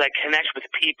do is I connect with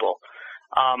people.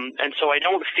 And so I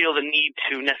don't feel the need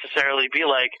to necessarily be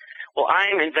like, well,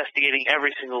 I'm investigating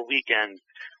every single weekend,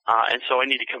 and so I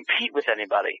need to compete with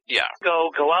anybody. Yeah.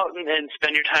 Go out and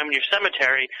spend your time in your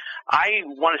cemetery. I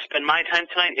want to spend my time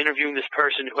tonight interviewing this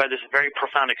person who had this very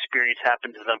profound experience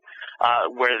happen to them,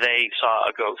 where they saw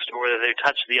a ghost or whether they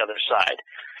touched the other side.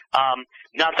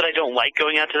 Not that I don't like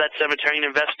going out to that cemetery and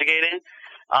investigating,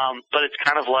 but it's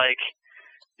kind of like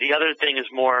the other thing is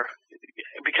more,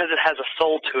 because it has a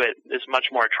soul to it, is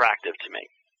much more attractive to me.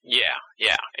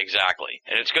 Yeah, exactly.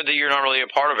 And it's good that you're not really a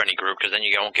part of any group, because then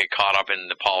you don't get caught up in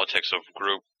the politics of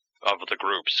the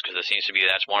groups, because it seems to be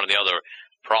that's one of the other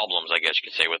problems, I guess you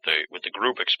could say, with the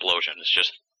group explosion. It's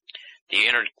just the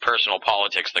interpersonal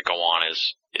politics that go on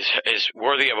is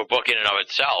worthy of a book in and of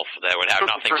itself that would have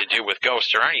nothing to do with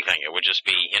ghosts or anything. It would just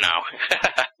be,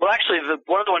 Well, actually,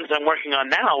 one of the ones I'm working on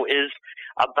now is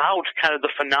about kind of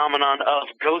the phenomenon of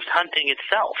ghost hunting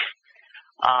itself,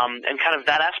 and kind of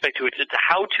that aspect to it. It's a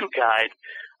how-to guide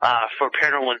for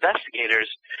paranormal investigators,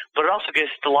 but it also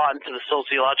gets a lot into the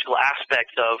sociological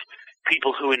aspects of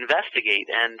people who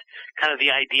investigate and kind of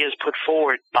the ideas put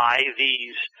forward by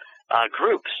these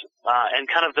groups, and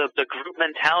kind of the group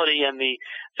mentality and the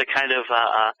kind of,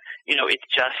 it's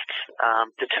just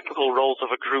the typical roles of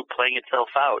a group playing itself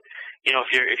out.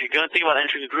 If you're going to think about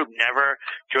entering a group, never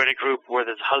join a group where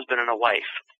there's a husband and a wife,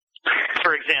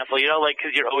 for example,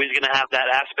 because you're always going to have that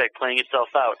aspect playing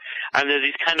itself out. And there's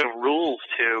these kind of rules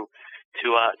to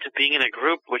being in a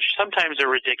group, which sometimes are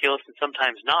ridiculous and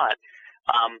sometimes not.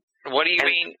 What do you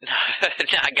mean?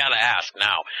 I gotta ask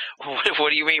now. What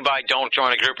do you mean by don't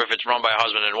join a group if it's run by a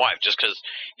husband and wife? Just because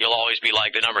you'll always be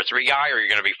like the number 3 guy, or you're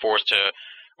going to be forced to,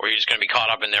 or you're just going to be caught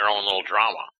up in their own little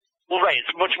drama? Well, right.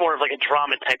 It's much more of like a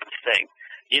drama type of thing.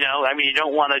 You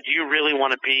don't want to. Do you really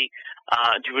want to be?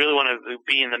 Do you really want to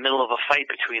be in the middle of a fight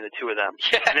between the two of them?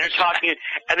 Yeah. And they're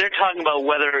talking about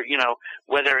whether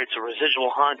it's a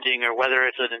residual haunting or whether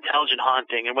it's an intelligent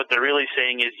haunting, and what they're really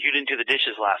saying is you didn't do the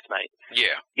dishes last night.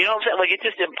 Yeah. You know what I'm saying? Like, it's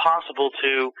just impossible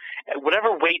to,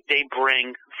 whatever weight they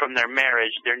bring from their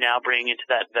marriage, they're now bringing into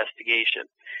that investigation.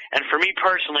 And for me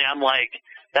personally, I'm like,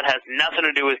 that has nothing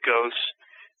to do with ghosts.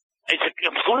 It's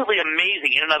completely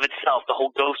amazing in and of itself, the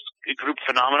whole ghost group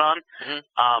phenomenon.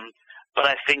 Mm-hmm. But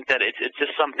I think that it's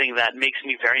just something that makes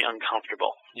me very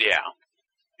uncomfortable. Yeah.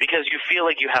 Because you feel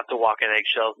like you have to walk on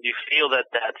eggshells. You feel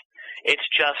that it's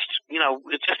just,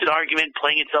 it's just an argument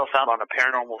playing itself out on a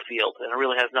paranormal field, and it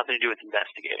really has nothing to do with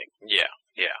investigating. Yeah.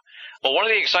 Well, one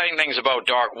of the exciting things about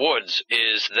Dark Woods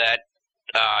is that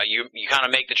you kind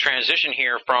of make the transition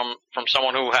here from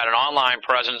someone who had an online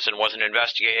presence and was an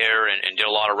investigator and did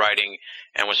a lot of writing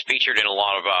and was featured in a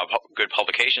lot of good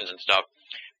publications and stuff,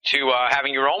 to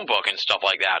having your own book and stuff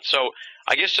like that. So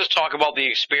I guess just talk about the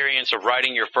experience of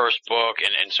writing your first book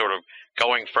and sort of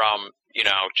going from,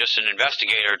 just an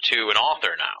investigator to an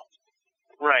author now.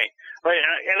 Right.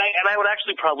 And I would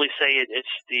actually probably say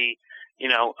it's the,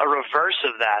 a reverse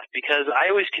of that, because I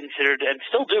always considered, and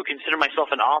still do consider myself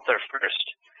an author first.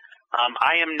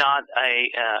 I am not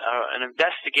an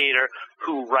investigator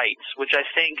who writes, which I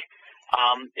think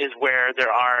is where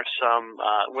there are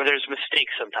where there's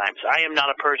mistakes sometimes. I am not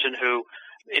a person who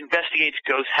investigates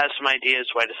ghosts, has some ideas,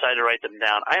 so I decide to write them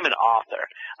down. I am an author.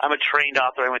 I'm a trained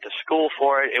author. I went to school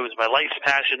for it. It was my life's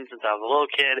passion since I was a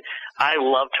little kid. I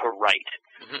love to write.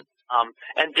 Mm-hmm.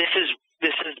 And this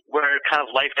is where kind of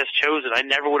life has chosen. I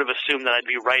never would have assumed that I'd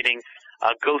be writing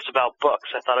ghosts about books.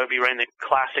 I thought I would be writing a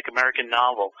classic American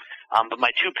novel. But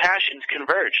my two passions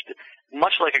converged,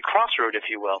 much like a crossroad, if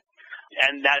you will.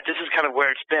 And this is kind of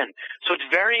where it's been. So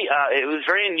it was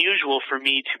very unusual for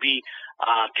me to be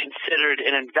considered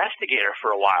an investigator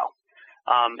for a while.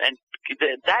 And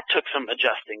that took some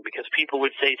adjusting, because people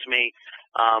would say to me,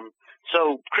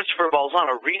 so Christopher Balzan,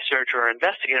 a researcher or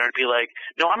investigator, I'd be like,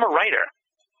 no, I'm a writer.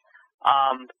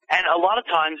 And a lot of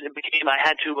times it became I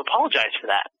had to apologize for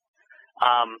that.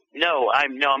 I'm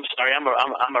sorry,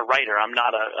 I'm a writer. I'm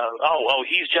not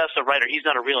he's just a writer. He's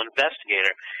not a real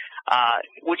investigator.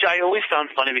 Which I always found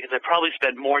funny, because I probably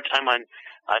spent more time on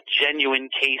genuine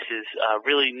cases,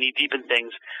 really knee-deep in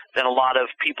things, than a lot of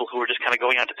people who were just kind of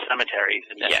going out to cemeteries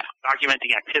and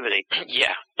documenting activity.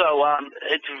 Yeah. So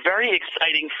it's very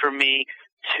exciting for me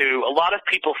to, a lot of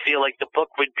people feel like the book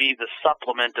would be the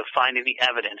supplement of finding the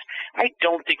evidence. I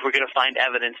don't think we're going to find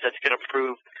evidence that's going to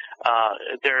prove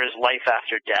there is life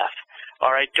after death.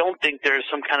 Or I don't think there's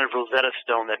some kind of Rosetta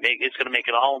Stone that is going to make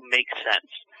it all make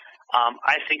sense.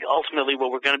 I think ultimately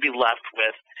what we're going to be left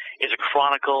with is a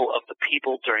chronicle of the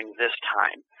people during this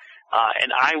time.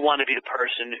 And I want to be the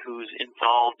person who's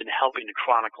involved in helping to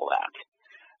chronicle that.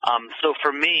 So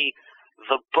for me,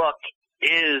 the book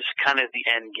is kind of the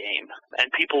end game, and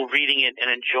people reading it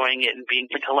and enjoying it and being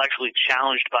intellectually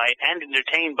challenged by it and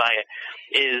entertained by it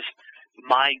is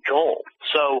my goal.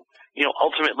 So,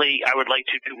 ultimately I would like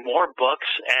to do more books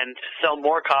and sell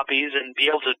more copies and be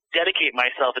able to dedicate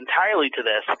myself entirely to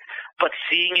this. But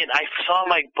seeing it, I saw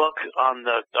my book on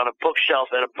a bookshelf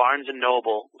at a Barnes and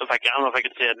Noble. I don't know if I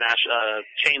could say a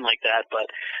chain like that, but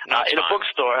in a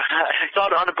bookstore. I saw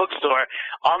it on a bookstore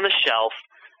on the shelf.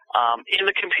 In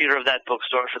the computer of that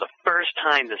bookstore for the first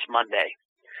time this Monday.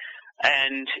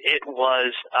 And it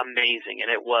was amazing, and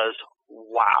it was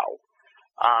wow.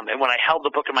 And when I held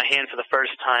the book in my hand for the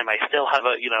first time, I still have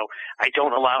I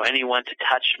don't allow anyone to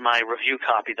touch my review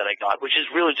copy that I got, which is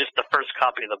really just the first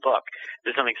copy of the book.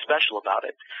 There's nothing special about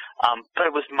it. But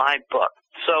it was my book.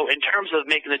 So in terms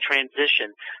of making the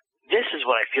transition, this is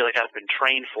what I feel like I've been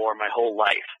trained for my whole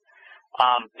life.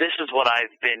 This is what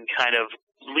I've been kind of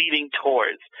leading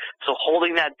towards. So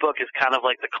holding that book is kind of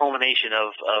like the culmination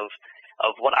of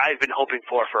what I've been hoping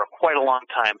for quite a long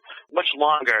time, much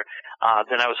longer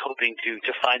than I was hoping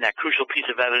to find that crucial piece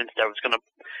of evidence that was going to,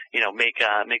 make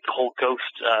the whole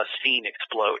ghost scene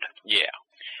explode. Yeah.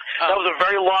 That was a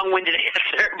very long-winded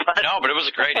answer. But no, but it was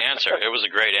a great answer. It was a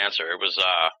great answer. It was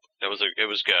good. It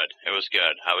was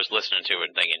good. I was listening to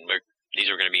it and thinking, these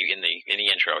are going to be in the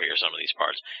intro here, some of these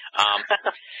parts.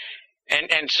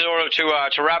 And sort of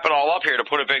to wrap it all up here, to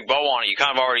put a big bow on it, you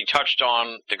kind of already touched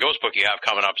on the ghost book you have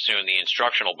coming up soon, the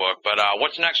instructional book. But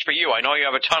what's next for you? I know you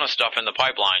have a ton of stuff in the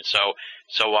pipeline, so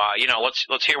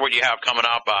let's hear what you have coming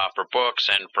up for books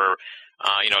and for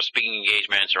speaking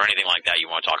engagements or anything like that you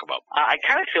want to talk about. I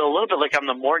kind of feel a little bit like I'm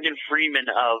the Morgan Freeman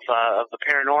of the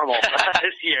paranormal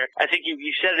this year. I think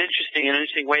you said it an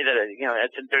interesting way that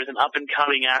there's an up and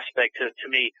coming aspect to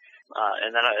me.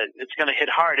 And then it's going to hit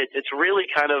hard. It's really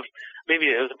kind of, maybe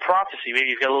it was a prophecy. Maybe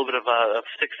you've got a little bit of a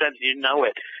sixth sense and you know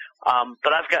it.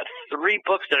 But I've got 3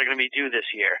 books that are going to be due this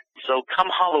year. So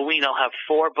come Halloween, I'll have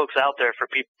 4 books out there for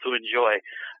people to enjoy.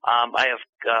 I have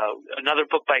another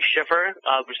book by Schiffer,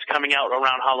 which is coming out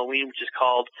around Halloween, which is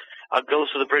called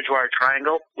Ghosts of the Bridgewater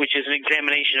Triangle, which is an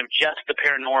examination of just the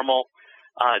paranormal,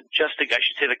 I should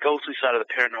say the ghostly side of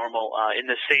the paranormal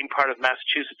in the same part of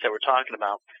Massachusetts that we're talking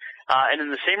about. And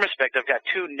in the same respect, I've got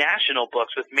 2 national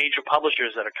books with major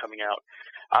publishers that are coming out.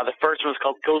 The first one is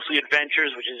called Ghostly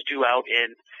Adventures, which is due out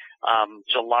in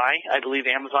July, I believe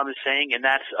Amazon is saying, and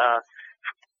that's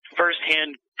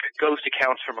first-hand ghost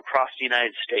accounts from across the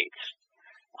United States.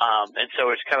 And so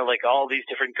it's kind of like all these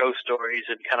different ghost stories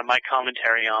and kind of my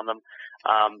commentary on them.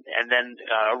 And then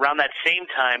around that same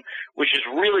time, which is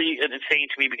really insane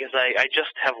to me because I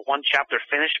just have 1 chapter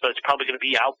finished, but it's probably going to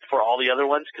be out for all the other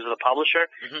ones because of the publisher.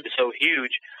 Mm-hmm. It's so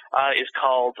huge, is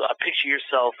called Picture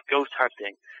Yourself Ghost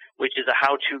Hunting, which is a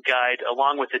how-to guide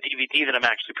along with the DVD that I'm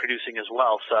actually producing as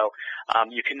well. So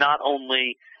you can not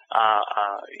only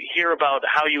hear about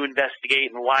how you investigate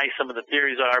and why some of the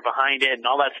theories are behind it and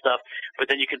all that stuff, but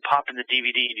then you can pop in the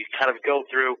DVD and you can kind of go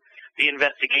through the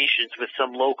investigations with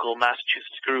some local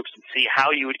Massachusetts groups and see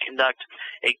how you would conduct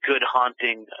a good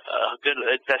haunting, good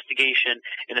investigation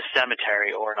in a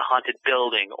cemetery or in a haunted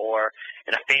building or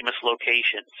in a famous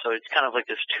location. So it's kind of like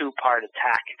this 2-part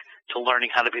attack to learning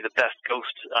how to be the best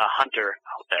ghost hunter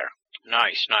out there.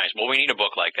 Nice. Well, we need a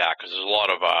book like that because there's a lot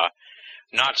of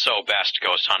not so best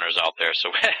ghost hunters out there.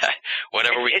 So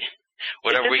It's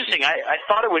interesting. I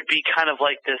thought it would be kind of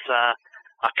like this a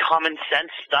common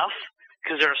sense stuff,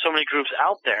 because there are so many groups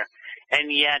out there.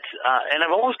 And yet, and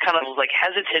I'm almost kind of like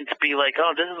hesitant to be like,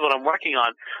 oh, this is what I'm working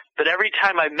on. But every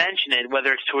time I mention it,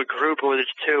 whether it's to a group or whether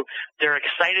it's to, they're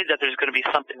excited that there's going to be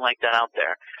something like that out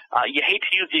there. You hate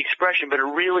to use the expression, but it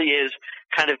really is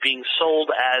kind of being sold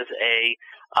as a,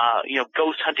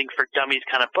 ghost hunting for dummies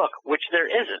kind of book, which there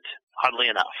isn't, oddly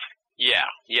enough. Yeah.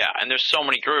 And there's so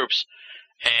many groups.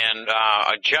 And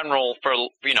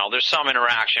there's some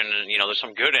interaction, and there's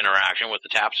some good interaction with the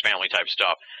Taps family type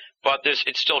stuff, but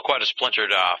it's still quite a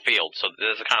splintered field. So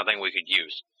this is the kind of thing we could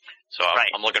use. So right.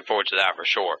 I'm looking forward to that for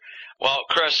sure. Well,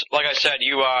 Chris, like I said,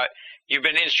 you've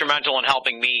been instrumental in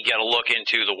helping me get a look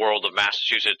into the world of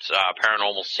Massachusetts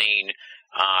paranormal scene.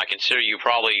 I consider you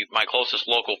probably my closest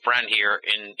local friend here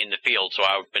in the field, so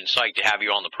I've been psyched to have you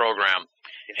on the program.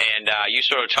 And you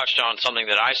sort of touched on something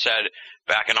that I said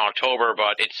back in October,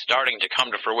 but it's starting to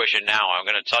come to fruition now. I'm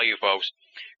going to tell you folks,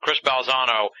 Chris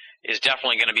Balzano is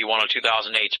definitely going to be one of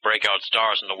 2008's breakout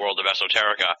stars in the world of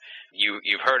esoterica.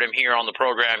 You've heard him here on the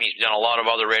program. He's done a lot of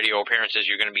other radio appearances.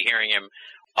 You're going to be hearing him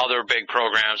other big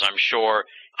programs, I'm sure.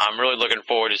 I'm really looking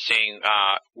forward to seeing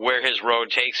where his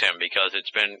road takes him, because it's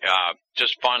been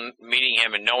just fun meeting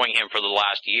him and knowing him for the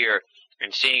last year,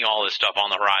 and seeing all this stuff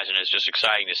on the horizon is just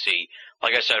exciting to see.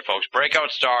 Like I said, folks, breakout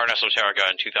star in esoterica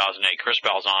in 2008, Chris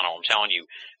Balzano. I'm telling you,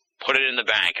 put it in the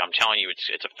bank. I'm telling you,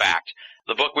 it's a fact.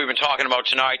 The book we've been talking about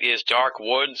tonight is Dark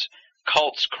Woods,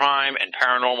 Cults, Crime, and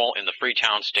Paranormal in the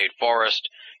Freetown State Forest.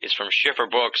 It's from Schiffer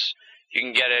Books. You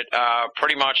can get it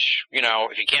pretty much,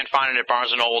 if you can't find it at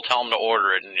Barnes & Noble, tell them to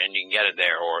order it, and you can get it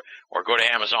there. Or go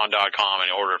to Amazon.com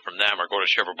and order it from them, or go to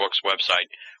Schiffer Books' website,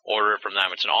 order it from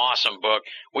them. It's an awesome book.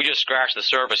 We just scratched the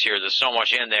surface here. There's so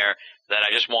much in there that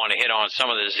I just want to hit on some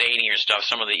of the zanier stuff,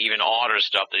 some of the even odder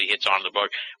stuff that he hits on in the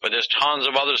book. But there's tons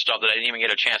of other stuff that I didn't even get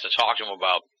a chance to talk to him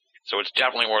about. So it's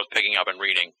definitely worth picking up and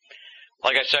reading.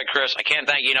 Like I said, Chris, I can't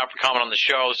thank you enough for coming on the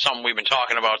show. It's something we've been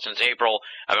talking about since April.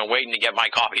 I've been waiting to get my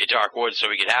copy of Dark Woods so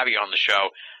we could have you on the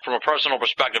show. From a personal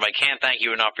perspective, I can't thank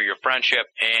you enough for your friendship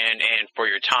and for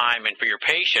your time and for your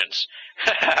patience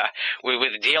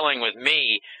with dealing with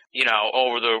me,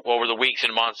 over the weeks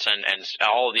and months and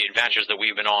all of the adventures that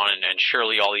we've been on, and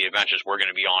surely all the adventures we're going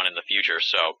to be on in the future.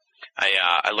 So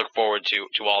I look forward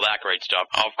to all that great stuff.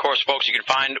 Of course, folks, you can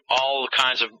find all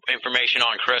kinds of information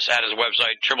on Chris at his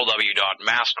website,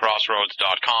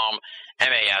 www.masscrossroads.com,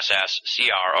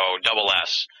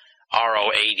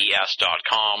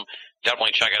 MassCrossroads.com.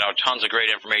 Definitely check it out. Tons of great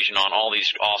information on all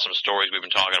these awesome stories we've been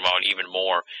talking about, even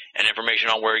more, and information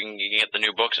on where you can get the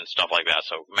new books and stuff like that.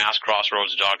 So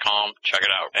masscrossroads.com, check it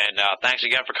out. And thanks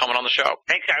again for coming on the show.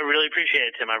 Thanks, I really appreciate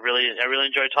it, Tim. I really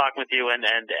enjoyed talking with you. And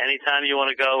anytime you want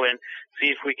to go and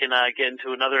see if we can get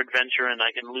into another adventure and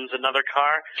I can lose another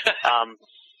car,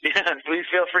 please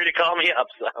feel free to call me up.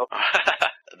 So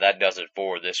that does it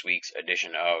for this week's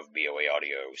edition of BOA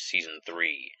Audio Season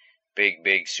 3.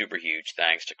 Big, super huge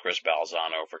thanks to Chris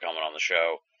Balzano for coming on the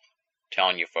show.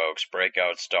 Telling you folks,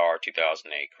 breakout star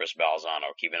 2008, Chris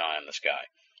Balzano. Keep an eye on this guy.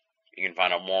 You can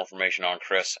find out more information on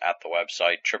Chris at the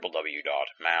website,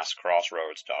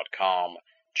 www.masscrossroads.com.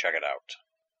 Check it out.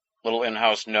 Little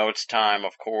in-house notes time,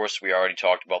 of course. We already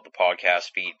talked about the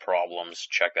podcast feed problems.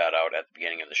 Check that out at the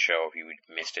beginning of the show if you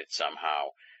missed it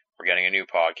somehow. We're getting a new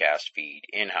podcast feed,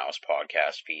 in-house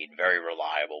podcast feed, very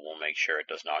reliable. We'll make sure it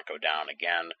does not go down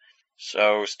again.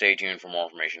 So stay tuned for more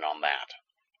information on that.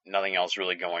 Nothing else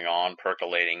really going on,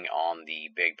 percolating on the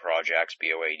big projects,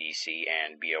 BOA DC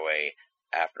and BOA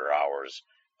After Hours.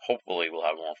 Hopefully we'll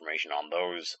have more information on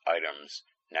those items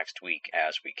next week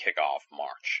as we kick off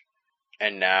March.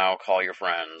 And now, call your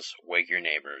friends, wake your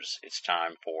neighbors. It's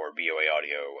time for BOA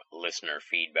Audio listener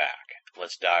feedback.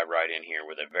 Let's dive right in here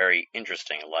with a very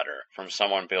interesting letter from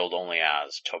someone billed only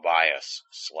as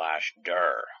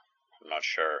Tobias/Der. I'm not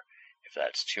sure if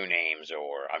that's two names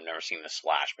or I've never seen the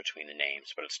slash between the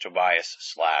names, but it's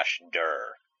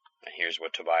Tobias/Der. And here's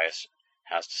what Tobias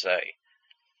has to say.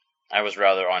 I was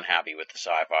rather unhappy with the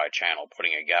Sci-Fi Channel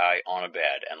putting a guy on a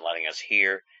bed and letting us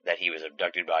hear that he was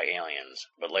abducted by aliens,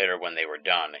 but later when they were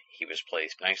done, he was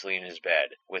placed nicely in his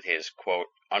bed with his,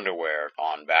 quote, underwear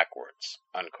on backwards,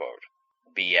 unquote.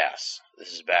 BS.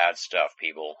 This is bad stuff,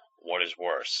 people. What is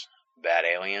worse, bad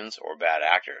aliens or bad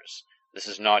actors? This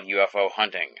is not UFO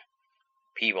hunting.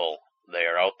 People, they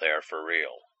are out there for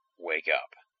real. Wake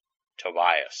up.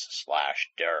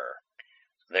 Tobias/Der.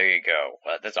 There you go.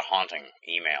 That's a haunting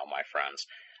email, my friends.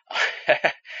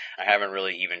 I haven't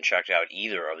really even checked out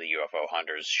either of the UFO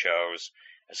Hunters shows.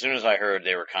 As soon as I heard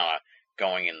they were kind of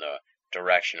going in the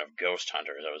direction of Ghost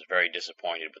Hunters, I was very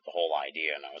disappointed with the whole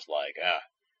idea, and I was like,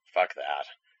 fuck that.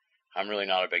 I'm really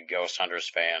not a big Ghost Hunters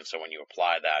fan, so when you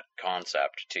apply that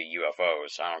concept to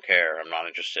UFOs, I don't care. I'm not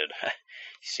interested. You've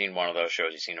seen one of those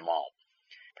shows, you've seen them all.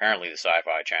 Apparently the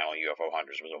Sci-Fi Channel UFO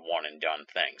Hunters was a one-and-done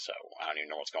thing, so I don't even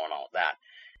know what's going on with that.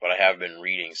 But I have been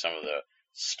reading some of the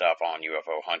stuff on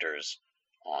UFO Hunters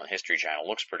on History Channel. It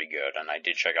looks pretty good, and I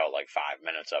did check out like 5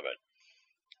 minutes of it.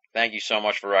 Thank you so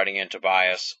much for writing in,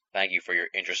 Tobias. Thank you for your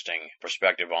interesting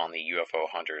perspective on the UFO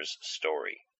Hunters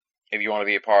story. If you want to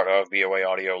be a part of BOA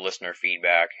Audio listener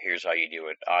feedback, here's how you do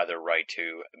it. Either write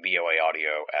to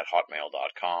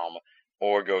boaaudio@hotmail.com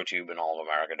or go to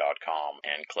banalofamerica.com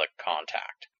and click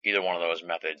Contact. Either one of those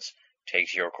methods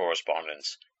takes your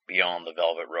correspondence beyond the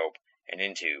velvet rope and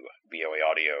into BOA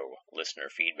Audio listener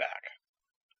feedback.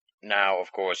 Now,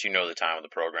 of course, you know the time of the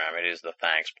program. It is the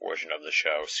thanks portion of the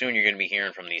show. Soon you're going to be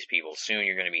hearing from these people. Soon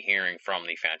you're going to be hearing from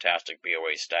the fantastic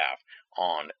BOA staff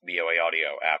on BOA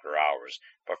Audio After Hours.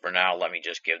 But for now, let me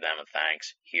just give them a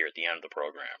thanks here at the end of the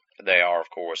program. They are, of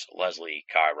course, Leslie,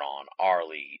 Chiron,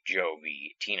 Arlie,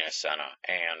 Jovi, Tina Senna,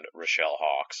 and Rochelle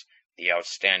Hawks, the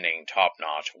outstanding,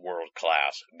 top-notch,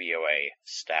 world-class BOA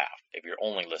staff. If you're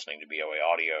only listening to BOA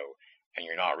Audio and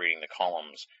you're not reading the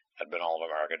columns at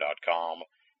BenallofAmerica.com,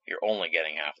 you're only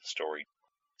getting half the story.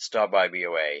 Stop by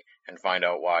BOA and find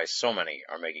out why so many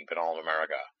are making Binnall of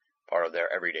America part of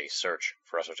their everyday search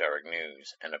for esoteric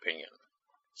news and opinion.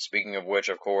 Speaking of which,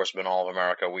 of course, Binnall of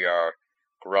America, we are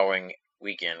growing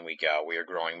week in, week out. We are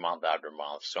growing month after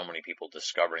month. So many people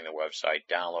discovering the website,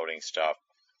 downloading stuff,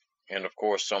 and of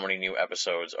course, so many new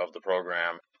episodes of the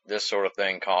program. This sort of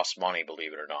thing costs money,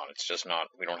 believe it or not. It's just not,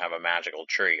 we don't have a magical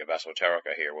tree of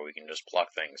esoterica here where we can just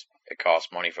pluck things. It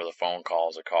costs money for the phone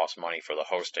calls, it costs money for the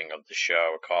hosting of the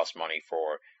show, it costs money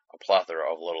for a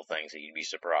plethora of little things that you'd be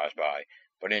surprised by.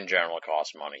 But in general, it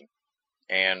costs money.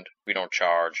 And we don't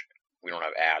charge, we don't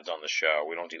have ads on the show,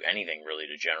 we don't do anything really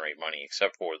to generate money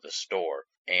except for the store.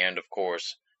 And of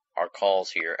course, our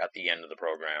calls here at the end of the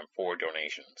program for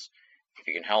donations. If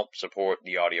you can help support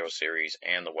the audio series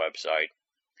and the website,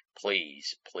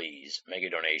 please make a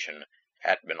donation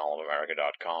at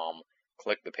BenallofAmerica.com.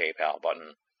 Click the PayPal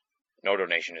button. No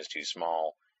donation is too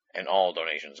small, and all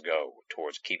donations go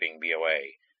towards keeping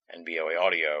BOA and BOA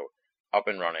Audio up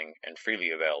and running and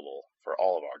freely available for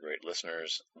all of our great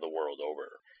listeners the world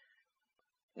over.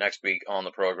 Next week on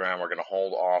the program, we're going to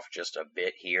hold off just a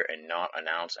bit here and not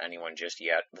announce anyone just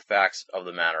yet. The facts of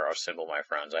the matter are simple, my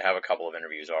friends. I have a couple of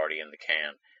interviews already in the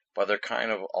can, but they're kind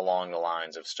of along the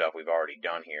lines of stuff we've already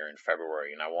done here in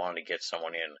February, and I wanted to get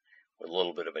someone in with a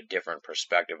little bit of a different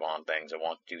perspective on things. I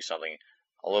want to do something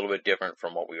a little bit different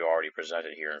from what we've already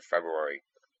presented here in February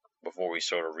before we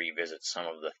sort of revisit some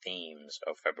of the themes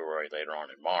of February later on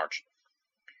in March.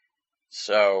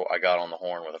 So I got on the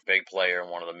horn with a big player in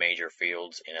one of the major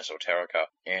fields in esoterica,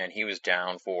 and he was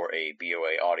down for a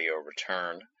BOA Audio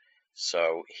return.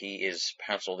 So he is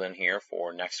penciled in here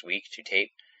for next week to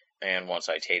tape. And once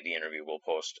I tape the interview, we'll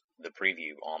post the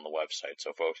preview on the website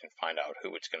so folks can find out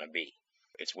who it's going to be.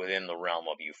 It's within the realm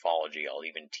of ufology. I'll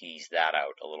even tease that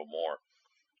out a little more.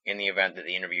 In the event that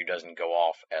the interview doesn't go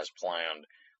off as planned,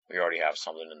 we already have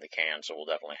something in the can, so we'll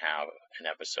definitely have an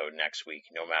episode next week,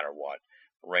 no matter what.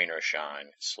 Rain or shine,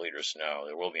 sleet or snow,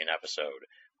 there will be an episode.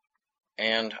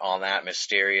 And on that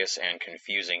mysterious and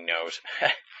confusing note,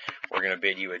 we're going to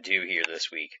bid you adieu here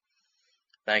this week.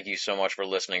 Thank you so much for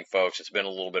listening, folks. It's been a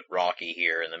little bit rocky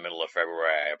here in the middle of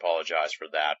February. I apologize for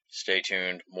that. Stay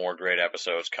tuned. More great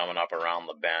episodes coming up around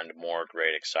the bend. More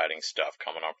great, exciting stuff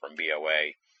coming up from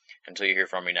BOA. Until you hear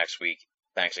from me next week,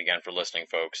 thanks again for listening,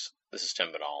 folks. This is Tim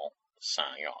Binnall,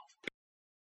 signing off.